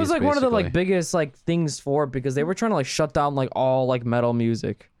 the Well, he 80s, was like one of the like basically. biggest like things for it because they were trying to like shut down like all like metal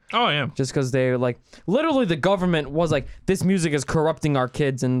music. Oh yeah. Just because they like literally the government was like, this music is corrupting our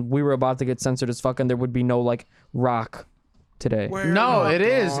kids, and we were about to get censored as fuck, and there would be no like rock today. No, it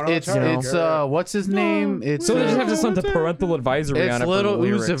is. It's what's his name? It's So they just have to send the parental advisory on it's it. Little for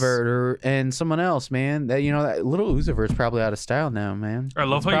lyrics. Uzivert and someone else, man. That that Little Uzivert's probably out of style now, man. I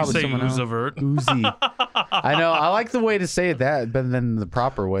love It's how you probably say someone else. Uzivert. Uzi. I know. I like the way to say it that, but then the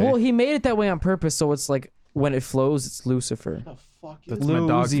proper way. Well, he made it that way on purpose, so it's like when it flows, it's Lucifer. That's my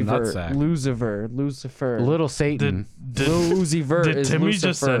dog's nutsack. Lucifer. Little Satan. Did, Lil Uzi Vert did is Timmy Lucifer.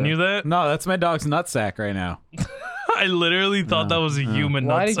 just send you that? No, that's my dog's nutsack right now. I literally thought that was a human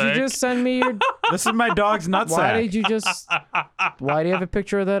Why nutsack. did you just send me your? This is my dog's Why nutsack. did you just? Why do you have a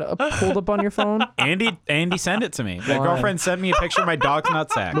picture of that pulled up on your phone? Andy sent it to me. My Why? girlfriend sent me a picture of my dog's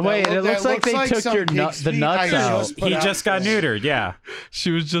nutsack. Wait, That it looks like they took some your pig's the feet nuts I out. just put He out just got there. neutered. Yeah,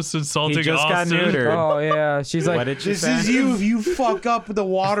 She was just insulting he just got Austin. neutered. Oh yeah, she's What like, did she This say? is you if you fuck up the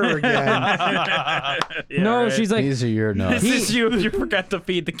water again. Yeah, no, right. she's like, These are your nuts. This is you if you forgot to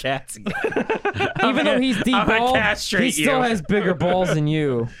feed the cats again. even though he's I'm gonna deballed, castrate he still you. has bigger balls than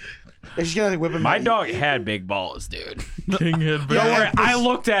you. And she's gonna whip him. My dog had big balls, dude. King head Don't back. worry, I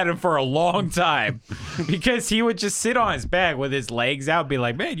looked at him for a long time because he would just sit on his back with his legs out, be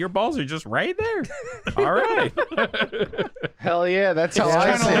like, "Man, your balls are just right there." All right. Hell yeah, that's how It's I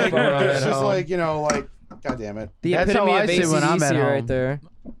kind of say like, it. it's just like, like, God damn it. The That's epitome how I of sit when I'm at AC/DC home. right there.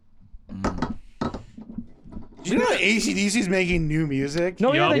 Do you know AC/DC's making new music?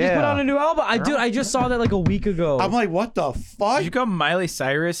 No, yeah, Yup. they just put Yeah. out a new album. I just saw that like a week ago. I'm like, what the fuck? Did you go? Miley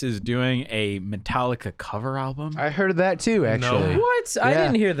Cyrus is doing a Metallica cover album. I heard of that too, actually. What? I Yeah.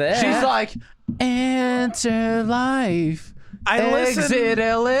 didn't hear that. She's like, enter life, exit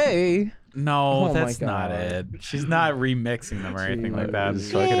LA. No, Oh my that's not God. it. She's not remixing them or anything like that.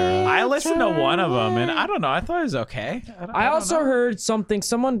 Just fucking around. I listened to one of them, and I don't know. I thought it was okay. I also heard something.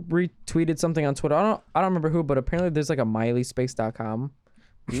 Someone retweeted something on Twitter. I don't remember who, but apparently there's like a MileySpace.com,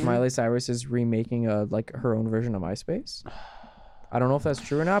 which Miley Cyrus is remaking like her own version of MySpace. I don't know if that's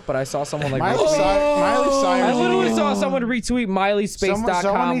true or not, but I saw someone like. Miley Cyrus. I literally saw someone retweet Someone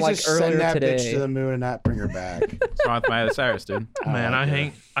MileySpace.com needs like to send earlier that bitch today. to the moon and not bring her back. What's wrong with Miley Cyrus, dude? Man,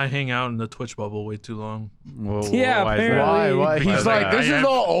 I hang out in the Twitch bubble way too long. Whoa, Yeah, why is that? apparently. Why? He's Because like, I- this I- is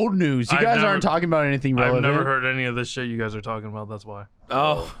all old news. You I've guys never- aren't talking about anything relevant. I've never heard any of this shit you guys are talking about. That's why.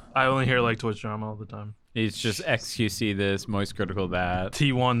 Oh, I only hear like Twitch drama all the time. he's just XQC this, Moist Critical that.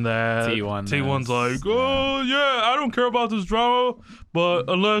 T1 that. T1 T1's this. like, oh yeah, I don't care about this drama, but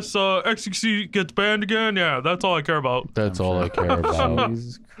unless XQC gets banned again, yeah, that's all I care about. That's all I care about.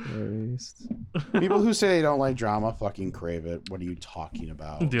 Jesus Christ. People who say they don't like drama fucking crave it. What are you talking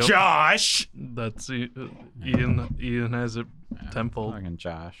about? Yep. Josh! That's Ian has it tenfold. Fucking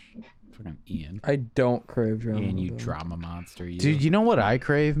Josh. Fucking Ian. I don't crave drama. Ian, you though. drama monster. You. Dude, you know what I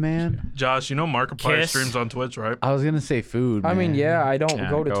crave, man? Josh, you know Markiplier Kiss. streams on Twitch, right? I was gonna say food. I mean, man. yeah, I don't Yeah,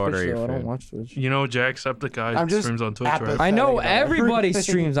 go to go order Twitch your though. I don't food. watch Twitch. You know Jacksepticeye I'm just streams on Twitch, right? apathetic. I know about everybody everything.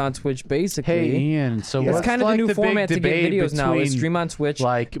 streams on Twitch basically. Hey, Ian. So It's what's kind of like the new big format to get debate videos now. Is between, stream on Twitch,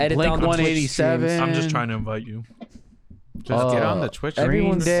 like edit Blink down the Twitch 187. streams. I'm just trying to invite you Just get on the Twitch.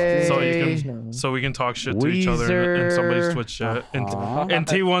 Everyone's Day. so you Twitch can now. so we can talk shit to each other in somebody's Twitch chat. Uh-huh. In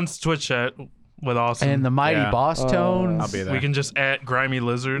T1's Twitch chat, with Austin. And the Mighty Yeah. Boss Tones. I'll be there. we can just at Grimy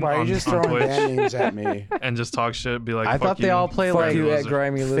Lizard Why are on, you just on throwing Twitch band names at me? and just talk shit. Be like, I fuck thought they you, all play Fuck like you at Lizard.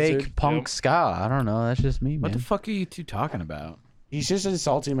 Grimy Lizard. fake punk Yep. ska. I don't know. That's just me, What man. the fuck are you two talking about? He's just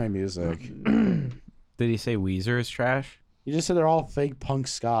insulting my music. Did he say Weezer is trash? He just said they're all fake punk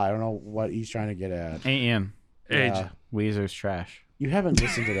ska. I don't know what he's trying to get at. Hey, Ian. Age. Yeah. Weezer's trash. You haven't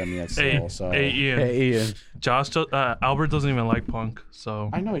listened to them yet, still, so Hey, Ian. Hey, Ian. Albert doesn't even like punk, so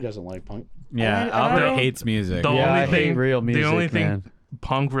I know he doesn't like punk. Yeah, I Albert don't- hates music. The Yeah, only I thing- hate real music, the only thing man.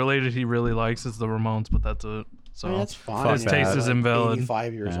 punk related he really likes is the Ramones, but that's it. So I mean, that's fine. His taste is invalid.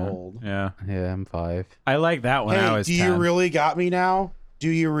 85 years Yeah. old. Yeah. Yeah, I'm 5. I like that when I Hey, was do 10. you really got me now? Do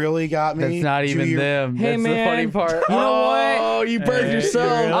you really got me? That's not Do even you- them. Hey, That's man, the funny part. you know what? Oh, you burned Hey, yourself.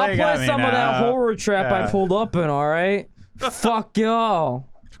 you really I'll got play me some of that now. horror trap I Yeah. pulled up in, all right? Fuck y'all.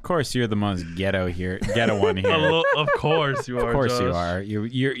 Of course, you're the most ghetto one here. Of course you are. Of course Josh. you are.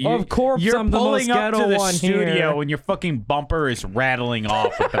 You Of course you're I'm the pulling most up to ghetto the one studio here. when your fucking bumper is rattling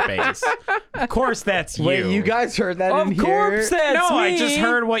off with the bass. Of course that's you. Wait, you guys heard that in Of course here? that's No, me. I just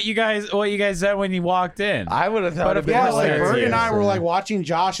heard what you guys said when you walked in. I would have thought But of of it Yeah, course like that's Bert you. and I were like watching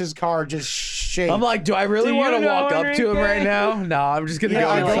Josh's car just shake. I'm like, do I really Do want you to know walk up to him right Enrique? now? No, I'm just gonna yeah, go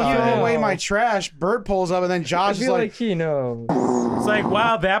I go like, throw yo. away my trash. Bert pulls up, and then I Josh is feel like, like he knows. It's like,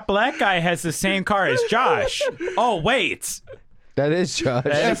 wow, that black guy has the same car as Josh. Oh, wait. That is Josh.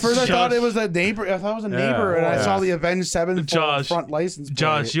 at first I thought Josh. it was a neighbor. I thought it was a neighbor, and I Yeah. saw the Avenged Sevenfold Josh, front license plate.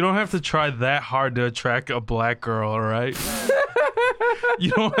 Josh, you don't have to try that hard to attract a black girl, all right? You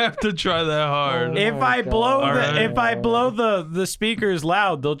don't have to try that hard. If I blow Alright. if I blow the speakers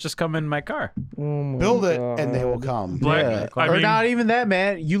loud, they'll just come in my car. Oh my build it, God. and they will come. Black, Yeah. I or mean, not even that,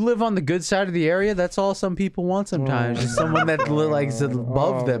 man. You live on the good side of the area. That's all some people want sometimes. Just someone that likes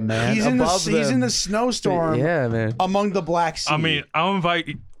above them, man. He's in the above he's in them. the snowstorm Yeah, man. among the Black Sea. I mean, I'll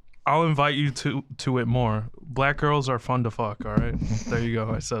invite you to it more. Black girls are fun to fuck, all right? There you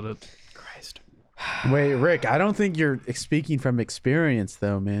go. I said it. Wait, Rick, I don't think you're speaking from experience,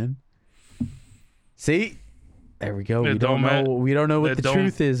 though, man. See, there we go. It We don't don't know. We don't know what it the don't-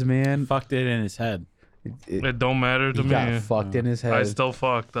 truth is, man. Fucked it in his head. It don't matter to He me. got fucked in his head. I still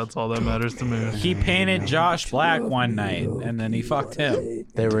fuck. That's all that matters to me. He painted Josh black one night, and then he fucked him.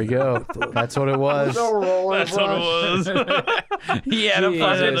 There we go. That's what it was. That's what it was. He had a Jesus.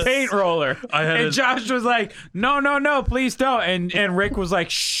 fucking paint roller, I had and a- Josh was like, "No, please don't." And Rick was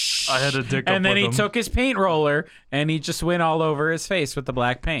like, "Shh." I had a dick up And then with he him. took his paint roller and he just went all over his face with the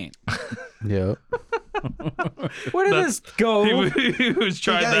black paint. Yep. Where did this go? He was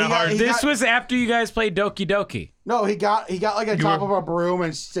trying got- that he got- hard. he This was after you guys played Doki Doki. No, he got like a top of a broom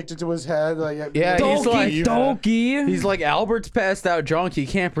and sticked it to his head. Like, Yeah, he's like- Donkey. He's like, Albert's passed out drunk. He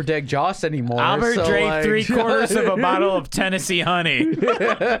can't protect Josh anymore. Albert so, drank like- 3/4 of a bottle of Tennessee honey.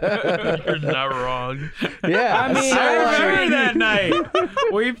 You're not wrong. Yeah. I mean, so, I like- remember that night.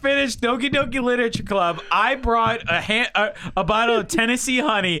 We finished Doki Doki Literature Club. I brought a bottle of Tennessee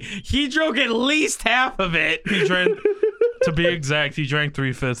honey. He drank at least half of it. He drank, to be exact, he drank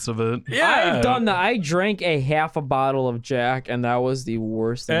 3/5 of it. Yeah. I've done that. I drank a half a bottle of Jack, and that was the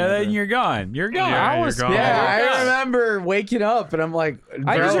worst thing And ever. then you're gone. You're gone. Yeah, I you're was- gone. Yeah, Oh my I God. remember waking up and I'm like,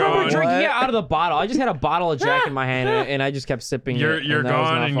 I just Bro, remember drinking what? it out of the bottle. I just had a bottle of Jack in my hand, and I just kept sipping You're it. you're and that was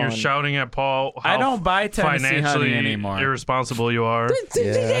gone not and you're fun. shouting at Paul how I don't buy Tennessee honey financially anymore. irresponsible you are.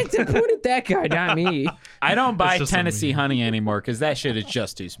 Yeah. Point at that guy, not me. I don't buy just Tennessee amazing. honey anymore because that shit is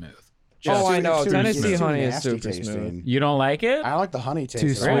just too smooth. Oh, I know. It's too- Tennessee it's too honey is nasty super tasting. smooth. You don't like it? I don't like the honey taste. too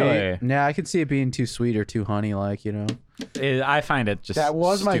at sweet. all. Really? Yeah, I could see it being too sweet or too honey-like, you know. I find it just. That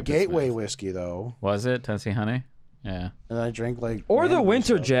was my stupid gateway smooth. whiskey though, Was it Tennessee honey? Yeah. and I drank like. Or the mango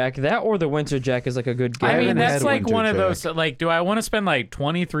winter stuff. Jack. That or the winter Jack is like a good. I gift. mean, haven't that's had like Winter one of Jack. those. Like, do I want to spend like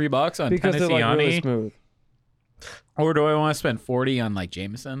 $23 on because Tennessee they're like honey, really smooth. or do I want to spend 40 on like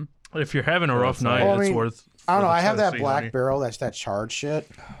Jameson? If you're having a rough night, Well, I it's mean, worth. I don't know. for the I have that Tennessee black honey. barrel. That's that charred shit.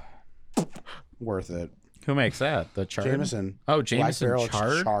 Worth it. Who makes that? The chard? Jameson. Oh, Black Jameson barrel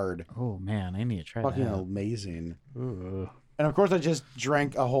chard. charred. Oh man, I need to try Fucking that. amazing. Ooh. And of course, I just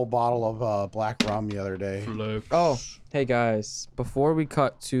drank a whole bottle of black rum the other day. Look. Oh, hey guys! Before we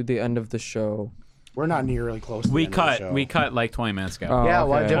cut to the end of the show, We're not nearly close. To the We end of the cut. show. We cut like 20 minutes ago. Oh, yeah, okay.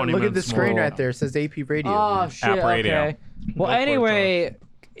 well, 20 look at the minutes screen more. right there. It says AP Radio. Oh shit! App radio. Okay. Well, Go for it, anyway,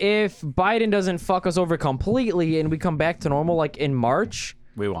 if Biden doesn't fuck us over completely and we come back to normal like in March,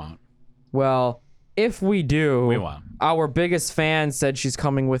 We won't. well, if we do, We won't. Our biggest fan said she's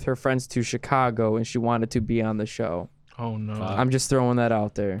coming with her friends to Chicago and she wanted to be on the show. Oh no. Fuck. I'm just throwing that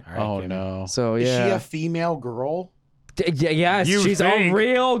out there. All right, Oh, Kimmy. no. So Is she yeah, a female girl? yes, You she's think? a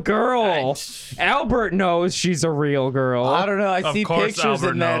real girl. Albert knows she's a real girl. I don't know. I Of see course pictures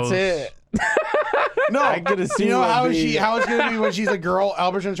Albert and that's knows. it. No, I could assume you know how it'd be- how it's gonna be when she's a girl.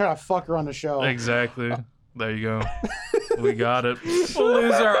 Albert's gonna try to fuck her on the show. Exactly. There you go. We got it. We'll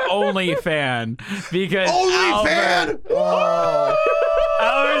lose our only fan because Only Albert, fan.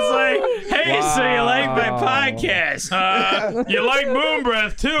 Albert's like, hey, so you like my Wow. podcast, huh? You like Moon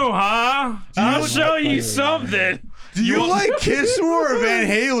Breath too, huh? I'll show you something. Do you like Kiss more or Van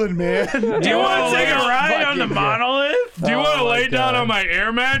Halen, man? Do you want to take a yeah. ride on the monolith? Do you want to my lay down God. on my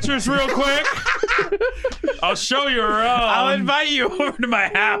air mattress real quick? I'll show you around. I'll invite you over to my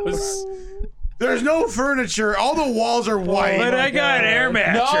house. There's no furniture. All the walls are white. But I got an air No,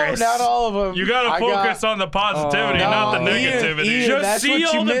 mattress. not all of them. You gotta focus on the positivity, not the negativity. Ian, Just that's see what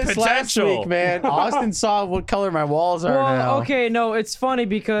all you the missed last potential. week, man. Austin saw what color my walls are now. Well, okay, no, it's funny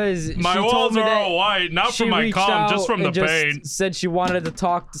because My she told walls me are that all white, not she from my reached calm, out just from the and just pain. said she wanted to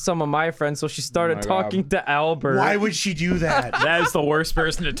talk to some of my friends, so she started my God. talking to Albert. Why would she do that? That is the worst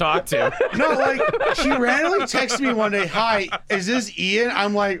person to talk to. No, like she randomly texted me one day, "Hi, is this Ian?"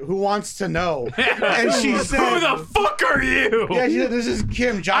 I'm like, "Who wants to know?" And she said, Who the fuck are you? "Yeah, she said, this is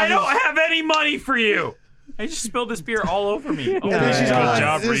Kim." Josh I don't have any money for you. I just spilled this beer all over me. Oh, And then she's Good like,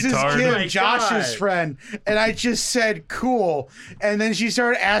 job, "This retard." is Kim, My Josh's God. friend," and I just said, "Cool." And then she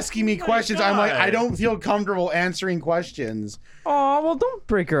started asking me questions. I'm like, God. "I don't feel comfortable answering questions." Oh, well, don't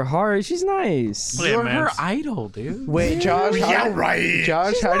break her heart. She's nice. Yeah, You're man. her idol, dude. Wait, Josh. Yeah, right.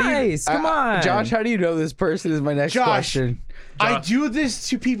 Josh, She's how do you? nice. Come on. Josh, how do you know this person is my next Josh. question? I Josh. do this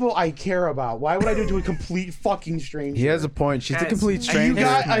to people I care about. Why would I do it to a complete fucking stranger? He has a point. She's a Guys, complete And you stranger.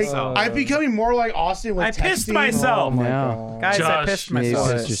 got, myself. I'm becoming more like Austin with I pissed texting. myself. No. Guys, I Josh, pissed maybe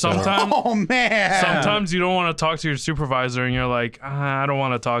myself. it's just- Sometimes, Oh man. sometimes you don't want to talk to your supervisor, and you're like, I don't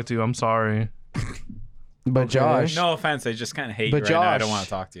want to talk to you. I'm sorry. But Josh, No offense, I just kind of hate But you right now. I don't Josh- want to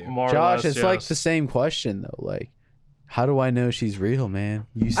talk to you. More or Josh, less, it's like yes. the same question though. Like, how do I know she's real, man?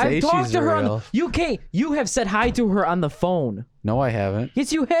 You say I've talked she's to her real. on the, you have said hi to her on the phone. No, I haven't.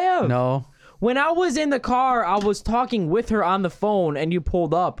 Yes, you have. No. When I was in the car, I was talking with her on the phone, and you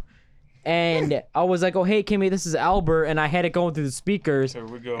pulled up, and I was like, "Oh, hey, Kimmy, this is Albert," and I had it going through the speakers, Here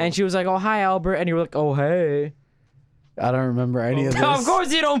we go. and she was like, "Oh, hi, Albert," and you were like, "Oh, hey." I don't remember any of this. Of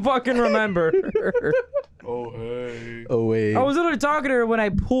course, you don't fucking remember. Oh, hey. Oh wait. I was literally talking to her when I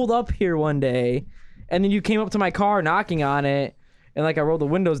pulled up here one day, and then you came up to my car knocking on it, and like I rolled the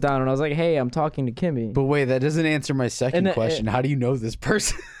windows down, and I was like, "Hey, I'm talking to Kimmy." But wait, that doesn't answer my second And the- question. How do you know this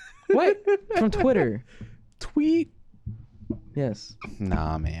person? What? From Twitter. Tweet. Yes.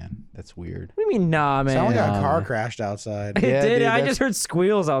 Nah, man, that's weird. What do you mean, nah, man? Sounded like a Nah, car man. crashed outside. It Yeah, did. dude, I that's- just heard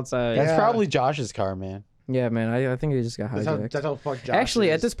squeals outside. That's Yeah. probably Josh's car, man. Yeah, man. I think it just got That's hijacked. how fucked Josh Actually,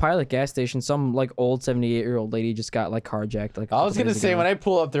 is. at this pilot gas station, some like old 78-year-old lady just got like carjacked. Like I was gonna say when I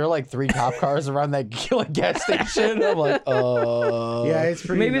pull up, there are like 3 cop cars around that gas station. I'm like, Yeah, it's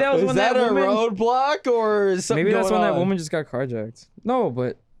pretty. maybe that was is when that, that a woman. roadblock or is something Maybe that's going when that on? woman just got carjacked. No,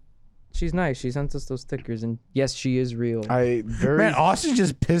 but she's nice. She sent us those stickers, and yes, she is real. Man, Austin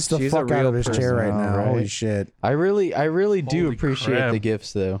just pissed the She's a fuck out real of his chair right person. now. Right. Holy shit. I really do Holy appreciate crap. the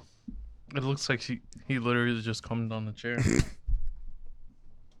gifts though. It looks like he literally just come on the chair.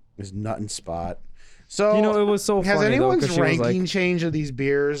 His nutting spot. So, You know, it was so has funny, though, 'cause anyone's she was ranking like- changed of these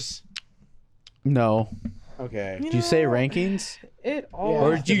beers? No. Okay. Did you say rankings? It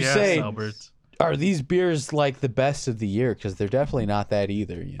Or did you Yes, say Albert. are these beers like the best of the year? Because they're definitely not that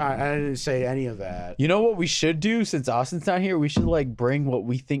either. You know? I didn't say any of that. You know what we should do since Austin's not here? We should like bring what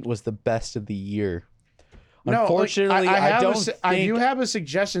we think was the best of the year. No, like, Unfortunately, I have don't think. I do have a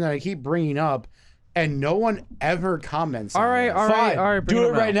suggestion that I keep bringing up, and no one ever comments. All on right, this. all right, Fine, all right. bring do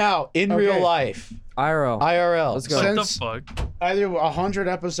it up right now in Okay. real life, IRL. IRL. Let's go. What Since- the fuck? Either 100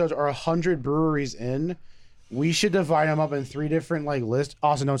 episodes or 100 breweries in, we should divide them up in 3 different like lists.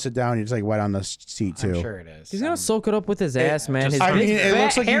 Also, don't sit down. You just like wet on the seat too. I'm sure it is. He's gonna soak it up with his ass, man. just- His I big, mean, it fat,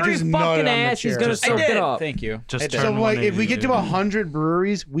 looks like you hairy just nutted fucking on the ass. He's chair. gonna Just- I soak did. it up. Thank you. Just I did. turn So like, if we 180, get to dude. 100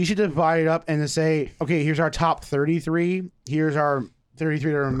 breweries, we should divide it up and say, okay, here's our top 33. Here's our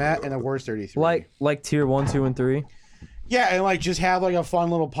 33 that are met, and the worst 33. Like tier 1, 2, and 3. Yeah, and like just have like a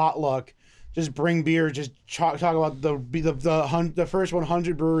fun little potluck. Just bring beer. Just talk about the first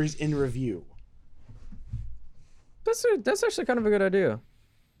 100 breweries in review. That's actually kind of a good idea.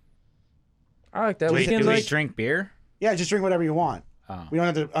 I like that. Wait, we can do we like drink beer? Yeah, just drink whatever you want. Oh. We don't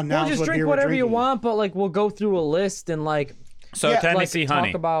have to we'll announce just what drink beer we're whatever you drinking. want, but like we'll go through a list and like So Yeah, Tennessee like, honey.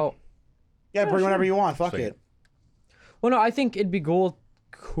 talk about. Yeah, bring whatever you want. Fuck Sweet. it. Well, no, I think it'd be cool.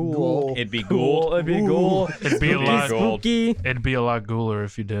 It'd be Cool. gold. It'd be cool. It'd be a Spooky lot. gold. Spooky. It'd be a lot cooler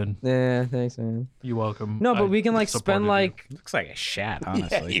if you did. Yeah, thanks, man. You welcome. No, but I we can like supported spend you. like Looks like a shat,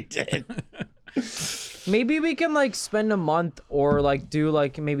 honestly. did. Maybe we can like spend a month or like do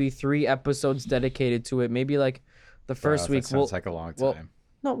like maybe 3 episodes dedicated to it. Maybe like the first Wow, week that sounds like a long well, time.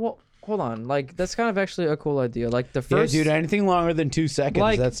 No, well, hold on. Like that's kind of actually a cool idea. Like the Yeah, first, dude, anything longer than 2 seconds,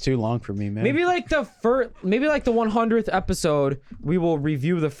 Like, that's too long for me, man. maybe like the 100th episode, we will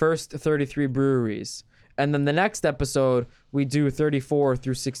review the first 33 breweries, and then the next episode we do 34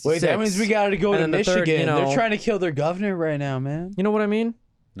 through 66. Wait, that means we gotta go And to then the Michigan. third, you know- They're trying to kill their governor right now, man. You know what I mean?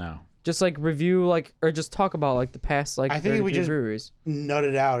 No. Just like review like or just talk about like the past like I think we 33 just- breweries. Nut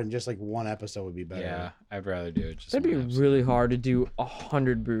it out and just like one episode would be better. Yeah, I'd rather do it. Just That'd be one episode. really hard to do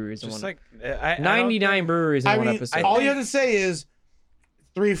 100 breweries in Just one. like I don't 99 breweries in I one mean, episode. all you have to say is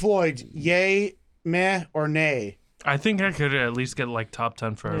 3 Floyds, yay, meh, or nay. I think I could at least get like top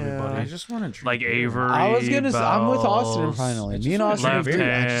 10 for think- I everybody. just want to drink Like beer. Avery. I'm with Austin Bells. finally. I Me just and wanna Austin drink agree.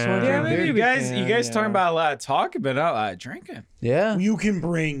 beer. I just want to Yeah, drink maybe beer. you guys talking about a lot of talking, but not a lot of drinking. Yeah. You can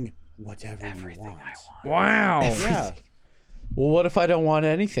bring whatever you want. Wow. Yeah. Well, what if I don't want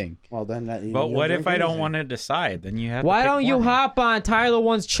anything? Well, then that. But what if I don't want to decide? Then you have. Why to pick don't you one. hop on Tyler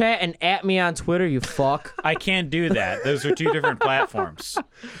One's chat and at me on Twitter, you fuck? I can't do that. Those are 2 different platforms.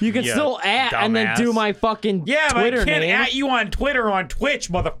 You can Yeah, still at and then do dumbass. my fucking Yeah, Twitter but I can't name. at you on Twitter on Twitch,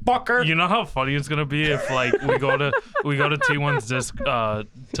 motherfucker. You know how funny it's gonna be if like we go to T1's disc to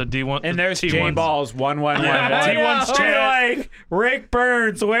D1 and there's T1's J Balls 111. Yeah, T1's chat. Like Rick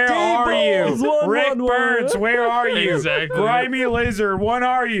Burns, where are Balls you? Rick 111. Burns, where are you? Exactly. Grimy Lizard, what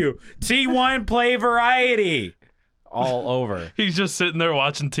are you? T1 Play Variety. All over. He's just sitting there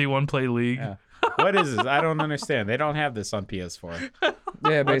watching T1 play League. Yeah. What is this? I don't understand. They don't have this on PS4.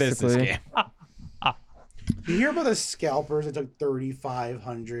 Yeah, What is this basically. game? You hear about the scalpers that took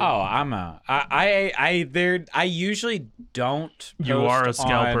 3,500? Oh, I usually don't. You are a post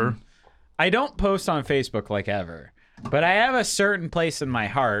scalper. on- I don't post on Facebook like ever, but I have a certain place in my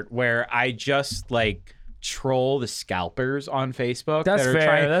heart where I just like troll the scalpers on Facebook. That's that are fair.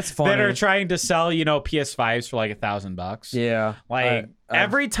 Trying, That's That funny. are trying to sell, PS5s for like $1,000. Yeah. Like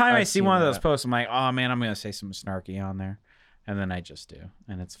every time I I've see seen one of those that. posts, I'm like, oh man, I'm gonna say something snarky on there, and then I just do,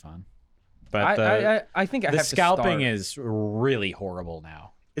 and it's fun. But I think I the have to scalping start. is really horrible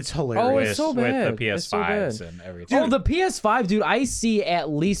now. It's hilarious. it's so with bad. the It's so PS5s bad. and everything. Oh, the PS5, dude, I see at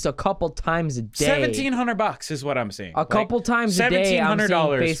least a couple times a day. $1,700 is what I'm seeing. A couple times a day. I'm seeing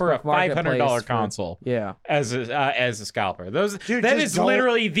 $1,700 for a Facebook $500 Marketplace for- console. Yeah. As a scalper. That Dude, is just don't-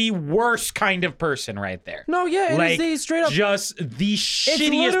 literally the worst kind of person right there. No, yeah, it like is the straight up. just the It's shittiest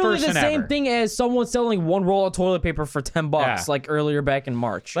literally person the same ever. thing as someone selling one roll of toilet paper for $10, Yeah. like earlier back in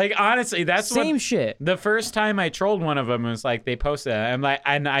March. Like honestly, that's Same what, shit. The first time I trolled one of them, it was like they posted it. I'm like,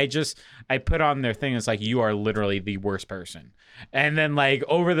 and I put on their thing. It's like, you are literally the worst person. And then like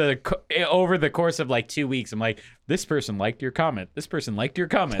over the course of like 2 weeks, I'm like, this person liked your comment. This person liked your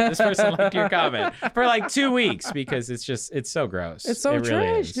comment. This person liked your comment for like 2 weeks because it's so gross. It's so It really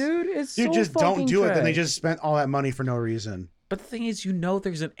trash, is. dude. It's Dude, so just don't fucking do it. Then they trash. just spent all that money for no reason. But the thing is,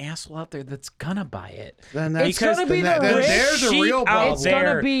 there's an asshole out there that's gonna buy it. Then It's gonna be then the then rich there's a sheep real out problem. It's gonna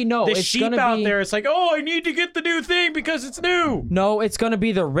there. be- no, The it's sheep gonna out be- there. It's like, oh, I need to get the new thing because it's new. No, it's gonna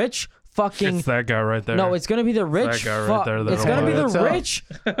be the rich fucking. It's that guy right there. No, it's gonna be the rich. guy right there that It's I gonna be wanted. the What's up?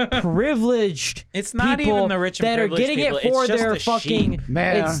 rich, privileged. It's not people even the rich and that are privileged getting people, it it's for just their the fucking. sheep.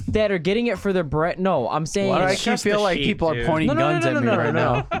 Man. It's that are getting it for their bread. No, I'm saying. Why do I it's keep just the feel like sheep, people dude. are pointing guns at me right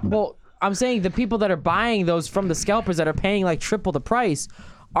now? Well, I'm saying the people that are buying those from the scalpers that are paying like triple the price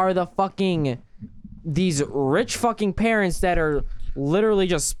are the fucking these rich fucking parents that are literally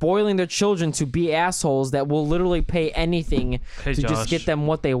just spoiling their children to be assholes that will literally pay anything Hey, to just Josh. get them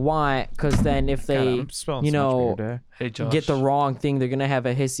what they want because then if they I'm spelling you so much know beer today. Hey, Josh. get the wrong thing, they're gonna have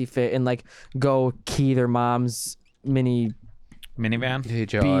a hissy fit and like go key their mom's mini Minivan. Hey,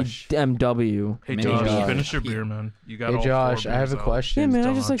 Josh. BMW. Hey, Mini Josh, Josh. finish your beer, man. You got Hey, all Josh, 4 I have a beers out. question. Yeah, man, I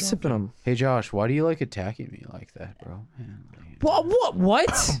Still just not like sipping them. Hey, Josh, why do you like attacking me like that, bro? Man, like-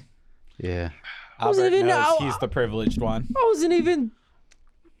 What? yeah. wasn't Albert even- knows I- he's the privileged one. I wasn't even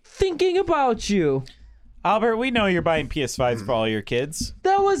thinking about you. Albert, we know you're buying PS5s for all your kids.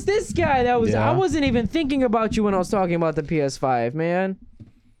 That was this guy. That was. Yeah. I wasn't even thinking about you when I was talking about the PS5, man.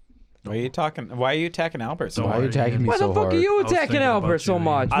 Why are you attacking Albert so Don't Why are you hard? worry, attacking Ian. me Why so the fuck hard? are you I was attacking thinking Albert about so you,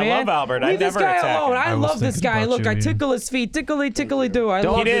 much, I man? love Albert. I Leave this never guy attack alone. him. I I was love this thinking guy. about Look, you, I Ian. tickle his feet. Tickly do. I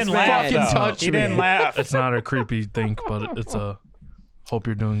Don't love He this didn't man. laugh fucking though. touch He me. didn't laugh. It's not a creepy think, but it's a hope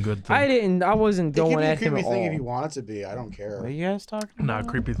you're doing good thing. I wasn't It can going be a at him creepy at thing if you all. want it to be. I don't care. What are you guys talking about? Nah,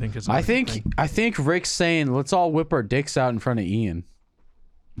 creepy think is. a I good think thing. Rick's saying let's all whip our dicks out in front of Ian.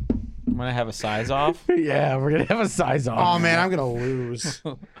 I'm gonna have a size off. Yeah, we're gonna have a size off. Oh man, I'm gonna lose.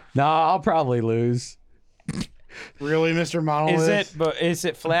 No, I'll probably lose. Really, Mr. Monolith? Is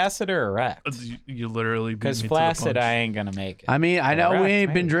it flaccid or erect? You literally beat Because me to the flaccid, punch. I ain't gonna make it. I mean, I know Erect, we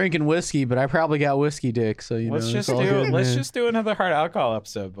ain't been maybe. drinking whiskey, but I probably got whiskey dick. So Let's know, just it's all good, let's man. just do another hard alcohol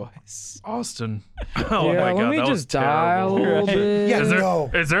episode, boys. Austin. Oh yeah, my let god, me that just was dial a terrible. little bit. Yeah, Is there, no.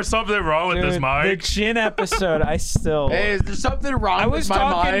 is there something wrong with this The mic? gin episode, I still. Hey, is there something wrong I with was my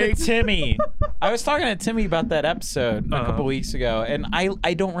talking mic? to Timmy. I was talking to Timmy about that episode a couple weeks ago, and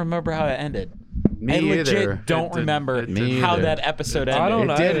I don't remember how it ended. Me I legit either. don't It didn't- remember it didn't. how Me that either. episode It ended. I don't It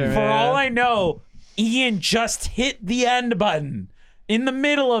know. didn't. either, For man. all I know, Ian just hit the end button in the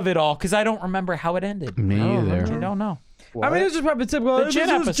middle of it all because I don't remember how it ended. Me I either. I don't know. I mean, this is probably typical. The Hey, gin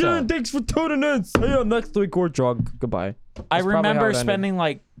this is episode. gin. Thanks for tuning in. See you next week. We're drunk. Goodbye. I That's probably how remember it ended. spending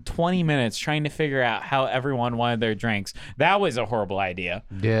like 20 minutes trying to figure out how everyone wanted their drinks. That was a horrible idea.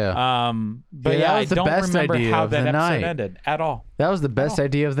 Yeah. But Yeah, yeah, that I was the don't best remember idea how of that the episode night. ended at all. That was the best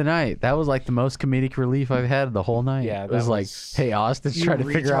idea of the night. That was like the most comedic relief I've had the whole night. Yeah, it was that like, was- hey, Austin's You trying to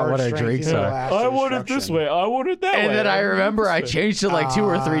figure out retard what our strength drinks is the are. last I want it this destruction. way. I want it that way. And then I want it remember this I way. changed it like 2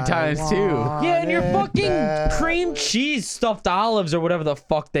 or 3 times too. Yeah, and your fucking that cream cheese stuffed olives or whatever the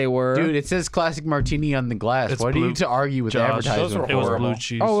fuck they were. Dude, it says classic martini on the glass. It's Why do you blue- need to argue with the Josh, advertisement? those were it was horrible. blue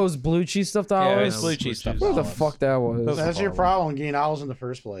cheese. Oh, it was blue cheese stuffed Yeah, it olives. was blue cheese stuff. What the fuck that was? That's your problem, getting olives in the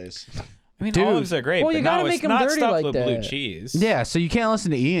first place. I mean, Dude. olives are great. Well, but you gotta no, make it's 'em not dirty stuffed like with blue that. cheese. Yeah, so you can't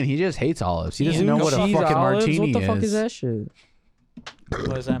listen to Ian. He just hates olives. He doesn't Ian, know what a Cheese fucking olives? martini What the fuck is that shit?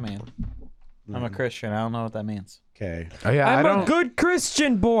 What does that mean? I'm a Christian. I don't know what that means. Okay. Oh, yeah, I I'm don't. a good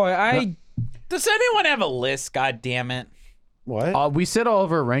Christian boy. Does anyone have a list? God damn it! What? We said all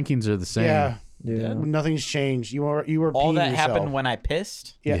of our rankings are the same. Yeah. Yeah. Nothing's changed. You were All peeing that yourself. happened when I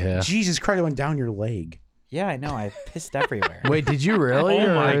pissed. Yeah. Jesus Christ, it went down your leg. Yeah, I know. I pissed everywhere. Wait, did you really? Oh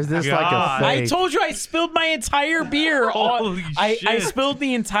or my is this God. like a I fake? told you I spilled my entire beer on. Holy I shit. spilled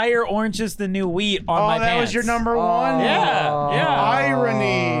the entire Orange is the New Wheat on Oh, my that pants. was your number one? Yeah.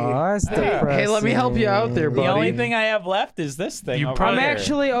 Irony. That's Hey, let me help you out there, The buddy. only thing I have left is this thing. You over probably- I'm here.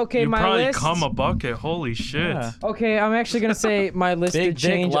 actually okay. you My probably list. come a bucket. Holy shit. Yeah. Okay, I'm actually gonna say my list Big did dick,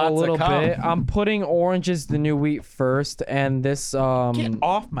 change a lots of little cum. bit. I'm putting Orange is the New Wheat first, and this Get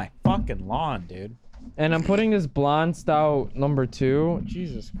off my fucking lawn, dude. and I'm putting this blonde stout number 2.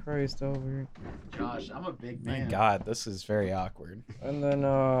 Jesus Christ, over here. Josh, I'm a big My God, this is very awkward. And then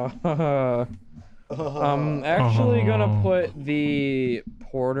I'm actually gonna put the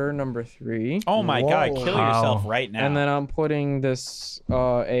porter number 3. Oh my God, kill How? yourself right now. And then I'm putting this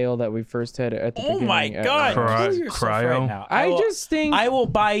ale that we first had at the oh beginning. my at God, Cry- kill yourself cryo? right now. I will- just think I will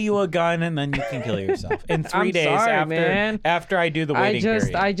buy you a gun and then you can kill yourself in 3 I'm days sorry, after man. after I do the waiting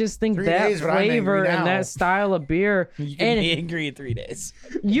period. I just think 3 that days, but I'm angry flavor and now. that style of beer. You can And be angry in 3 days.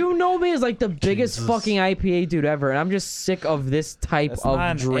 you know me as like the biggest Jesus. fucking IPA dude ever, and I'm just sick of this type It's of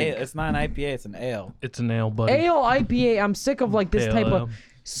not an drink. ale. It's not an IPA. It's an ale. It's an ale, buddy. Ale IPA, I'm sick of like this Pale type ale. of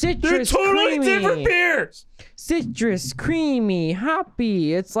citrus creamy, beers. citrus creamy,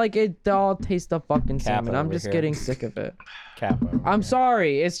 hoppy. It's like it all tastes the fucking same, Kappa and I'm over just here. getting sick of it. Kappa. Over I'm here.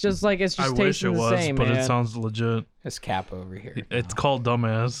 sorry. It's just like it's I just wish tasting it the was, same, but man. it sounds legit. It's Kappa over here. It's called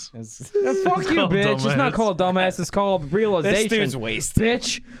dumbass. It's- Fuck you, called bitch. It's not dumbass. called dumbass. It's called this realization. dude's wasted.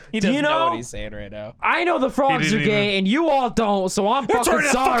 Bitch. He Do doesn't you know know? what he's saying right now. I know the frogs are didn't gay, even- and you all don't, so I'm fucking already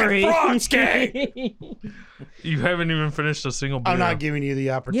a fucking sorry. frog's gay. You haven't even finished a single beer. I'm not giving you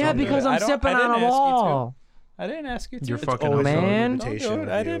the opportunity. Yeah, because I I'm don't- sipping I on didn't them ask you to. all. I didn't ask you to. You're It's fucking always up. an Man. Don't invitation do it. with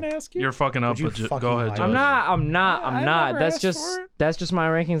I you. didn't ask you. You're fucking up. you Legit. fucking Go ahead, lie. Josh. I'm not. I That's never asked just for it. that's just my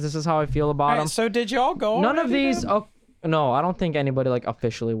rankings. This is how I feel about All them. right, so did y'all go? None of already these. then? Oh, no, I don't think anybody like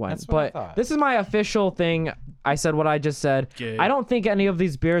officially went. That's what I But thought. this is my official thing. I said what I just said. Gay. I don't think any of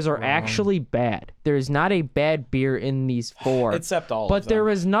these beers are actually bad. There is not a bad beer in these 4. Except all of But them. there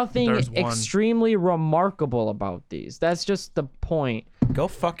is nothing There's one. extremely remarkable about these. That's just the point. Go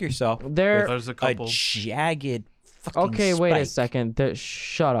fuck yourself. They're There's a A couple. jagged fucking okay. Wait a spike. second.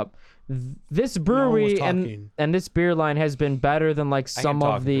 Shut up. This one's brewery talking. and this beer line has been better than like I can some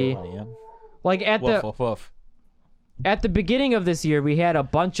talk of the to Ian. like at Woof, the woof, woof. at the beginning of this year we had a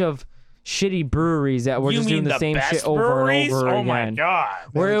bunch of shitty breweries that were You just mean doing the the same best shit over breweries? and over Oh again. my god.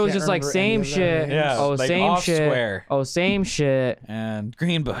 Where I it was can't just like remember any same of their shit. names. Yeah, Oh, like same Off shit. Square. Oh, same shit. And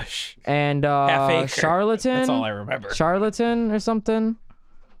Greenbush. And Half Acre. Charlatan. That's all I remember. Charlatan or something.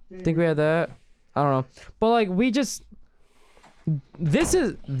 I think we had that. I don't know. But like we just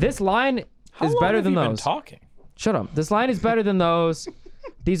this line How is long better have than you been those. talking? Shut up. This line is better than those.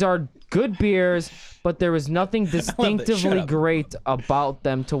 These are good beers, but there was nothing Shut distinctively up. great about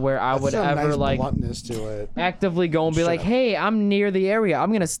them to where I would That's a ever nice like bluntness to it. actively go and be Shut like, up. hey, I'm near the area.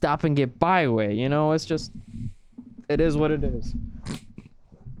 I'm gonna stop and get Byeway. You know, it's just it is what it is.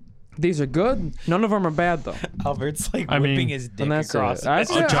 These are good. None of them are bad though. Albert's like I mean- whipping his dick And that's across. it.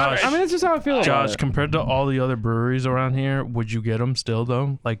 That's just, Josh. I mean, that's just how I feel about Josh, it. compared to all the other breweries around here, would you get them still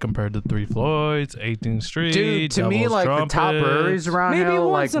though? Like compared to Three Floyds, 18th Street, Dude, to me, Devil's like the top Trumpet. breweries around Maybe here,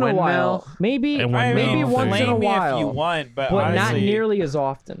 once like in a Windmill. while. Maybe And Windmill. maybe once in a Blame me while. if you want, but But not honestly, nearly as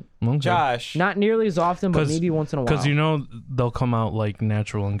often. Okay. Josh. Not nearly as often, but 'Cause- maybe once in a while. Because you know they'll come out like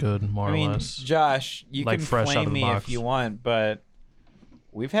natural and good, more I mean, or less. Josh, you Like can fresh out flame of the me box. if you want, but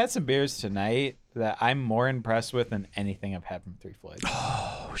we've had some beers tonight that I'm more impressed with than anything I've had from Three Floyds.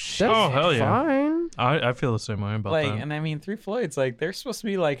 That's Oh, hell yeah. fine. I feel the same way about Like, that. and I mean, Three Floyds, like, they're supposed to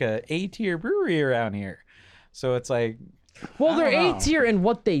be like a A-tier brewery around here. So it's like, Well, they're I don't know. A tier in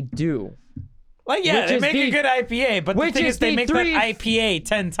what they do, yeah, Which they is make the- a good IPA, but the which thing is is they the make three- that IPA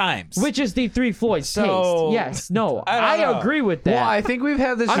 10 times. which is the Three Floyds So, taste. Yes, no, I don't know. agree with that. Well, I think we've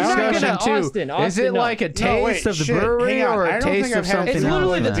had this I'm not discussion gonna- too. Austin, Is it no. like a No, taste wait, of the shit, brewery hang on. or I a don't taste think of I've had something It's It's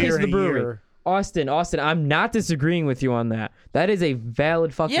literally else? the not taste beer of the in a brewery. year. Austin, I'm not disagreeing with you on that. That is a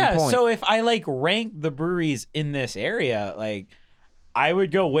valid fucking yeah, point. so if I like rank the breweries in this area, like, I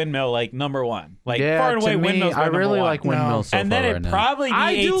would go Windmill like number one. Like, Yeah, far and away, to me, Windmill's my I number really one. like Windmill so and far then right it now. probably be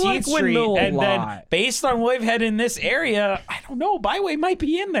I do 18th like Street, Windmill a and then lot. based on what we've had in this area, I don't know. Byway might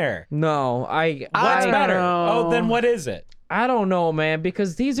be in there. no, What's I better? know. Oh, then what is it? I don't know, man,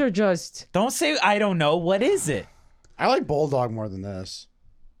 because these are just. Don't say I don't know. What is it? I like Bulldog more than this.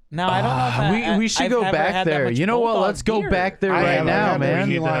 No, I don't know. If we should I've go never back had that there. much You know what? Bulldog Let's go beer. back there I right have- now, I've had man. the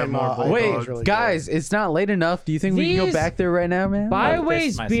We need to have lime, more IPA Bulldog. is Wait, really guys, good. it's not late enough. Do you think we can These- go back there right now, man?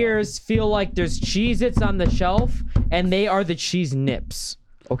 Byway's myself. beers feel like there's Cheez-Its on the shelf, and they are the cheese nips.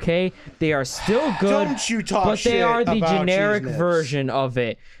 Okay, they are still good, Don't you talk but they shit are the about generic Cheez Nips. version of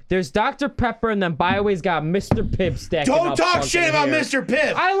it. There's Dr. Pepper, and then Byway's got Mr. Pibb stacking Don't up talk fucking shit about here. Mr.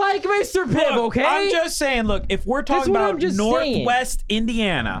 Pibb. I like Mr. Pibb, Look, okay? I'm just saying. Look, if we're talking what I'm about just Northwest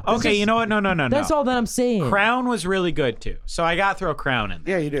Indiana, okay, is- you know what? No. That's all that I'm saying. Crown was really good too, so I got to throw Crown in.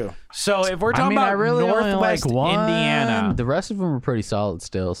 Yeah, you do. So if we're I talking mean, I about really only Northwest like one. Indiana, The rest of them are pretty solid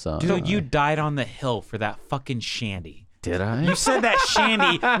still. So, dude, you died on the hill for that fucking shandy. did I? You said that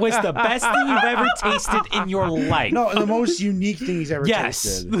shandy was the best thing you've ever tasted in your life. No, the most unique thing he's ever Yes.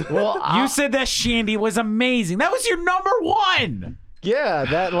 tasted. Well, You said that shandy was amazing. That was your number one. yeah,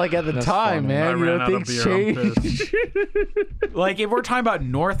 that like at the time, funny. I man. You ran know, out of things beer. I'm change. pissed. Like if we're talking about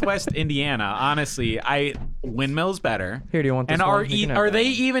Northwest Indiana, honestly, Windmill's better. Here, do you want this And one? You can have are that. they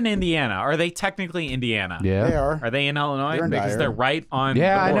even Indiana? Are they technically Indiana? Yeah. They are. Are they in Illinois? They're in Because Dyer. they're right on.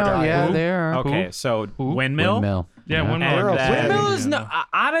 Yeah, the I know. border. Yeah, Who? they are. Okay, so Windmill. Windmill. Yeah, Windmill. And Windmill. then- Windmill is no.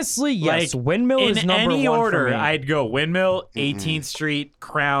 Honestly, yes. Like, Windmill in is number any one order, for me. I'd go Windmill, 18th Street,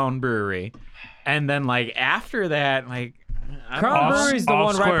 Crown Brewery, and then like after that, like I don't Crown know. Brewery is the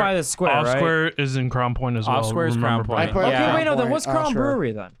Off one right by the square, Off right? Square is in Crown Point as well. Off Square is remember, Crown Point. Brian. I put- Yeah. Okay, wait, no. Then Point. what's Oh, Crown sure.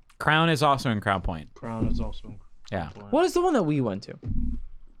 Brewery then? Crown is also in Crown Point. Crown is also. Yeah. What is the one that we went to?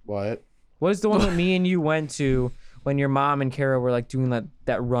 What? What is the one that me and you went to when your mom and Kara were like doing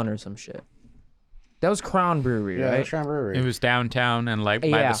that run or some shit? That was Crown Brewery, Yeah, right? that's Crown Brewery. It was downtown and like by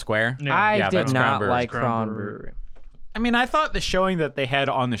Yeah. the square. Yeah. I Yeah, did that's Crown not Brewery. like Crown Crown Brewery. Brewery. I mean, I thought the showing that they had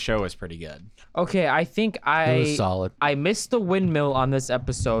on the show was pretty good. Okay, I think It was solid. I missed the Windmill on this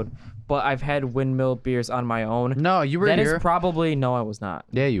episode, but I've had Windmill beers on my own. No, you were That here. is probably no, I was not.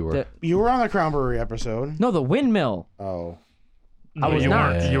 Yeah, you were. The- You were on the Crown Brewery episode. No, the Windmill. Oh. No, was you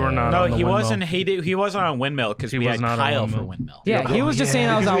not. weren't. You were not. No, on the he Windmill. wasn't. He wasn't on Windmill because He we was had not on Kyle Windmill. for Windmill. Yeah, he was just saying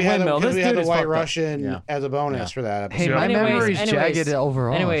I was on Because we had the- Windmill. because This we had dude the is White fucked up. Russian Yeah. as a bonus for that Hey, episode. my Anyways, memory's anyways, jagged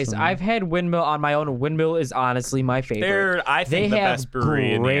overall. Anyways, so- I've had Windmill on my own. Windmill is honestly my favorite. They're, I think, the have best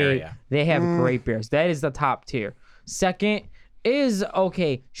brewery in the area. They have great beers. That is the top tier. Second is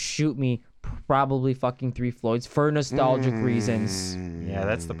okay. Shoot me, probably fucking Three Floyds for nostalgic reasons. Yeah,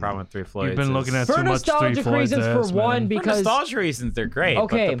 that's the problem with Three Floyds. You've been looking at For too much Three nostalgic Floyds reasons, ass, for one, man. because for nostalgia reasons, they're great.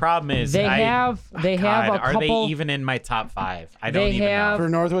 Okay, but the problem is they have a God, are couple. they even in my top 5? I don't They even have- know. For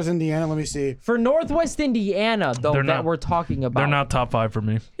Northwest Indiana, let me see. For Northwest Indiana, though, They're that not- we're talking about, They're not top 5 for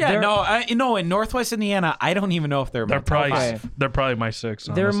me. Yeah, they're- no, in Northwest Indiana, I don't even know if they're my They're top probably 5. they're probably my 6.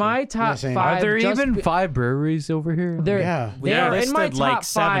 They're honestly. my top same. five. Are there just even be- 5 breweries over here? They're, Yeah. they Yeah, are in my listed top like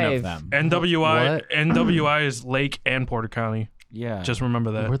 7 5. of them. NWI is Lake and Porter County. Yeah. Just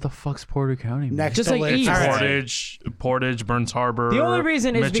remember that. Where the fuck's Porter County? man? Next Just to like Lick. East. All right. Portage, Burns Harbor. The only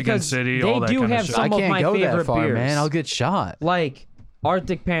reason is Michigan because City, they all that do kind have of shit. some I of can't my go that favorite far, beers. man. I'll get shot. Like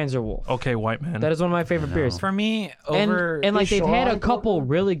Arctic Panzer Wolf. Okay, white man. That is one of my favorite beers. For me, And over like they've had a Shoreline couple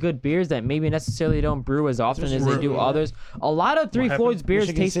really good beers that maybe necessarily don't brew as often as they do others. A lot of Three happened? Floyd's beers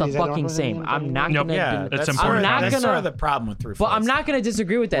Michigan taste City, the is that fucking North same. Carolina? I'm not Yep. gonna. yeah, It's that's important. I'm not that's gonna- sort of the problem with Three But I'm Floyds. not gonna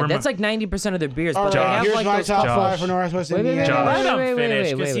disagree with that. That's like 90% of their beers. All But they right, have here's like my those top Josh. 5 for Northwest Wait, wait, Indiana. Josh. Let him wait, finish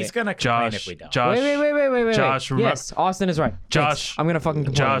wait, because wait. he's gonna complain if Josh, we don't. Josh, Wait. Josh, Yes, Austin is right. Josh, Thanks. I'm gonna fucking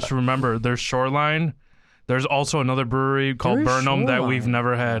complain. Josh, remember, there's Shoreline. There's also another brewery called There is Burnham that Shoreline. we've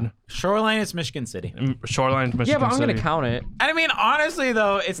never had. Shoreline is Michigan City. Shoreline's Michigan Yeah, but I'm City. gonna count it. And I mean, honestly,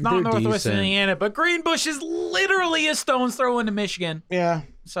 though, it's not They're Northwest decent. Indiana, but Greenbush is literally a stone's throw into Michigan. Yeah.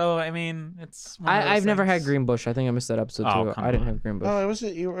 So I mean, it's. One of those I've never had things. Greenbush. I think I missed that episode Oh, too. come I didn't on. have Greenbush. Oh, it was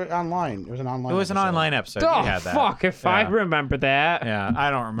you were online. It was an online. It was an episode. online episode. Oh you had that. fuck! If I Yeah. remember that, Yeah, I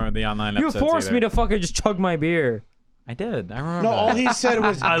don't remember the online you episodes forced either. me to fucking just chug my beer. I did. I remember. No, that. all he said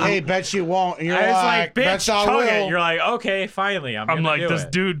was, "Hey, bet you won't." And you're I was like, "Bet bitch, I chug will." it. You're like, okay, finally, I'm I'm gonna like, do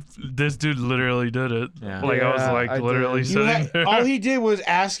this it. dude literally did it. Yeah. Like I was Yeah, like I literally did. You sitting had- there. all he did was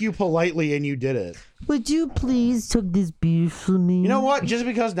ask you politely, and you did it. Would you please chug this beer for me? You know what? Just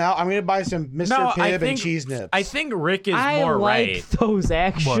because now I'm gonna buy some Mr. No, I Pibb and think cheese nips. I think Rick is I more like right. those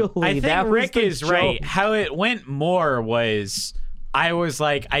actually. I think that was Rick the is joke. right. How it went more was, I was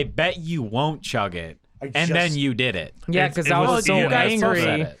like, I bet you won't chug it, and then you did it. Yeah, It- because it I was was so Ian that said angry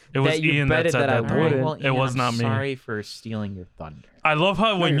it. It was that you Ian that betted said that I that. All right, wouldn't. well, It Ian, was I'm not me. Sorry for stealing your thunder. I love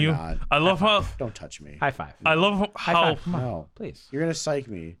how when you're you, not. I love how, Don't touch me. High five. I love High how, five. Come on, No, please. you're gonna psych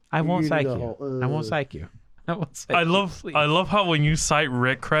me. I won't You do psych the you. whole, I won't psych you. I won't psych I you, love, please. I love how when you cite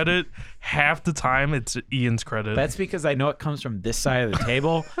Rick credit, half the time it's Ian's credit. That's because I know it comes from this side of the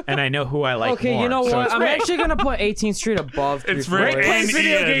table, and I know who I like Okay, more. you know So what? it's I'm Rick. actually gonna put 18th Street above. It's Three Rick Floyds. and Plays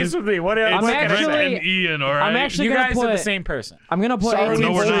video Ian. games with me. What I'm what can I Rick actually- say? and Ian, all right? I'm actually You gonna guys put. are the same person. I'm gonna put Sorry, 18th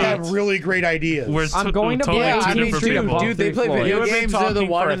No, we're we Street. not. have really great ideas. We're I'm going to totally play two 18th different Street people. above Dude, they Three play Floyds. video You have been games. They're the talking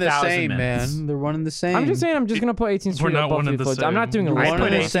one for and the 1,000 same, minutes. man. They're one and the same. I'm just saying. I'm just gonna put 18th Street not above one Three and the Floyds. I'm not same. doing a We're I list. one put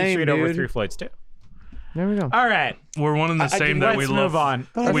and the 18th same, Street over dude. Three Floyds too. There we go. All right, We're one and the same that let's we move love. on.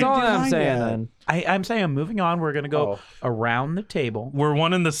 That's we- all I'm Define saying that. then. I'm saying moving on. We're gonna go around the table. We're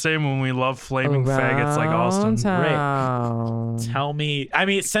one and the same when we love flaming faggots like Austin. Town. Tell me. I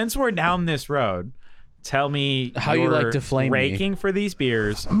mean, since we're down this road, tell me How you like your to flame me. ranking for these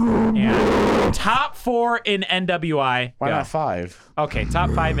beers and top 4 in NWI. Why Go. not 5? Okay, top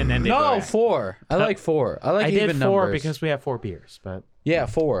 5 in NWI. No, 4. I like 4. I like I even did 4 numbers. because we have 4 beers, but yeah,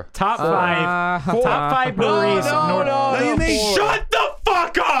 4. top 5. Top 5 breweries. no, you made Shut the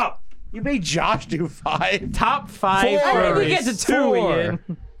fuck up. You made Josh do 5. Top 5 I think he breweries. gets a 2, 4. Ian.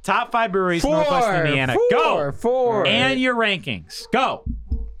 Top 5 breweries, Northwest Indiana. Go. 4. And your rankings. Go.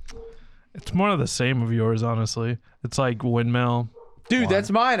 It's more of the same of yours, honestly. It's like Windmill. Dude,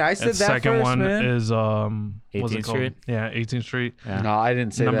 that's mine. I said Its that second first, one man. is what's it 18th called? Street? Yeah, 18th Street. Yeah. No, I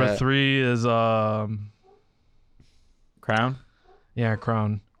didn't say Number that. 3 is Crown. yeah,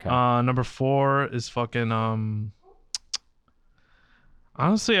 Crown. Okay. Number 4 is fucking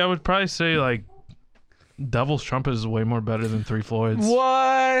honestly, I would probably say like Devil's Trumpet is way more better than Three Floyds.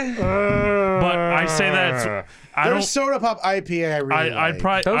 What? But I say that I Their don't. soda pop IPA I really I like.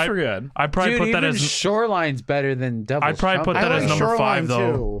 probably Those were good. I probably Dude, put that even as Shoreline's better than Devil's I'd probably put I that like as number Shoreline 5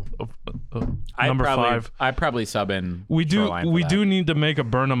 though. Number 5. I probably sub in. We do Shoreline for we that. do need to make a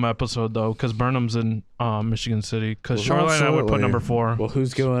Burnham episode though, because Burnham's in Michigan City. Because Well, Shoreline I would put absolutely. number 4. Well,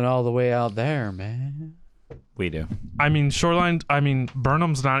 who's going all the way out there, man? We do. I mean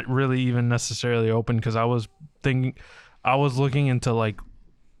Burnham's not really even necessarily open because I was looking into like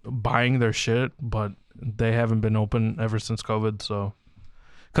buying their shit, but they haven't been open ever since COVID. So,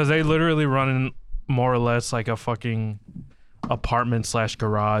 because they literally run in more or less like a fucking apartment /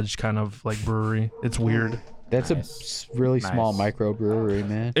 garage kind of like brewery. It's weird. That's Nice. a really small Nice. microbrewery,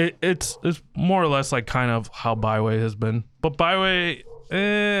 man. It's more or less like kind of how Byeway has been, but Byeway,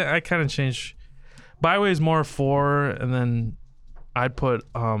 I kind of changed. Byeway is more 4, and then I'd put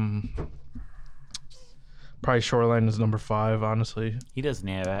probably Shoreline is number 5. Honestly, He doesn't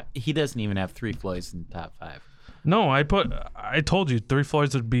even have 3 Floyds in the top 5. no, I told you 3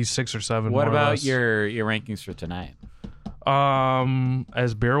 Floyds would be 6 or 7. What more or about less. your rankings for tonight?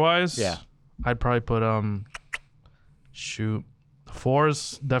 As beer wise? Yeah. I'd probably put 4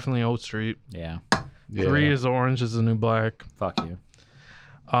 is definitely Oat Street. Yeah. 3 is Orange is the New Black. Fuck you.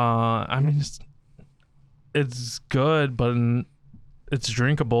 I mean it's good, but it's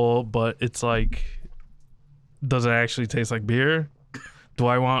drinkable, but it's like, does it actually taste like beer? Do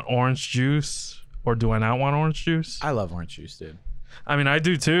I want orange juice or do I not want orange juice? I love orange juice, dude. I mean, I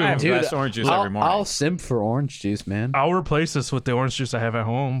do too. I have Dude, best orange juice every morning. I'll simp for orange juice, man. I'll replace this with the orange juice I have at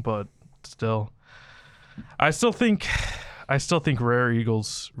home, but still, I I still think Rare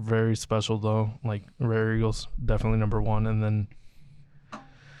Eagle's very special though. Like Rare Eagle's definitely number 1, and then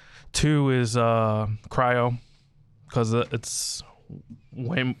 2 is Cryo, because it's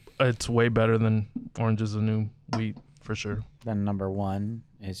way better than Orange is the New Wheat for sure. Then number 1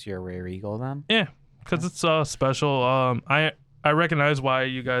 is your Rare Eagle then? Yeah, because it's special. I recognize why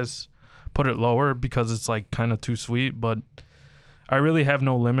you guys put it lower, because it's like kind of too sweet, but I really have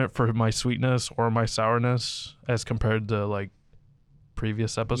no limit for my sweetness or my sourness as compared to like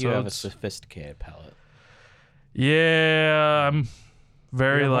previous episodes. You have a sophisticated palate. Yeah, I'm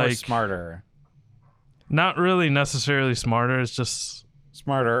very You're more like smarter. not really necessarily smarter. It's just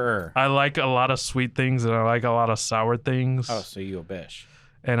Smarter. I like a lot of sweet things and I like a lot of sour things. Oh, so you a bitch.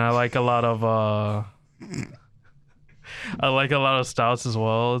 And I like a lot of I like a lot of stouts as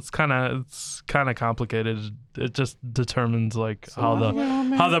well. It's kind of complicated. It just determines like how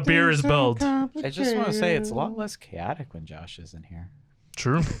the beer is built. I just want to say it's a lot less chaotic when Josh isn't here.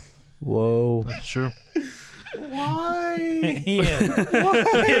 True. Whoa. That's true. Why? Ian,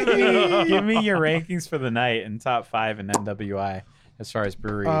 give me your rankings for the night and top 5 in NWI as far as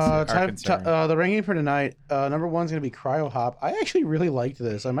breweries are concerned. The ranking for tonight, number 1's going to be Cryo Hop. I actually really liked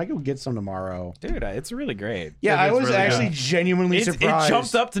this. I might go get some tomorrow. Dude, it's really great. Yeah, I It's was really actually good. genuinely surprised. It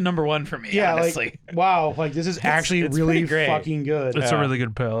jumped up to number 1 for me, Yeah, honestly. like, wow. Like, this is actually it's really pretty great. fucking good. It's a really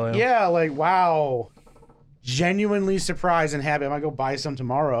good pale ale. Yeah, like, wow. Genuinely surprised and happy. I might go buy some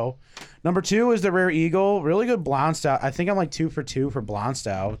tomorrow. Number 2 is the Rare Eagle. Really good blonde stout. I think I'm like 2 for 2 for blonde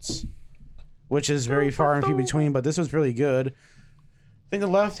stouts, which is very far and few between, but this was really good. I think the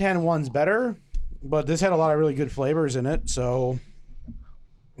left-hand one's better, but this had a lot of really good flavors in it, so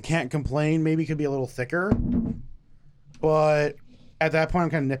can't complain. Maybe it could be a little thicker, but at that point I'm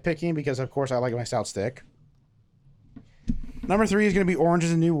kind of nitpicking because, of course, I like my stout thick. Number 3 is going to be Orange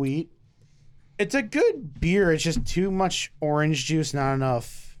is the New Wheat. It's a good beer. It's just too much orange juice, not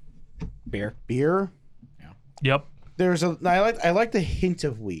enough Beer. Yep. I like the hint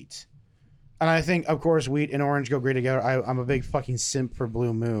of wheat, and I think, of course, wheat and orange go great together. I'm a big fucking simp for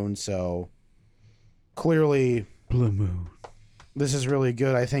Blue Moon, so clearly Blue Moon. this is really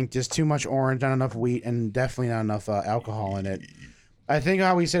good. I think just too much orange, not enough wheat, and definitely not enough alcohol in it. I think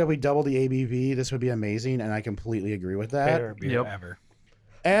how we said if we double the ABV, this would be amazing, and I completely agree with that. Better beer Yep. ever.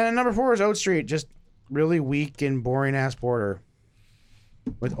 And number 4 is Oat Street, just really weak and boring ass porter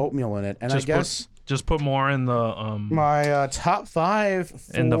with oatmeal in it. And Just I guess Just put more in the my top 5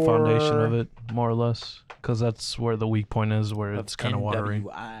 for... in the foundation of it, more or less, because that's where the weak point is, where it's kind of watery. In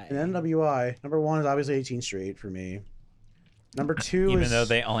NWI, number 1 is obviously 18th Street for me. Number 2 Even is... though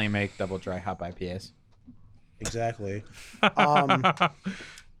they only make double dry hop IPAs. Exactly.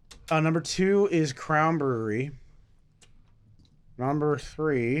 Number 2 is Crown Brewery. Number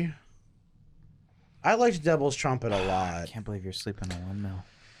 3... I liked Devil's Trumpet a I lot. can't believe you're sleeping on Windmill.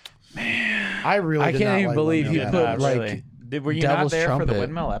 I really I did can't not even like believe Windmill you that put, much. like, Were you not Devil's there for Trumpet. the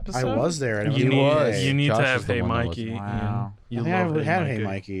Windmill episode? I was there. And it was You okay. need Josh to is have the Hey one that Mikey. wasn't. Wow. You I think love I had Hey Hey Mikey.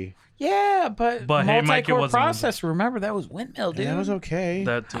 Mikey. Yeah, but Hey Mikey multi-core wasn't- process. Remember that was Windmill, dude. Yeah, that was okay.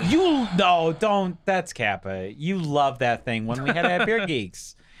 That too. You no, don't. That's Kappa. You love that thing when we had at Beer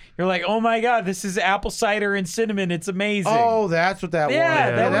Geeks. You're like, oh my god, this is apple cider and cinnamon. It's amazing. Oh, that's what that was.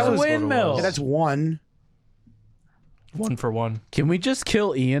 yeah, that was what it Windmill. was. Yeah, that's 1. 1 for 1. Can we just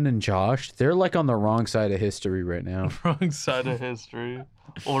kill Ian and Josh? They're like on the wrong side of history right now. Wrong side of history.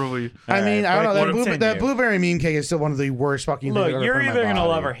 What are we? I mean, I don't know. What I'm That blueberry meme cake is still one of the worst fucking Look, things I've ever you're put in my either gonna body.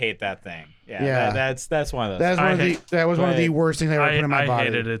 love or hate that thing. Yeah, Yeah. that's one of those. That was one of the but worst things I ever put in my I body.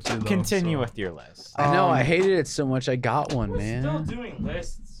 hated it too. Though, Continue so. with your list. I know. I hated it so much. I got one, man. doing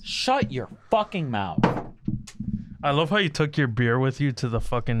lists. Shut your fucking mouth. I love how you took your beer with you to the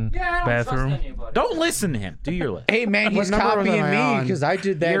fucking bathroom. Don't listen to him. Do your list. Hey, man, he's number was copying I me on? because I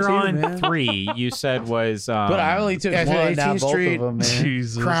did that You're too, on man. 3. You said was. But I only took Yeah, I said one, not 18th both Street. of them, man.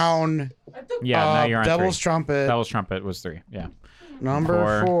 Jesus. Crown, Yeah, now you're on Devil's 3. Trumpet, Devil's Trumpet was 3. Yeah.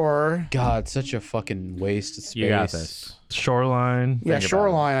 number 4. God, such a fucking waste of space. You got this. Shoreline. Yeah, Think about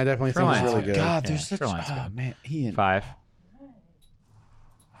Shoreline. I definitely think Shoreline's is really good. good. God, Yeah, there's such. Shoreline's Oh good. man, Ian. 5.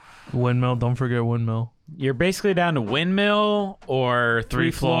 Windmill. Don't forget Windmill. You're basically down to Windmill or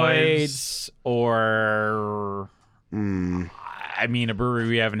Three Three Floyds or Mm. I mean a brewery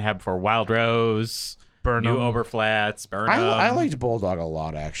we haven't had before, Wild Rose, Burnham. New Oberflats, Burnham. I liked Bulldog a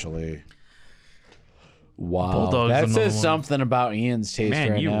lot, actually. Wow, Bulldog's that another says one. something about Ian's taste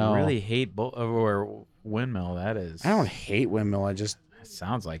Man, right you now. really hate or Windmill. That is. I don't hate Windmill. It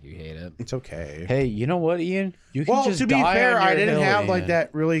sounds like you hate it. It's okay. Hey, you know what, Ian? You can Well, just to be die fair, on I your didn't hill, have like Ian.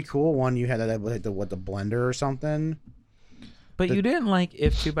 that really cool one. You had that with the blender or something. But you didn't like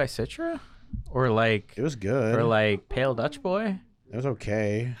If 2 by Citra? Or like It was good. Pale Dutch Boy. It was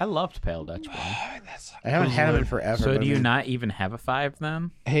okay. I loved Pale Dutch Boy. I haven't had them in forever. So but do you I mean, not even have a 5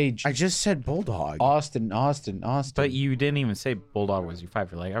 then? Hey, I just said Bulldog. Austin. But you didn't even say Bulldog was your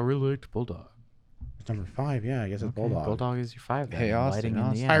 5. You're like, I really liked Bulldog. It's number 5. Yeah, I guess it's Bulldog. Bulldog is your 5. Then. Hey, Austin, Lighting in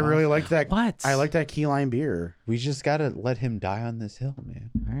Austin. the I end. really like that. What? I like that key lime beer. we just gotta let him die on this hill, man.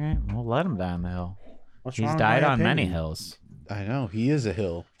 All right, we'll let him die on the hill. What's He's wrong with died my on many opinion? hills. I know he is a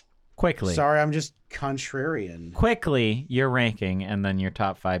hill. Quickly. Sorry, I'm just contrarian. Quickly, your ranking and then your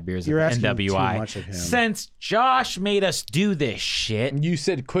top 5 beers You're of asking NWI. too much of him. Since Josh made us do this shit. You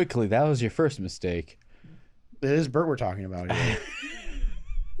said quickly. That was your first mistake. It is Bert we're talking about here.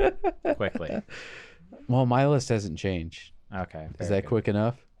 Quickly. Well, my list hasn't changed. Okay. Is very that good. quick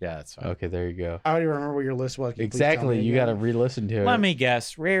enough? Yeah, that's fine. Okay, there you go. I don't even remember what your list was. Can you please tell Exactly. me You again? got to re-listen to it. Let me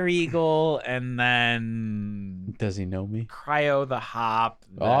guess. Rare Eagle and then Does he know me? Cryo the Hop.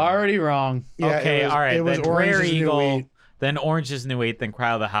 then- Already wrong. Yeah, okay, it was, all right. It was then Orange Rare is the New Eagle, Wheat. then Orange is New Wheat, then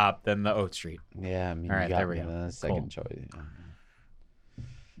Cryo the Hop, then the Oat Street. Yeah, I mean, All you right, got there we me go. on the Cool. second choice.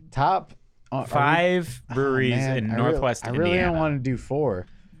 Top are we- 5 breweries man, in I Northwest really, I really Indiana. don't want to do 4.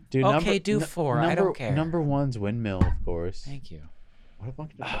 Dude, Okay, do 4. I don't care. Number 1's Windmill, of course. Thank you. What a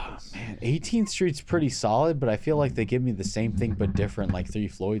bunch of those. Man, 18th Street's pretty solid, but I feel like they give me the same thing but different, like Three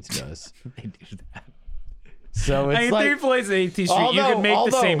Floyds does. They do that. So it's I mean, like 3 Floyds and 18th Street, you can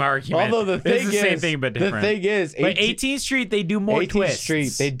make the same argument. Although the It's thing the is, same thing but different. The thing is, But 18th Street, they do more 18th twists.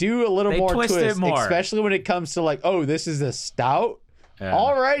 Street, they do a little They more twist it twist, more. especially when it comes to like, oh, this is a stout. Yeah.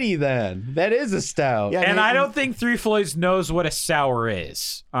 Alrighty then, that is a stout. Yeah, And they- I don't think 3 Floyds knows what a sour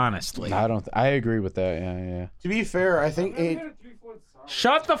is, honestly. I don't. I agree with that. Yeah. To be fair, I think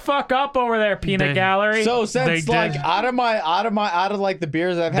Shut the fuck up over there, Peanut They- Gallery. So They since like did- out of like the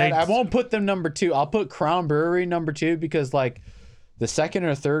beers I've had, They- I won't put them number 2. I'll put Crown Brewery number 2 because like the second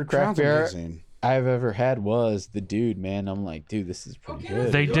or third craft Crown's beer amazing. I've ever had was the Dude. Man, I'm like, dude, this is pretty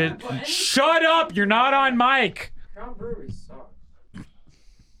good. They did. Shut up! You're not on mic. Crown Brewery sucks.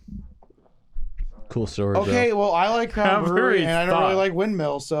 Cool story. Okay, Joe. well, I like Crown Crown Brewery, Brewery and I don't really sucks. like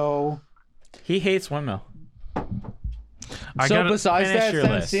Windmill, so He hates Windmill. I So gotta besides finish that, your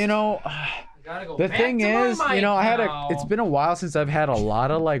since list. you know. Gotta go The back thing to my is, mic I had now. it's been a while since I've had a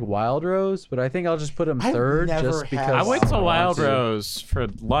lot of like Wild Rose, but I think I'll just put them I've third never just had because I went to want Wild to. Rose for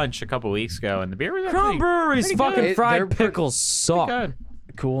lunch a couple weeks ago, and the beer was Crown actually Brewery's pretty fucking good. They're fried pretty pickles suck. good.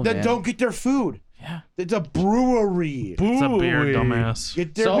 Cool, that man. don't get their food. Yeah. It's a brewery. It's a beer, dumbass.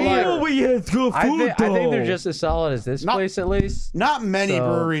 Get their So, beer. like, we had good I think they're just as solid as this Not- place at least. Not many So,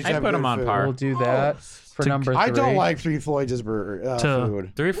 breweries I have put good 'em on food. par. We'll do that for To- number 3. I don't like Three Floyds as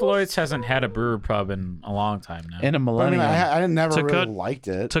food. 3 Floyds hasn't had a brewer pub in a long time now. in a But I mean, millennium. I never To really cut- liked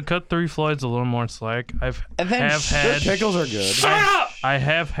it. To cut 3 Floyds a little more slack, And then have Their had pickles are good. I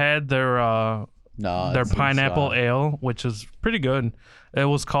have had their no, their it's pineapple not. ale, which is pretty good. It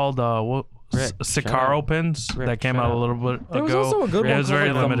was called Rick, Sicaro pins Rick, that came shut out a up. little bit There was ago. also a good it one was called very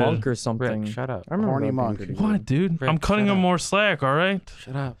like limited. the Monk or something. Rick, shut up. I remember Horny that being Monk. pretty good. What, dude? Rick, I'm cutting shut them up. more slack, all right?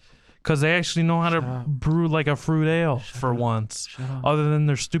 Shut up. Because they actually know how to brew like a fruit ale for once. Other than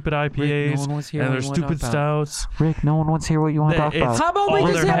their stupid IPAs one wants to hear and what their you stupid want to talk stouts. Rick, no one wants to hear what you want to talk about. How about we All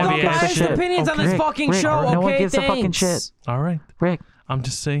just their have heavy no ass biased shit. opinions on this Rick, fucking Rick, show? no one Okay, gives a fucking thanks. shit. All right. Rick, I'm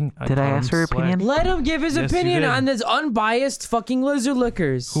just saying. Did I ask for your opinion? Let him give his Yes, you opinion did. on this unbiased fucking lizard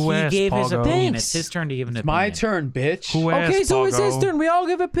liquors. Who He asked, gave his Pago? opinion. Thanks. It's his turn to give an opinion. My turn, bitch. Who asked, Okay, so it's his Pago? turn. We all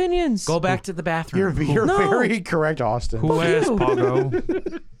give opinions. Go back to the bathroom. You're No. very correct, Austin. Who asked, you. Pago?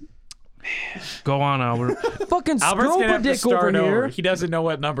 Go on, Albert. Fucking Albert's gonna have to dick over start over. here. He doesn't know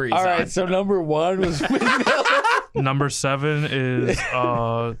what number he's All on. right, so number 1 was Windmill. Number 7 is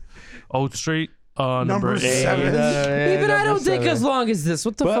Oat Street. Number 8. 7. Even I don't take as long as this.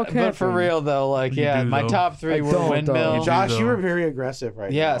 What the fuck But happened? for real though, like You yeah, do, my though. top 3 I were don't, Windmill. though. Josh, you though. were very aggressive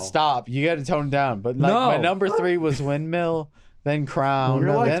right now. Yeah, stop. You got to tone down. But like No. my number 3 was Windmill, then Crown,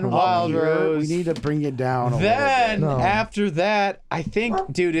 You're like then up Wild here. Rose. We need to bring it down. Then No. after that, I think,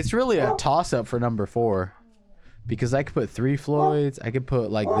 dude, it's really a toss up for number 4, because I could put 3 Floyds. I could put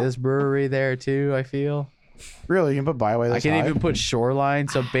like this brewery there too. I feel Really, you can put Byeway. I can even put Shoreline.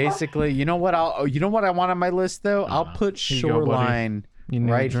 So basically, you know what I want on my list though? I'll put Here you go, buddy. Shoreline You need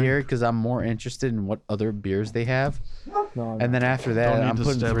a right drink? here because I'm more interested in what other beers they have. No, And then after that, Don't need I'm to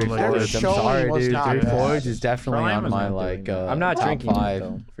putting stab 3 it like Floyds. this. I'm sorry, Shoreline was dude. not 3 bad. Floyds is definitely Shoreline on was my not like. doing that. I'm not top drinking it, 5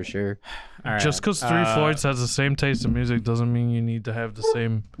 though. for sure. All right. Just because Three Floyds has the same taste in music doesn't mean you need to have the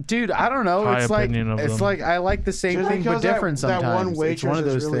same. Dude, I don't know. High It's like opinion of them. I like the same Just thing but because different that sometimes. one waitress It's one of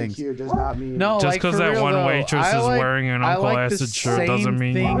those is really things. cute does not mean No, Just like, because for that real, one though, waitress I is like- wearing an I Uncle like the Acid shirt doesn't same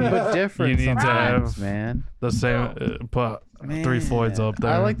mean thing but different. you need to sometimes, have man. the same. Put Three Floyds up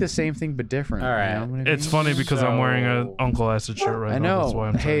there. I like the same thing but different. All right. You know what I mean? It's funny because I'm wearing an So- Uncle Acid shirt right I now. That's why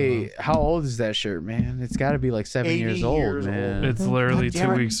know. I'm saying Hey, how old is that shirt, man? It's got to be like 7 80 years old, years man. that. It's literally God damn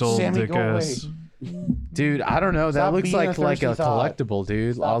 2 it, weeks old, Sammy, dick go away. ass. Dude, I don't know. That Stop looks being a like a thirsty thought. collectible,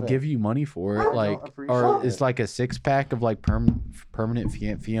 dude. Stop I'll it. give you money for it. don't Like, appreciate or it. it's like a 6-pack of like permanent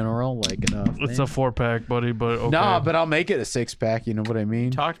funeral, like enough. It's a 4-pack, buddy, but okay. No, but I'll make it a 6-pack. You know what I mean?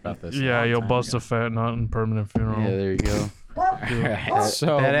 Talked about this. Yeah, you'll bust a fat nut in permanent funeral. Yeah, there you go. All right.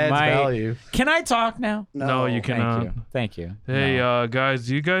 So That adds my, value. Can I talk now? No, you Thank cannot. you. Thank you. Hey, No. guys,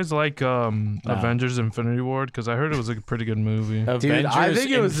 do you guys like Avengers Infinity Ward? Because I heard it was a pretty good movie. Avengers I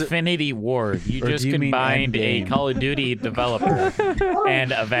think it was- Infinity Ward. You Or just do you mean combined a Endgame? Call of Duty developer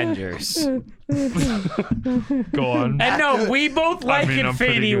and Avengers. Go on. And no, we both like mean, I'm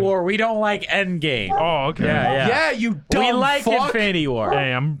pretty Infinity good. War. We don't like Endgame. Oh, okay. Yeah. Yeah, you dumb We like fuck. Infinity War.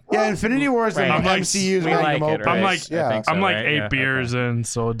 Hey, I'm Yeah, Infinity War is the Right. I'm like- MCU's we magnum like it, opus. right? I'm like- yeah. I think so, I'm like right? 8 Yeah, beers okay. in,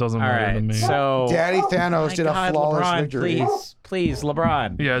 so it doesn't All matter to right. me. So Daddy Thanos My did a God, flawless LeBron, victory. please,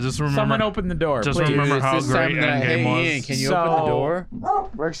 LeBron. yeah, just remember. Someone open the door. Just please. remember It's how this great time that- Endgame hey, was. Ian, can you open the So- door?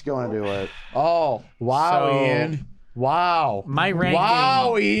 Rick's going to do it. Oh, wow, So- Ian. Wow. My ranking.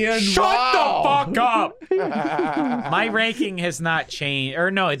 Wow, Ian. Shut wow. the fuck up. My ranking has not changed,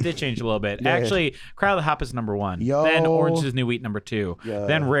 or no, it did change a little bit. Yeah. Actually, Crowd of the Hop is number 1. Yo. Then Orange is New Wheat number 2. Yo.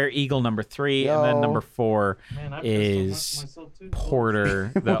 Then Rare Eagle number 3, and then Yo. number 4 is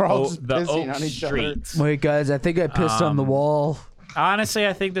Porter, the We're all Oak, just the pissing Oak on each other. Street. Wait, guys, I think I pissed on the wall. Honestly,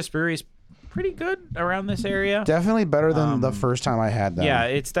 I think this brewery is pretty good around this area. Definitely better than the first time I had them. Yeah,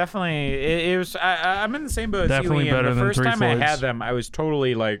 it's definitely it was. I'm in the same boat as Definitely you, Ian. better The than first Three time I Floyds. had them, I was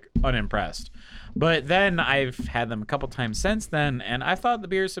totally like unimpressed. But then I've had them a couple times since then, and I thought the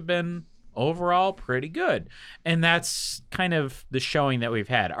beers have been overall pretty good. And that's kind of the showing that we've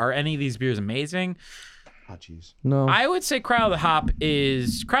had. Are any of these beers amazing? Oh, jeez. No. I would say Crowd of the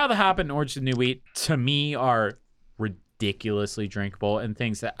Hop and Orange is the New Wheat to me are ridiculously drinkable and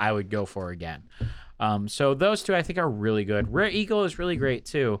things that I would go for again. So those two I think are really good. Rare Eagle is really great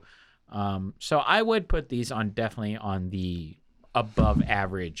too. So I would put these on definitely on the above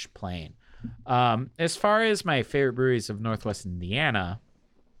average plane. As far as my favorite breweries of Northwest Indiana,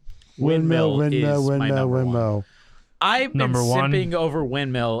 Windmill is my number one. I've been Number one. sipping over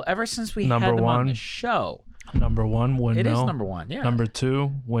Windmill ever since we Number had them on the one. show. Number 1, Windmill. It is number 1, yeah. Number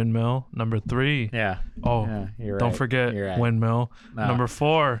 2, Windmill. Number 3. yeah. Oh, Yeah, you're don't right. forget You're right. Windmill. No. Number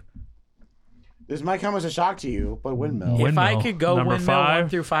 4. This might come as a shock to you, but Windmill. If I Windmill. could go Number Windmill 1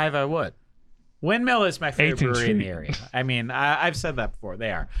 5. through 5, I would. Windmill is my favorite 18th brewery in the Street. area. I mean, I've said that before.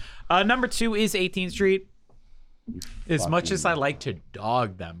 They are. Number 2 is 18th Street. As much as I like to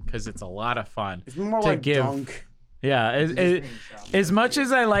dog them, because it's a lot of fun It's more to like give. Dunk. Yeah, as much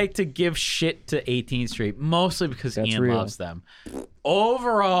as I like to give shit to 18th Street, mostly because That's Ian real. loves them.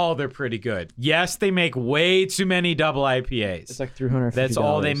 Overall, they're pretty good. Yes, they make way too many double IPAs. It's like $350. That's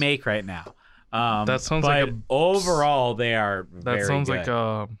all they make right now. That sounds but like a- overall they are That very sounds good. like they're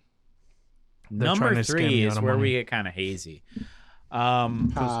trying Number to scam 3 you is out of where money. we get kind of hazy. Hazy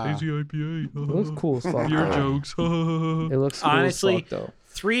IPA. It looks cool as fuck. Your though. jokes. It looks cool Honestly, as fuck, though.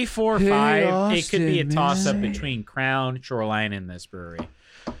 3, 4, Hey, 5. It could be a Austin, toss up man. between Crown, Shoreline, and this brewery.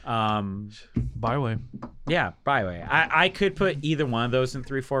 Byway. Yeah, Byeway. I could put either one of those in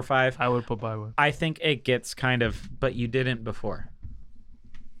 3, 4, 5. I would put Byway. I think it gets kind of, but you didn't before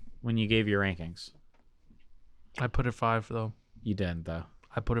when you gave your rankings. I put it 5 though. You didn't though.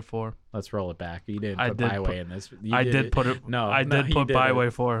 I put it 4. Let's roll it back. You didn't I put did Byway put- in this. I did put it. No, I no, did you put didn't. Byway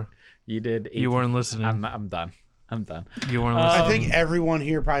 4. You did. You 18th. weren't listening. I'm done. I'm done. You weren't I I listening. think everyone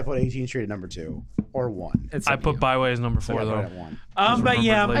here probably put 18th Street at number 2 or 1. It's I up to put you. Byway as number So 4 I put it though. at 1. But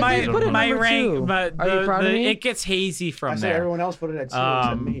yeah, remembered I did put it my number rank, 2. but Are you proud of me? it gets hazy I from said there. everyone else put it at 2 except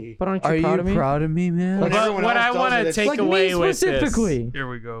Um, me. But aren't you Are proud you of me? proud of me, man? But But everyone what else I does want it, to it's take Like away me with this, specifically. Here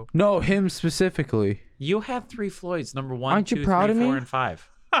we go. No, him specifically. you have 3 Floyds, number 1, Aren't you 2, proud 3, of me? 4, and 5.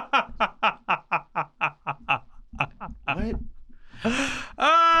 What?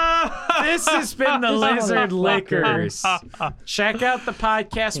 This has been the This Lizard motherfucker. Liquors. Check out the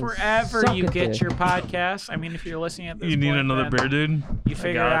podcast wherever Suck you at get this. your podcasts. I mean, if you're listening at this You need point, another then beer, dude? You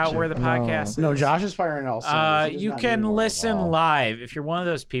figure got out you. where the podcast is. No, Josh is firing all cylinders. He does You not can need more listen alcohol. live. If you're one of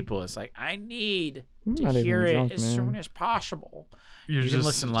those people, it's like, I need to not even hear it drunk, as man. soon as possible. You're You can just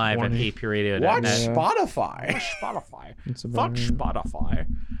listen live at 20. aperadio.net. Watch Yeah. Spotify. Spotify. That's about Fuck it. Spotify.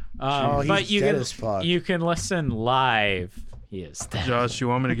 Oh, but he's you dead can as fuck. you can listen live. He is dead. Josh, you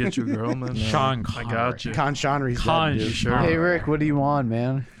want me to get you a girl, man? Sean I got you. Con Connery's Con- dead, dude. Sure. Hey Rick, what do you want,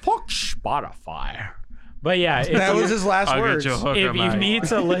 man? Fuck Spotify. But yeah, if That you, was his last I'll words. get you a hooker, if you mate. need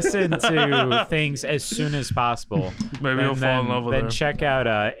to listen to things as soon as possible, Maybe you'll fall in love with then her. check out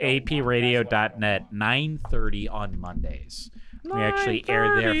apradio.net 9:30 on Mondays. We actually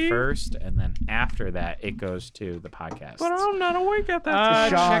air there 9:30? first, and then after that, it goes to the podcast. But I'm not awake at that time.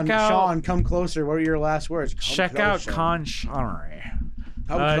 Sean, check out Sean, come closer. What are your last words? Come check out closer. Conshonnery.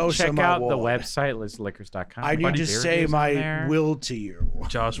 Come closer, Check my out the boy. website, lizliquors.com. I need to say my will to you.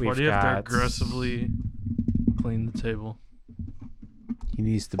 Josh, why We've do you have to got- aggressively clean the table? He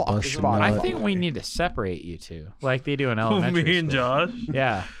needs to Fuck, bust it's some fine. I nut. think we need to separate you two, like they do in elementary Me and school. Josh?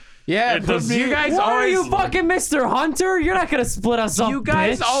 Yeah. Yeah, It does- You guys What are always you, fucking Mr. Hunter? You're not gonna split us up, You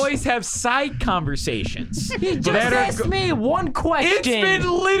guys bitch. always have side conversations. You just that are asked me one question. It's been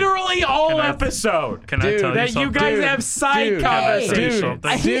literally all Can I- episode Can I tell you that you something? guys have side dude, conversations.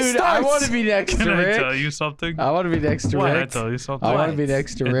 something? He Dude, I starts- want to be next Can to I Rick. tell you something? I want to be next to Can I Rick. tell you something? I want to be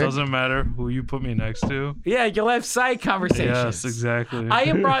next to It Rick. doesn't matter who you put me next to. Yeah, you'll have side conversations. Yes, exactly. I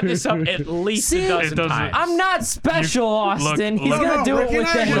have brought this up at least See, a dozen it doesn't- times. I'm not special, Austin. He's look- gonna do Rick it and with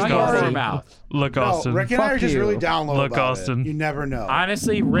I the just Shut Austin. your Sorry. mouth. Look, No, Austin. Rick and I are Fuck just you. really down low Look, about Austin. it. You never know.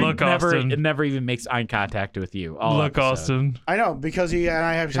 Honestly, Rick Look, never Austin. it never even makes eye contact with you. All Look, episode. Austin. I know because he and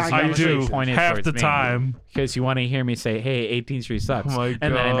I have side I conversations. do pointed half towards the me. time. Because you want to hear me say, "Hey, 18th Street sucks," Oh my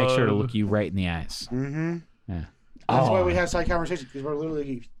and then I make sure to God. look you right in the eyes. Mm-hmm. Yeah. That's why we have side conversations because we're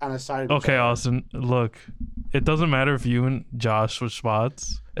literally on a side. Of each Okay, other. Austin. Look, it doesn't matter if you and Josh switch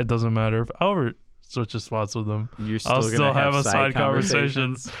spots. It doesn't matter if Albert switches spots with them. You're still I'll gonna still have a side side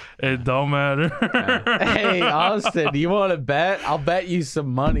conversations. It don't matter. Hey, Austin, you want to bet? I'll bet you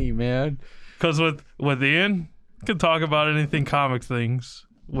some money, man. Because with Ian, I can talk about anything comic things.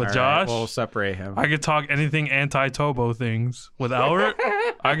 With All Josh, right, we'll separate him. I could talk anything anti-Tobo things. With Albert,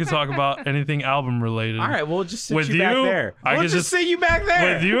 I could talk about anything album related. All right, we'll just sit With you back you, there. I We'll could just just- sit you back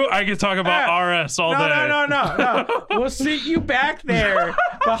there. With you, I could talk about RS all No, day. no. We'll sit you back there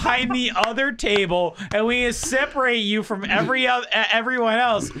behind the other table, and we just separate you from everyone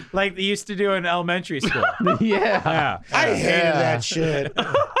else, like they used to do in elementary school. Yeah. Yeah. I hated that shit.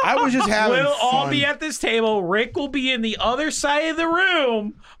 I was just having We'll all fun. be at this table. Rick will be in the other side of the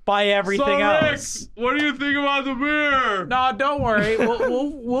room by everything else. What do you think about the beer? No, don't worry.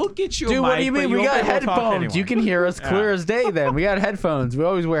 We'll get you a Dude, what do mic, you but mean? We won't got be able to talk to headphones. anyone. You can hear us clear as day then. We got headphones. We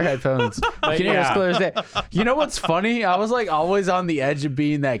always wear headphones. You can hear us yeah. clear as day. You know what's funny? I was like always on the edge of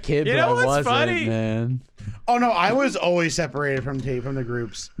being that kid, You but know I what's wasn't, funny? man. Oh no, I was always separated from the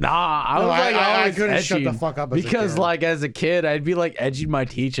groups. Nah, I was No, like I always couldn't shut the edging. fuck up as a because kid. like as a kid, I'd be like edging my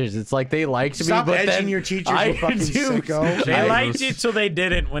teachers. It's like they liked Stop me, but edging then your teachers, I you fucking do. sicko. They I liked was- you till they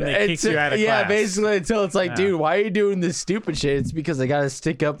didn't when they kicked you out of yeah, class. basically until it's like, dude, why are you doing this stupid shit? It's because I gotta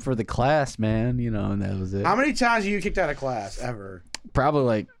stick up for the class, man. You know, and that was it. How many times have you kicked out of class ever? Probably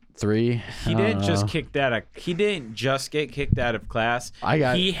like 3. He didn't just he didn't just get kicked out of class.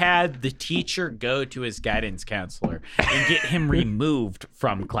 He had the teacher go to his guidance counselor and get him removed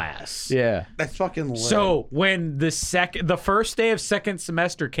from class. Yeah. That's fucking lit. So when the first day of second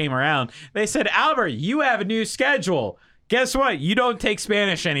semester came around, they said, "Albert, you have a new schedule. Guess what? You don't take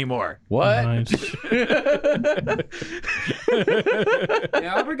Spanish anymore." What? Nice.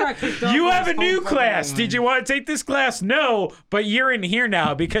 Albert got kicked You have a new class. Did you want to take this class? No, but you're in here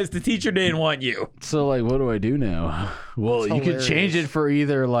now because the teacher didn't want you. So like, what do I do now? Well, you could change it for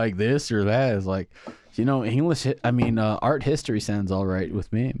either like this or that. It's like, you know, art history sounds all right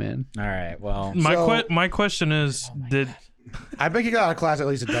with me, man. All right. Well, My question is, I've been kicked out of class at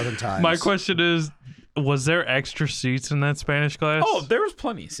least a dozen times. my question is, was there extra seats in that Spanish class? there was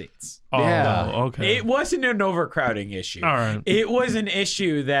plenty of seats. Oh, Yeah. okay. It wasn't an overcrowding issue. All right. It was an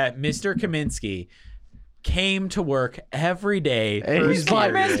issue that Mr. Kaminsky came to work every day. And first he's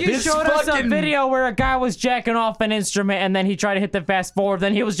like, period. He This showed us a fucking- video where a guy was jacking off an instrument and then he tried to hit the fast forward.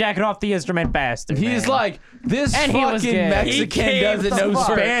 Then he was jacking off the instrument faster. He's man. like, this And he was fucking gay. He Mexican came doesn't to know work.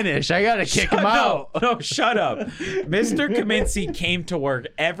 Spanish. I gotta kick him out. No, shut up. Mr. Kaminsky came to work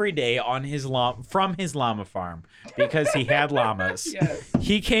every day on his from his llama farm because he had llamas.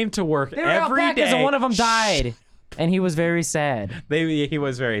 He came to work they were every alpacas day. and one of them died. And he was very sad. He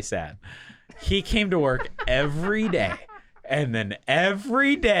was very sad. He came to work every day, And then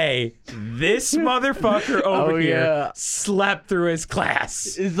every day, this motherfucker over here slept through his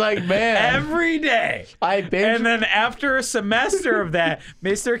class. It's like, man, Every day. And then after a semester of that,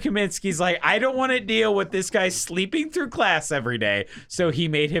 Mr. Kaminsky's like, I don't want to deal with this guy sleeping through class every day. So he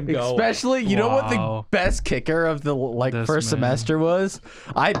made him go. Especially, you know what the Wow. best kicker of the This first man. semester was?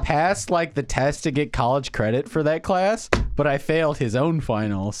 I passed like the test to get college credit for that class, but I failed his own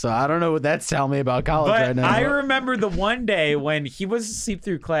final. So I don't know what that's telling me about college right But now. I remember the one day when he was asleep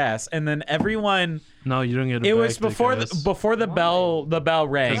through class, and then everyone. No, you don't get it. It was back before because- before the bell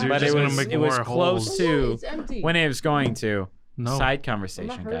rang, 'Cause you're but just it gonna was make it was more close holes. to It's empty. when it was going to. No. Side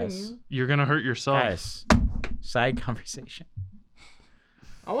conversation, guys. You're gonna hurt yourself. Guys, side conversation.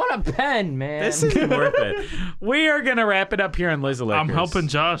 I want a pen, man. This is worth it. We are gonna wrap it up here on Liz I'm helping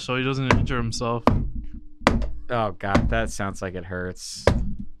Josh so he doesn't injure himself. Oh God, that sounds like it hurts.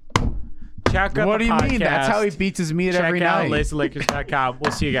 Check out what the do you mean? That's how he podcast. beats his meat Check every out night. LizLickers.com.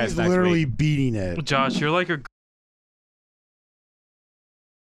 We'll see you guys He's next literally week. beating it. Josh, you're like a